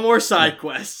okay? it. No more side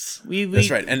quests. That's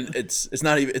right, and it's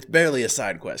barely a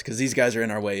side quest because these guys are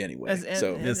in our way anyway.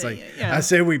 It's like I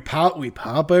say, we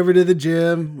pop over to the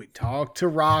gym, we talk to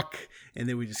Rock, and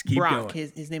then we just keep Brock.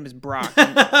 going. His name is Brock.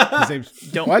 His name's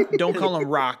Don't call him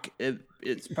Rock.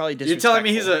 It's probably disrespectful. You're telling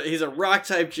me he's a Rock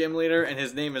type gym leader and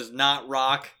his name is not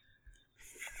Rock?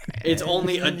 It's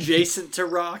only adjacent to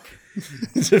Rock.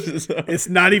 It's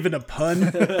not even a pun.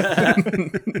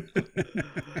 Okay.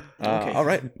 All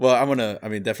right. Well, I want to.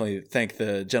 Definitely thank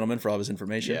the gentleman for all of his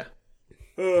information.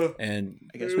 Yeah. And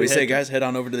I guess we say, guys, head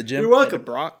on over to the gym. You're welcome,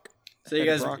 Brock. So you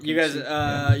guys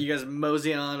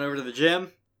mosey on over to the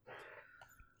gym,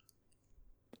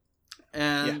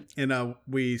 and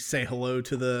we say hello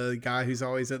to the guy who's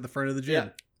always at the front of the gym.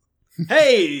 Yeah.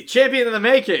 Hey, champion in the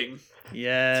making.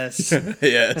 Yes.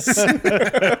 Yes.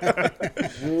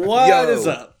 What is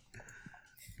up?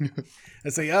 I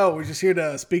say, we're just here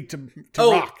to speak to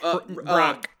Rock.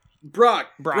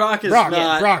 Brock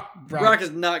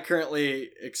is not currently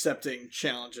accepting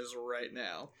challenges right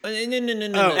now. No.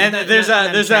 And there's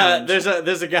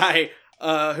a guy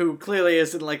who clearly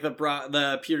is in like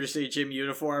the Pewter City gym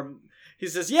uniform. He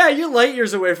says, "Yeah, you're light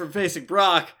years away from facing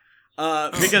Brock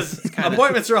because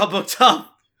appointments are all booked up."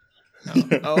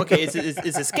 Okay. It's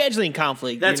a scheduling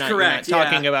conflict. That's correct. You're not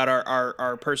talking about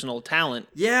our personal talent.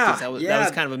 Yeah, that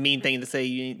was kind of a mean thing to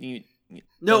say.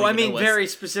 No, I mean very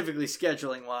specifically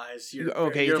scheduling wise. You're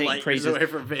light years away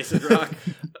from facing Rock.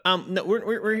 No,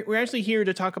 we're actually here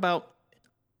to talk about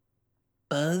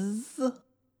Buzz.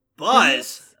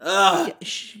 Ugh,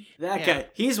 that guy.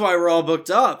 He's why we're all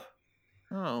booked up.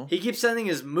 Oh, he keeps sending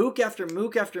his mook after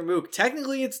mook after mook.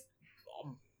 Technically, it's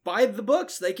by the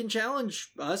books. They can challenge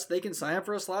us. They can sign up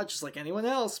for a slot just like anyone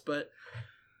else. But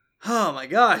oh my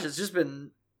gosh, that's just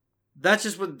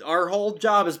what our whole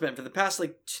job has been for the past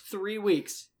 3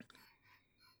 weeks.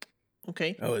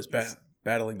 Okay. Oh, is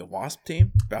battling the Wasp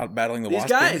team? Battling the These Wasp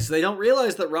guys, team? they don't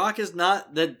realize that Rock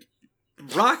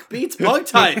beats bug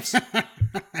types.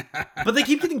 But they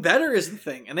keep getting better is the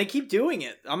thing. And they keep doing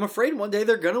it. I'm afraid one day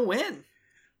they're going to win.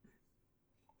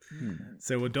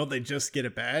 So don't they just get a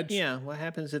badge? Yeah, what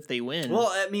happens if they win? Well,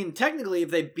 I mean, technically, if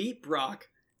they beat Brock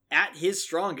at his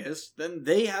strongest, then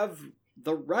they have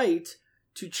the right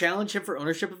to challenge him for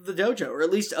ownership of the dojo, or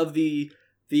at least of the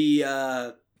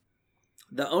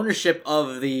ownership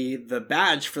of the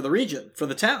badge for the region, for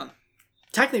the town.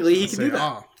 Technically, he can do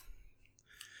that.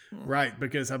 Right,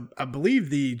 because I believe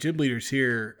the gym leaders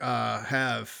here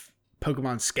have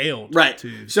Pokemon scaled. Right.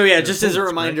 So yeah, just as a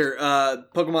opponents, reminder,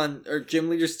 Pokemon or gym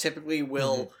leaders typically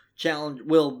will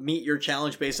will meet your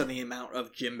challenge based on the amount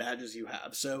of gym badges you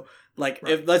have. So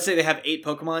if let's say they have 8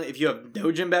 Pokemon, if you have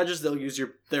no gym badges, they'll use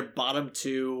their bottom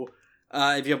 2.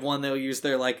 If you have 1, they'll use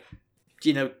their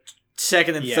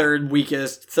second and third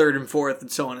weakest, third and fourth,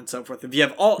 and so on and so forth. If you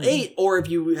have all 8, or if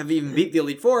you have even beat the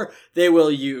Elite Four, they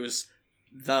will use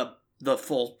the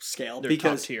full scale. Their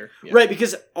because top tier. Yeah. Right,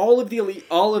 because all of the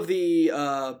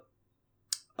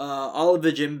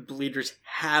gym leaders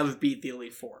have beat the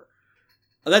Elite Four.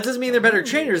 That doesn't mean they're better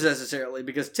trainers necessarily,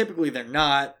 because typically they're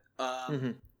not.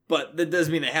 But that does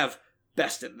mean they have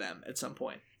bested them at some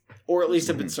point, or at least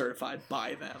have been certified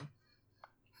by them.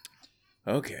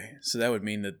 Okay, so that would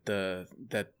mean that the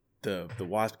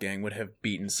Wasp gang would have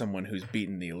beaten someone who's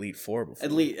beaten the Elite Four before.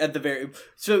 At the very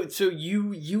so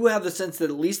you have the sense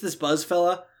that at least this Buzz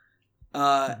fella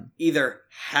either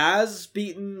has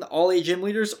beaten all 8 gym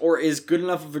leaders, or is good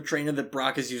enough of a trainer that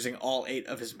Brock is using all 8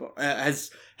 of his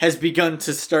has begun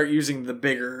to start using the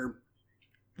bigger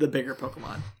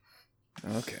Pokemon.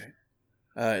 Okay.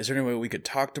 Is there any way we could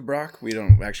talk to Brock? We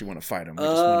don't actually want to fight him. We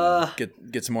just want to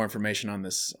get some more information on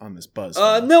this Buzz.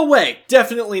 No way.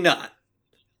 Definitely not.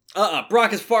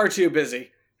 Brock is far too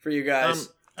busy for you guys.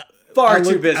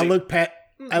 Too busy.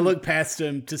 I look past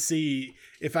him to see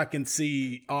if I can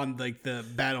see on like the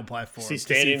battle platform. Is he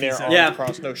standing there, arms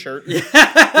across, no shirt? Dude,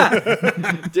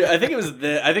 I think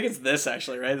it's this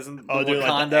actually, right? Isn't the doing Wakanda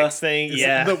like the X thing?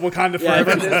 Yeah. The Wakanda Yeah, I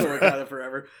forever. think it is the Wakanda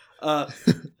forever.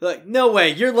 Like, no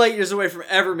way, you're light years away from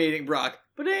ever meeting Brock.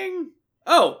 Ba-ding!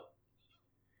 Oh,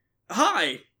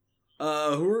 hi.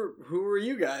 Who are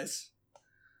you guys?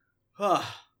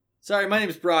 Sorry, my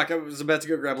name's Brock. I was about to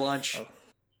go grab lunch.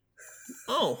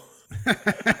 Oh.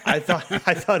 I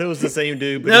thought it was the same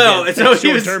dude. But No, it's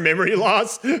short-term memory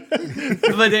loss.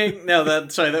 Ba-ding! No,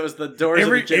 that was the doors.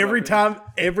 Every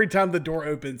time the door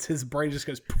opens, his brain just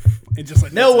goes poof, and just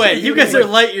like No way, you guys are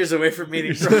light years away from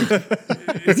meeting Brock.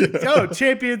 Oh,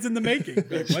 champions in the making.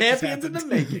 What just Champions in the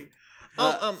happened? making.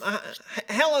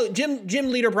 Hello,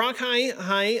 Gym Leader Brock.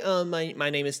 Hi. My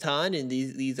name is Todd, and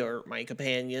these are my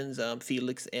companions,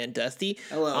 Felix and Dusty.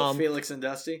 Hello, Felix and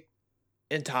Dusty.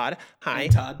 And Todd. Hi.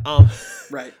 And Todd.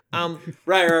 Right.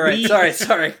 Right.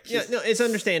 Sorry. Yeah, no, it's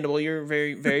understandable. You're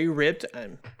very, very ripped.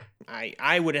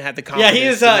 I wouldn't have the confidence Yeah, he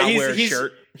is. to not wear a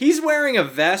shirt. He's wearing a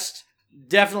vest.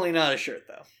 Definitely not a shirt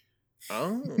though.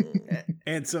 Oh.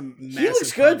 And some. He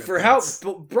looks good for how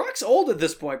Brock's old at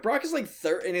this point. Brock is like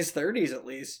in his 30s at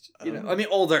least. You know, I mean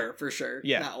older for sure.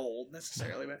 Yeah, not old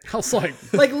necessarily, but I was like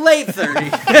late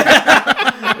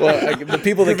 30s. Well, the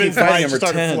people that keep fighting him are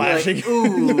 10. Flashing. Like,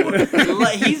 ooh,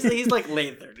 he's like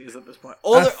late 30s at this point.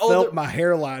 I felt my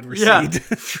hairline recede.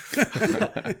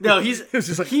 Yeah. No, he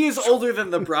is older than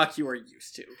the Brock you are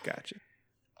used to. Gotcha.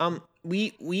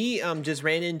 We just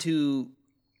ran into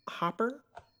Hopper.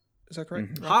 Is that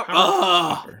correct? Mm-hmm.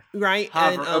 Hopper. Right.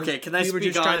 Hopper. And, Okay, can I we were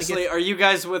speak just trying honestly? to Are you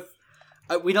guys with...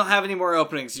 we don't have any more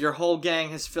openings. Your whole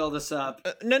gang has filled us up.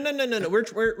 No.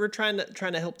 We're trying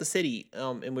to help the city,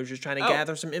 and we're just trying to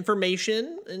gather some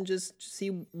information and just see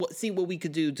what we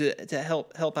could do to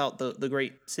help out the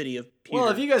great city of Pewter. Well,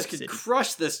 if you guys could City.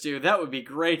 crush this dude, that would be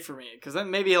great for me, because then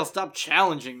maybe he'll stop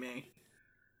challenging me.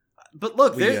 But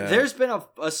look, there's been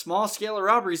a small scale of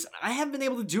robberies. I haven't been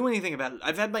able to do anything about it.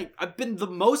 I've been the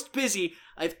most busy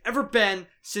I've ever been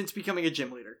since becoming a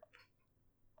gym leader.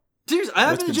 Seriously, I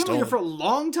haven't been a gym leader for a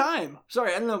long time.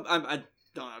 Sorry, I don't know. I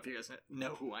don't know if you guys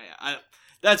know who I am.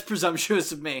 That's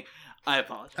presumptuous of me. I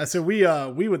apologize. So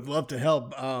we would love to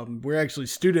help. We're actually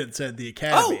students at the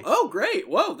academy. Oh, great!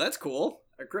 Whoa, that's cool.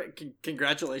 Great,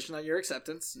 congratulations on your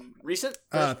acceptance. Recent,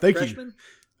 thank freshman? you.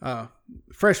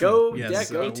 Freshman. Go, yes.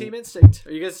 go Team Instinct.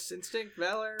 Are you guys Instinct,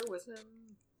 Valor, Wisdom?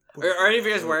 Are any of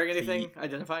you guys wearing anything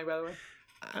identifying, by the way?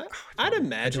 I'd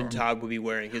imagine Todd would be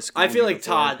wearing his school I feel like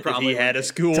uniform Todd if probably he had a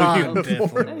school Todd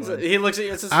uniform. definitely would. He looks at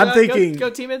you and says, I'm thinking-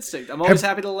 go Team Instinct. I'm always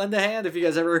happy to lend a hand if you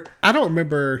guys ever... I don't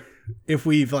remember if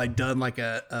we've like done like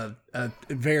a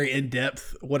very in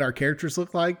depth what our characters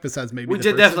look like. Besides maybe We the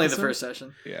did first definitely episode. the first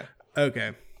session. Yeah.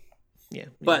 Okay. Yeah,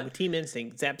 But- Team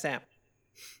Instinct, zap.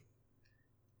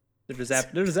 There's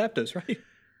Zapdos, right?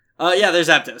 Yeah, there's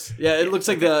Zapdos. Yeah, it looks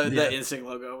like the Instinct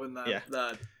logo in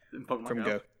in Pokemon From Go.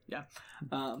 Go. Yeah.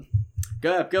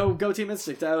 Go Team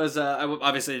Instinct. I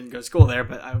obviously didn't go to school there,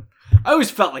 but I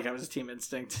always felt like I was a Team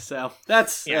Instinct. So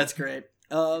that's great.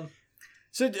 So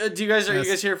are you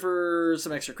guys here for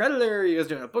some extra credit, or are you guys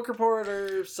doing a book report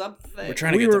or something? We're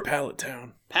trying to get to Pallet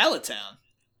Town. Pallet Town.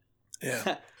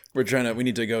 Yeah. We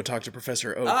need to go talk to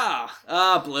Professor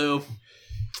Oak. Blue.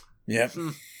 Yep.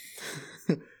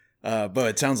 But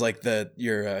it sounds like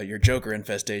your Joker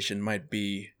infestation might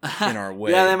be in our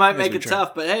way. Yeah, they might as make we it try.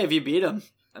 tough, but hey, if you beat them,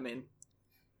 I mean...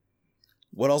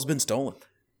 What all's been stolen?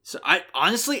 So I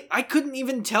couldn't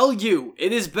even tell you.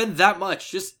 It has been that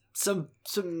much. Just some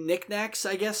knickknacks,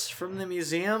 I guess, from the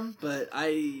museum, but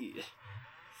I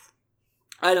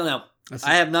I don't know.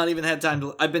 I have not even had time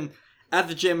to... I've been at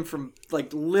the gym from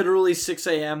like literally 6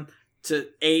 a.m. to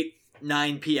 8,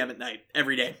 9 p.m. at night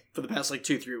every day for the past like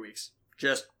 2-3 weeks.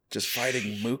 Just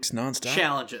fighting mooks nonstop?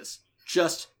 Challenges.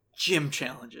 Just gym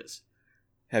challenges.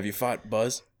 Have you fought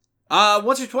Buzz?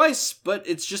 Once or twice, but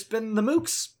it's just been the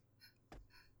mooks.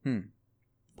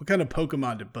 What kind of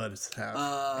Pokemon did Buzz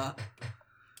have?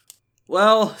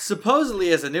 Well,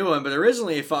 supposedly as a new one, but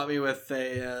originally he fought me with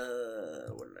a...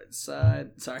 what did I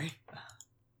decide? Sorry.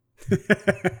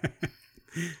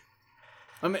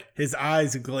 His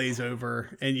eyes glaze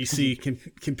over, and you see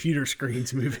computer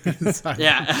screens moving inside.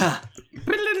 Yeah.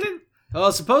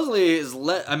 Well, supposedly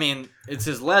it's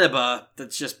his Lediba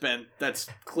that's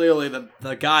clearly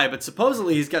the guy, but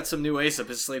supposedly he's got some new ace up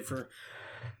his sleeve for,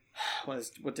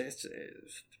 what day is today?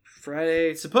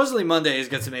 Friday? Supposedly Monday he's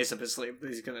got some ace up his sleeve that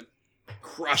he's gonna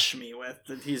crush me with,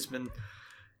 that he's been...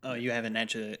 Oh, you haven't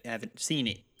seen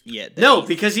it yet. No,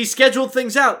 because he scheduled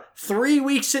things out 3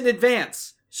 weeks in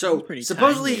advance. So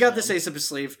supposedly he got this ace up his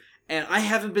sleeve, and I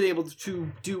haven't been able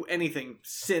to do anything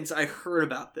since I heard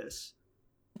about this.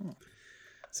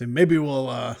 So maybe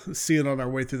we'll see it on our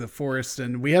way through the forest,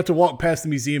 and we have to walk past the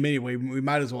museum anyway. We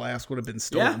might as well ask what had been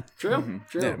stolen. Yeah, true.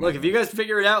 Yeah, look, if you guys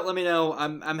figure it out, let me know.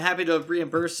 I'm happy to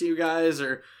reimburse you guys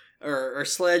or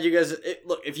slide you guys.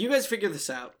 Look, if you guys figure this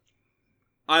out,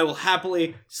 I will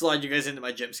happily slide you guys into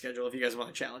my gym schedule if you guys want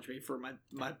to challenge me for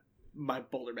my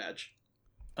boulder badge.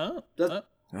 Cool.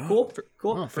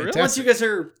 Oh, fantastic. Once you guys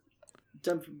are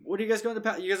done, what are you guys going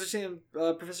to? You guys are seeing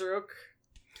Professor Oak?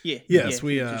 Yeah. Yes,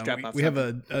 yeah, we have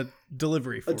a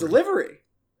delivery for a delivery.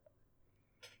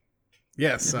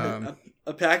 Yes, a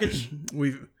package.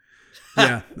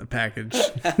 A package.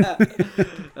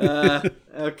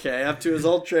 Okay, up to his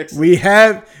old tricks. We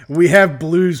have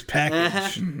Blue's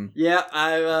package. Yeah,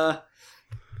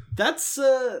 that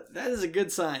is a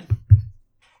good sign.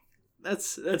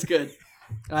 That's good.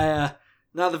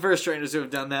 Not the first trainers who have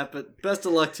done that, but best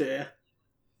of luck to you.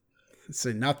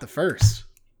 So not the first.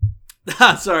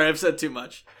 Sorry, I've said too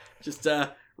much. Just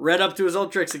read up to his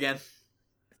old tricks again.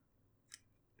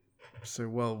 So,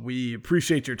 well, we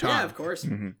appreciate your time. Yeah, of course.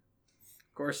 Mm-hmm.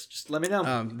 Of course, just let me know.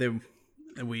 Then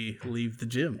we leave the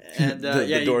gym. And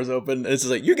the doors open. It's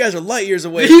just like, you guys are light years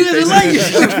away. You guys are light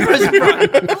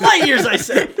years. Light years, I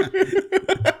say.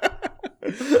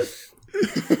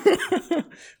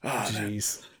 Oh,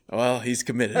 jeez. Well, he's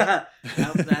committed.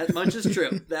 That much is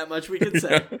true. That much we can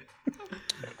say.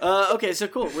 Okay, so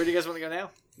cool. Where do you guys want to go now?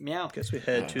 Meow. Guess we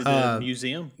head to the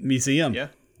museum. Museum. Yeah.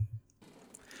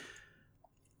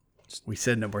 We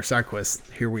said no more side quests.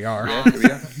 Here we are. Yeah, here we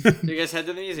go. So you guys head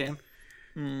to the museum.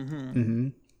 Mm-hmm.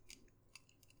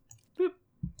 Boop.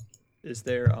 Is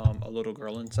there a little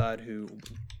girl inside who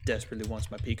desperately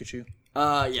wants my Pikachu?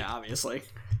 Yeah, obviously.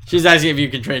 She's asking if you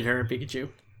can trade her and Pikachu.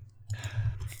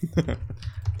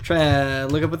 Try to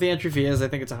look up what the entry fee is. I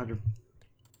think it's 100.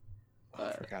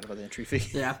 I forgot about the entry fee.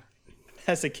 Yeah.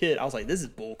 As a kid, I was like, "This is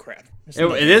bullcrap."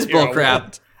 It is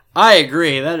bullcrap. I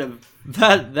agree.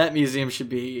 That museum should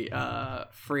be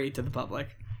free to the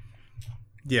public.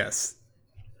 Yes.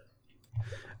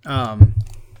 I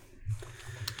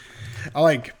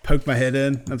like poke my head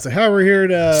in. I'm like, "Hi, we're here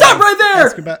to stop right there."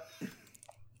 Ask about...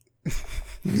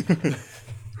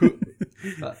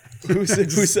 Who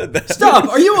said that? Stop!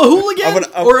 Are you a hooligan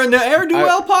or an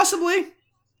ne'er-do-well, possibly?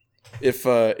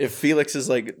 If Felix is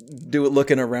like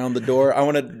looking around the door, I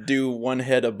want to do one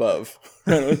head above.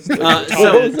 So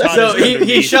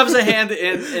he shoves a hand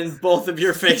in both of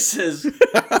your faces.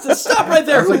 So stop right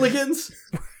there, hooligans!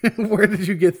 Where did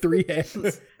you get 3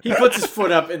 hands? He puts his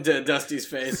foot up into Dusty's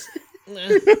face,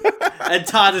 and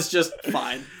Todd is just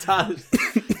fine. Todd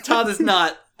is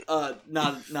not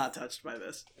touched by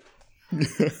this.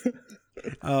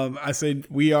 I say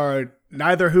we are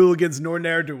neither hooligans nor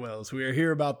ne'er-do-wells. We are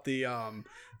here about the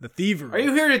thievery. Are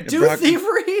you here to do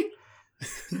thievery?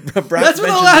 That's what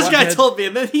the last guy told me,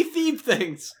 and then he thieved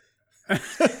things.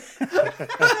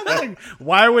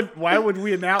 Why would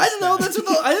we announce? I don't know.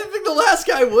 I didn't think the last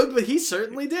guy would, but he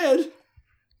certainly did.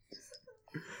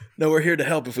 No, we're here to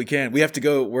help if we can. We have to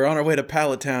go. We're on our way to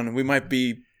Pallet Town, and we want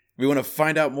to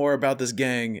find out more about this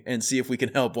gang and see if we can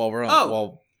help while we're on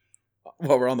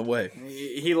while we're on the way.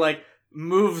 He like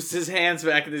moves his hands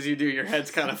back, and as you do, your heads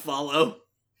kind of follow.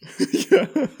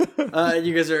 Yeah.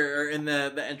 You guys are in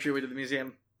the entryway to the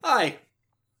museum. Hi.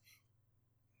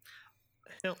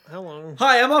 How long?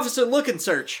 Hi, I'm Officer Look and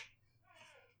Search.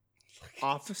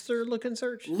 Officer Look and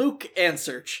Search? Luke and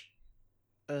Search.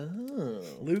 Oh.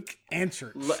 Luke and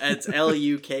Search. It's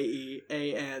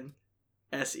LUKEANSEARCH.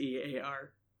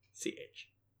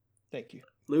 Thank you.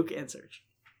 Luke and Search.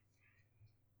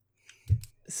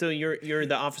 So you're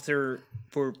the officer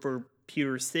for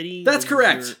Pewter City? That's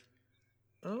correct.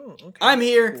 Oh, okay. I'm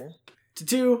here Cool. to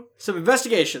do some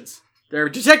investigations. They're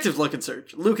detectives Luke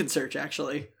and Search,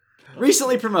 actually.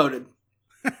 Recently promoted.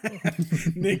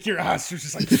 Nick, your eyes are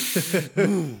just like,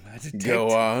 ooh, I detect. Go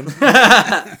on.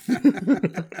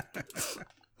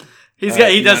 He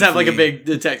does have like a we- big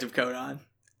detective coat on.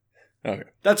 Okay.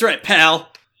 That's right, pal.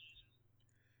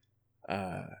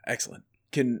 Excellent.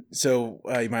 You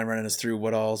mind running us through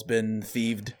what all's been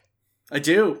thieved? I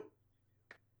do.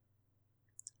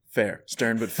 Fair.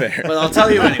 Stern but fair. But I'll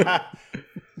tell you anyway.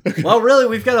 Well, really,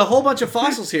 we've got a whole bunch of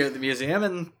fossils here at the museum,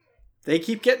 and they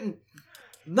keep getting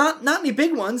not any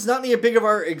big ones, not any big of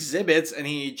our exhibits. And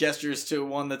he gestures to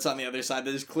one that's on the other side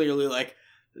that is clearly like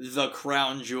the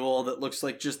crown jewel that looks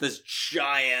like just this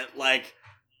giant like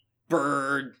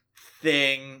bird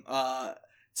thing.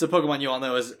 It's a Pokemon you all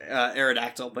know as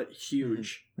Aerodactyl, but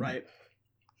huge, right?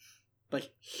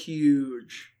 Like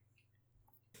huge.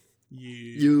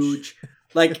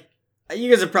 Like, you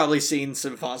guys have probably seen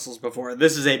some fossils before.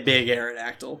 This is a big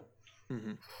Aerodactyl.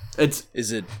 Mhm.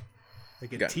 Is it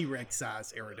Like a Got it. T-Rex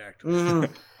size Aerodactyl. Mhm.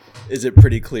 is it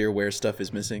pretty clear where stuff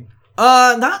is missing?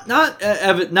 Not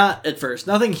at first.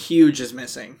 Nothing huge is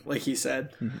missing, like he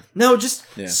said. No, just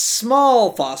Yeah.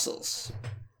 small fossils.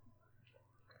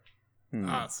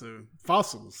 So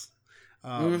fossils.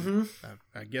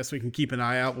 I guess we can keep an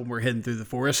eye out when we're heading through the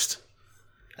forest.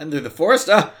 And through the forest.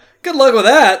 Good luck with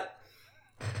that.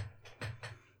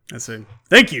 I say,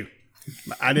 thank you.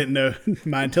 I didn't know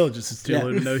my intelligence is too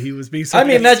low to know he was being I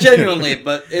mean, that sarcastic. genuinely,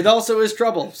 but it also is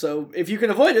trouble. So if you can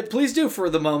avoid it, please do for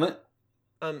the moment.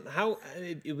 How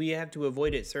we have to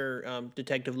avoid it, sir?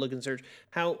 Detective Look and Search.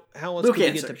 How else Luke could we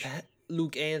and get Search. to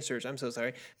Luke Answers? I'm so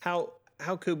sorry. How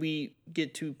could we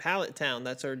get to Pallet Town?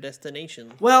 That's our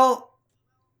destination. Well,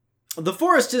 the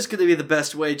forest is going to be the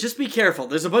best way. Just be careful.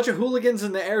 There's a bunch of hooligans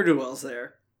in the air duels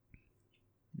there.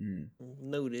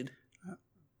 Noted.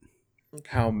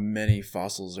 How many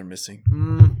fossils are missing?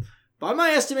 By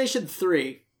my estimation,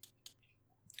 3.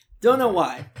 Don't know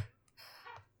why.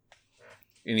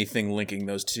 Anything linking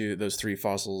those 3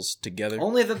 fossils together?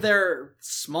 Only that they're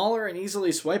smaller and easily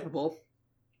swipeable.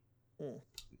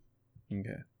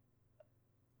 Okay.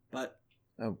 But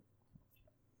Oh.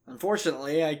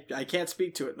 unfortunately, I can't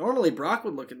speak to it. Normally, Brock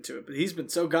would look into it, but he's been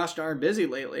so gosh darn busy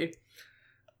lately.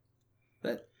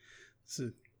 That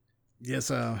So, yes,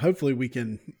 hopefully we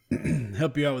can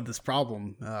help you out with this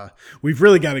problem. We've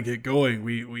really got to get going.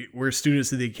 We're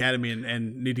students of the academy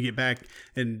and need to get back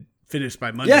and finish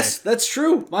by Monday. yes, that's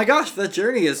true. My gosh, that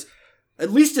journey is at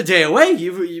least a day away.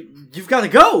 You've got to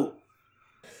go.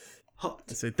 I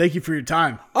say thank you for your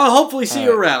time. I'll hopefully see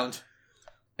you around.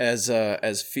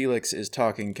 As Felix is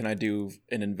talking, can I do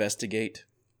an investigate?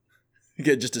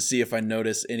 Just to see if I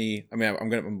notice any. I mean,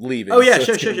 I'm leaving. Oh, yeah, so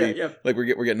sure, it's gonna sure, be- yeah. Like we're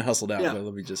getting hustled out. Yeah. But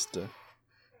let me just. I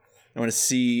want to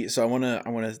see. So I want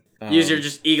to. Use your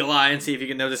just eagle eye and see if you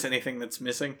can notice anything that's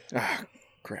missing. Ah,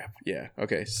 crap. Yeah.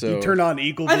 Okay. So You turn on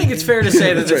Eagle. I think it's fair to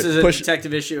say that That's this right. is a Push-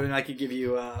 detective issue, and I can give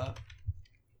you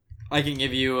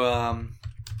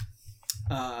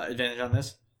advantage on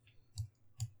this.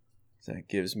 that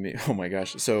gives me. Oh my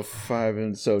gosh. So 5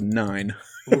 and so 9.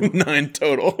 9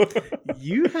 total.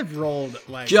 You have rolled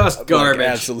like Just garbage. Like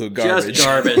absolute garbage. Just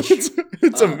garbage.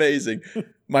 It's amazing.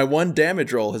 My 1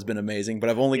 damage roll has been amazing, but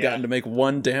I've only gotten to make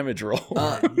 1 damage roll.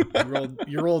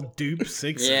 you rolled dupe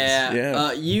 6s. Yeah.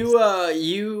 Yeah.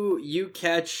 You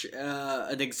catch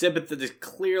an exhibit that is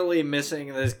clearly missing,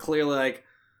 that is clearly like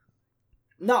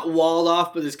not walled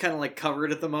off, but is kind of like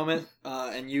covered at the moment.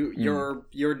 And your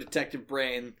detective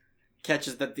brain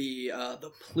catches that the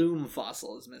plume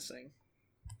fossil is missing.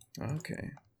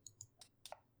 Okay.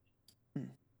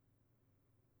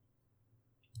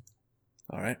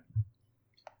 All right.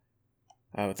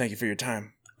 Thank you for your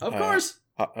time. Of course.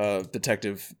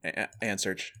 Detective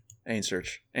Search.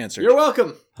 You're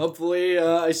welcome. Hopefully,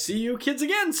 I see you kids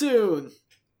again soon.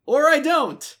 Or I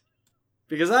don't.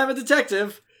 Because I'm a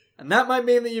detective, and that might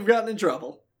mean that you've gotten in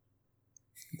trouble.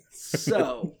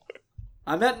 So,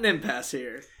 I'm at an impasse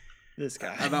here This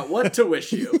guy. about what to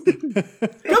wish you.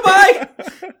 Goodbye!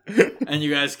 And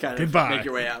you guys kind of Goodbye. make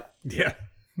your way out. Yeah.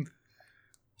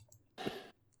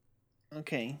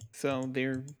 Okay, so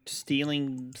they're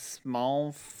stealing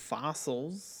small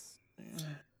fossils.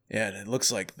 Yeah, and it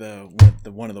looks like the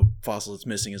one of the fossils that's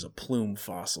missing is a plume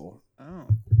fossil. Oh.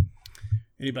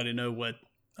 Anybody know what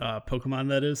Pokemon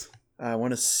that is? I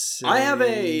want to say I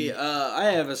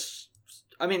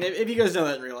mean, if you guys know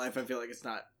that in real life, I feel like it's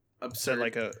not So absurd.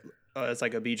 like it's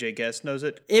like a BJ Guest knows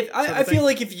it. I feel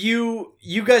like if you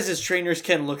guys as trainers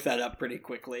can look that up pretty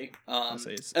quickly. I'll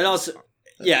say it's- And also,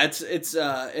 Yeah, it's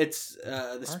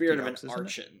the spirit of an Archeops, isn't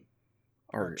it?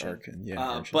 Archon. Archon, yeah.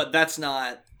 Archon. But that's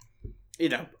not,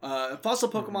 fossil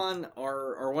Pokemon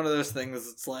are one of those things.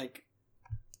 It's like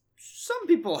some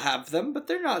people have them, but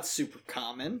they're not super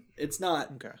common. It's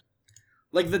not Okay.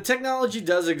 like the technology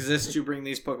does exist to bring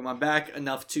these Pokemon back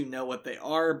enough to know what they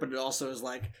are, but it also is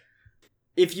like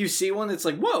if you see one, it's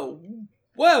like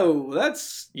whoa,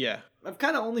 that's Yeah. I've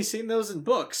kind of only seen those in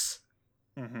books,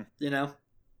 Mm-hmm. Yeah.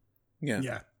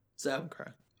 Yeah. So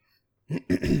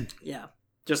Okay. yeah,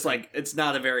 just like it's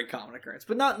not a very common occurrence,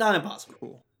 but not impossible.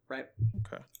 Cool. Right.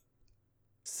 Okay.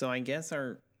 So I guess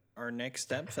our next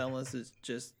step, fellas, is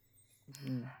just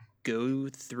go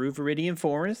through Viridian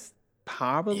Forest.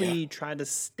 Probably try to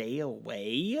stay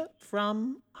away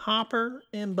from Hopper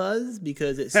and Buzz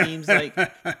because it seems like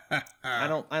I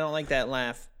don't like that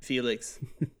laugh, Felix.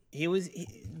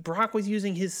 Brock was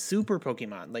using his super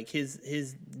Pokemon, like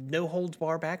his no holds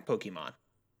bar back Pokemon.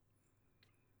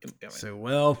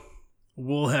 So,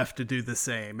 we'll have to do the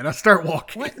same. And I start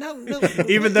walking. What? No.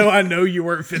 Even though I know you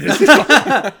weren't finished.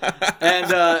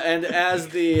 And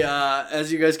as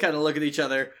you guys kind of look at each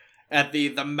other at the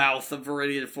mouth of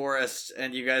Viridian Forest,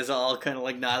 and you guys all kind of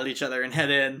like nod at each other and head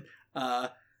in.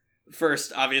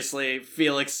 First, obviously,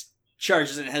 Felix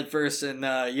charges in head first,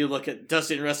 and you look at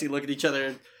Dusty and Rusty look at each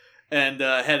other and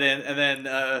head in, and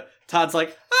then Todd's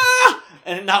like ah,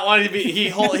 and not wanting to be he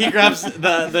grabs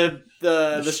the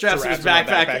straps of his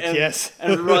backpack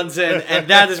and runs in, and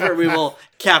that is where we will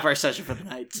cap our session for the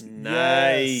night.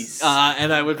 Nice.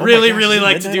 And I would really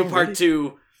like to do part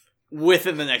 2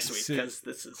 within the next week because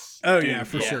this is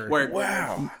for sure.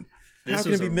 Wow. How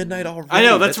can it be midnight already? I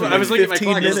know, that's what I was looking at my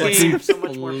clock. I was like, I have so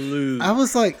much more. I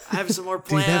was like, I have some more dude,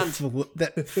 planned.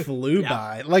 that flew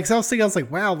by. Like, so I was thinking, I was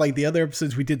like, wow, like the other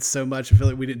episodes we did so much. I feel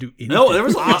like we didn't do anything. No, there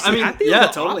was a lot. I mean,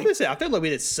 totally. Opposite. I feel like we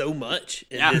did so much.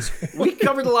 We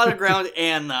covered a lot of ground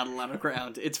and not a lot of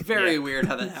ground. It's very weird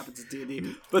how that happens in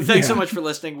D&D. But thanks so much for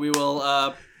listening. We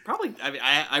will probably. I mean,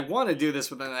 I want to do this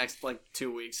within the next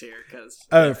 2 weeks here because.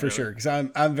 Oh, for sure. Because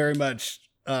I'm very much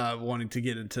wanting to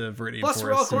get into Viridian Plus, Forest.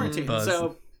 we're all quarantined,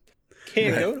 so.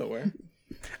 Can't go nowhere.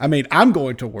 I mean, I'm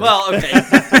going to work. Well, okay.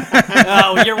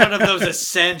 Oh, you're one of those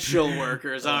essential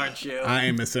workers, aren't you? I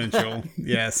am essential.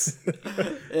 Yes.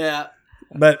 Yeah.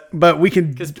 But we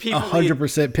can 'Cause people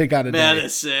 100% pick out a day.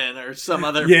 Medicine or some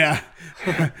other. Yeah.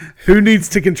 Who needs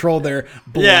to control their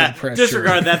blood pressure?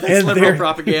 Disregard that. That's liberal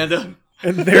propaganda.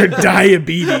 And their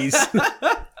diabetes.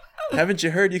 Haven't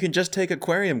you heard you can just take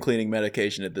aquarium cleaning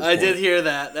medication at this point? I did hear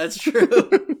that. That's true.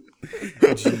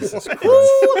 Jesus Christ.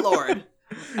 Ooh, Lord.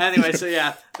 Anyway, so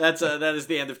yeah, that is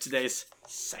the end of today's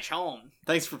session.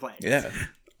 Thanks for playing. Yeah.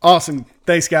 Awesome.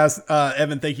 Thanks, guys.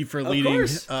 Evan, thank you for leading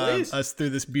course, please. us through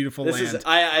this beautiful land.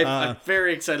 I'm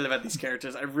very excited about these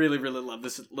characters. I really, really love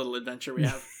this little adventure we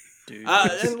have. Dude.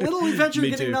 And little adventure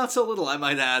getting too. not so little, I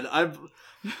might add.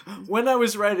 When I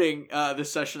was writing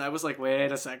this session, I was like,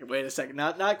 wait a second.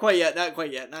 Not quite yet.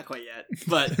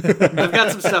 But I've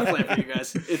got some stuff planned for you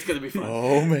guys. It's going to be fun.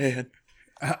 Oh, man.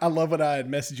 I love when I had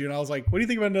messaged you and I was like, what do you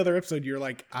think about another episode? You're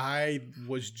like, I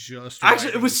was just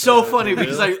Actually, it was so funny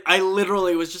because I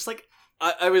literally was just like,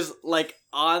 I was like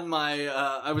on my,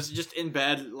 I was just in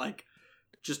bed, like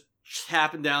just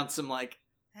tapping down some like,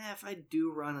 if I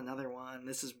do run another one,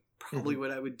 this is probably what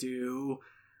I would do.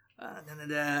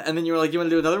 And then you were like, you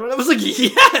want to do another one? I was like,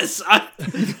 yes!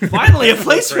 Finally a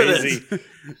place for this.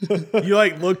 You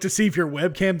like look to see if your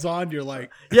webcam's on. You're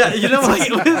like, yeah, you know, like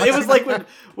it was like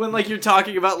when like you're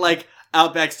talking about like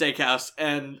Outback Steakhouse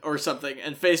or something,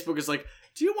 and Facebook is like,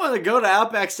 do you want to go to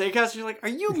Outback Steakhouse? And you're like, are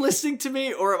you listening to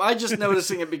me, or am I just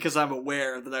noticing it because I'm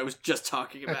aware that I was just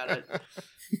talking about it?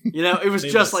 You know, it was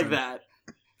just like that.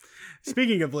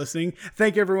 Speaking of listening,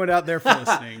 thank everyone out there for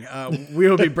listening. We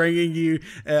will be bringing you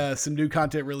some new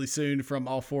content really soon from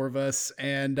all four of us.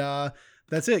 And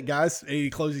that's it, guys. Any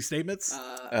closing statements?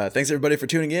 Thanks, everybody, for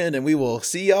tuning in, and we will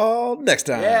see y'all next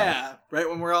time. Yeah, right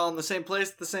when we're all in the same place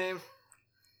at the same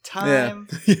time.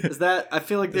 Yeah. Is that? I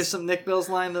feel like there's some Nick Bill's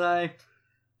line that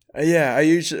I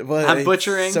usually... Well, I'm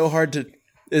butchering. It's so hard to...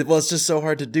 it's just so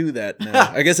hard to do that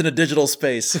now. I guess in a digital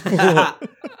space.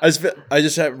 I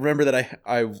just remember that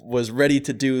I was ready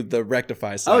to do the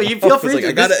rectify side. Oh, you feel free like, to.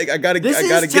 I gotta this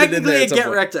get is it in there. technically a at some Get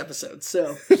point. Wrecked episode,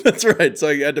 so. That's right. So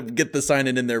I had to get the sign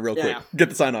in there real quick. Yeah. Get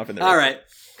the sign off in there. All right,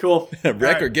 cool.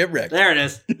 Wreck or get wrecked. There it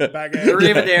is. Bye, guys.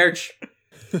 Arrivederci.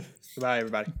 Goodbye,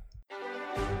 everybody.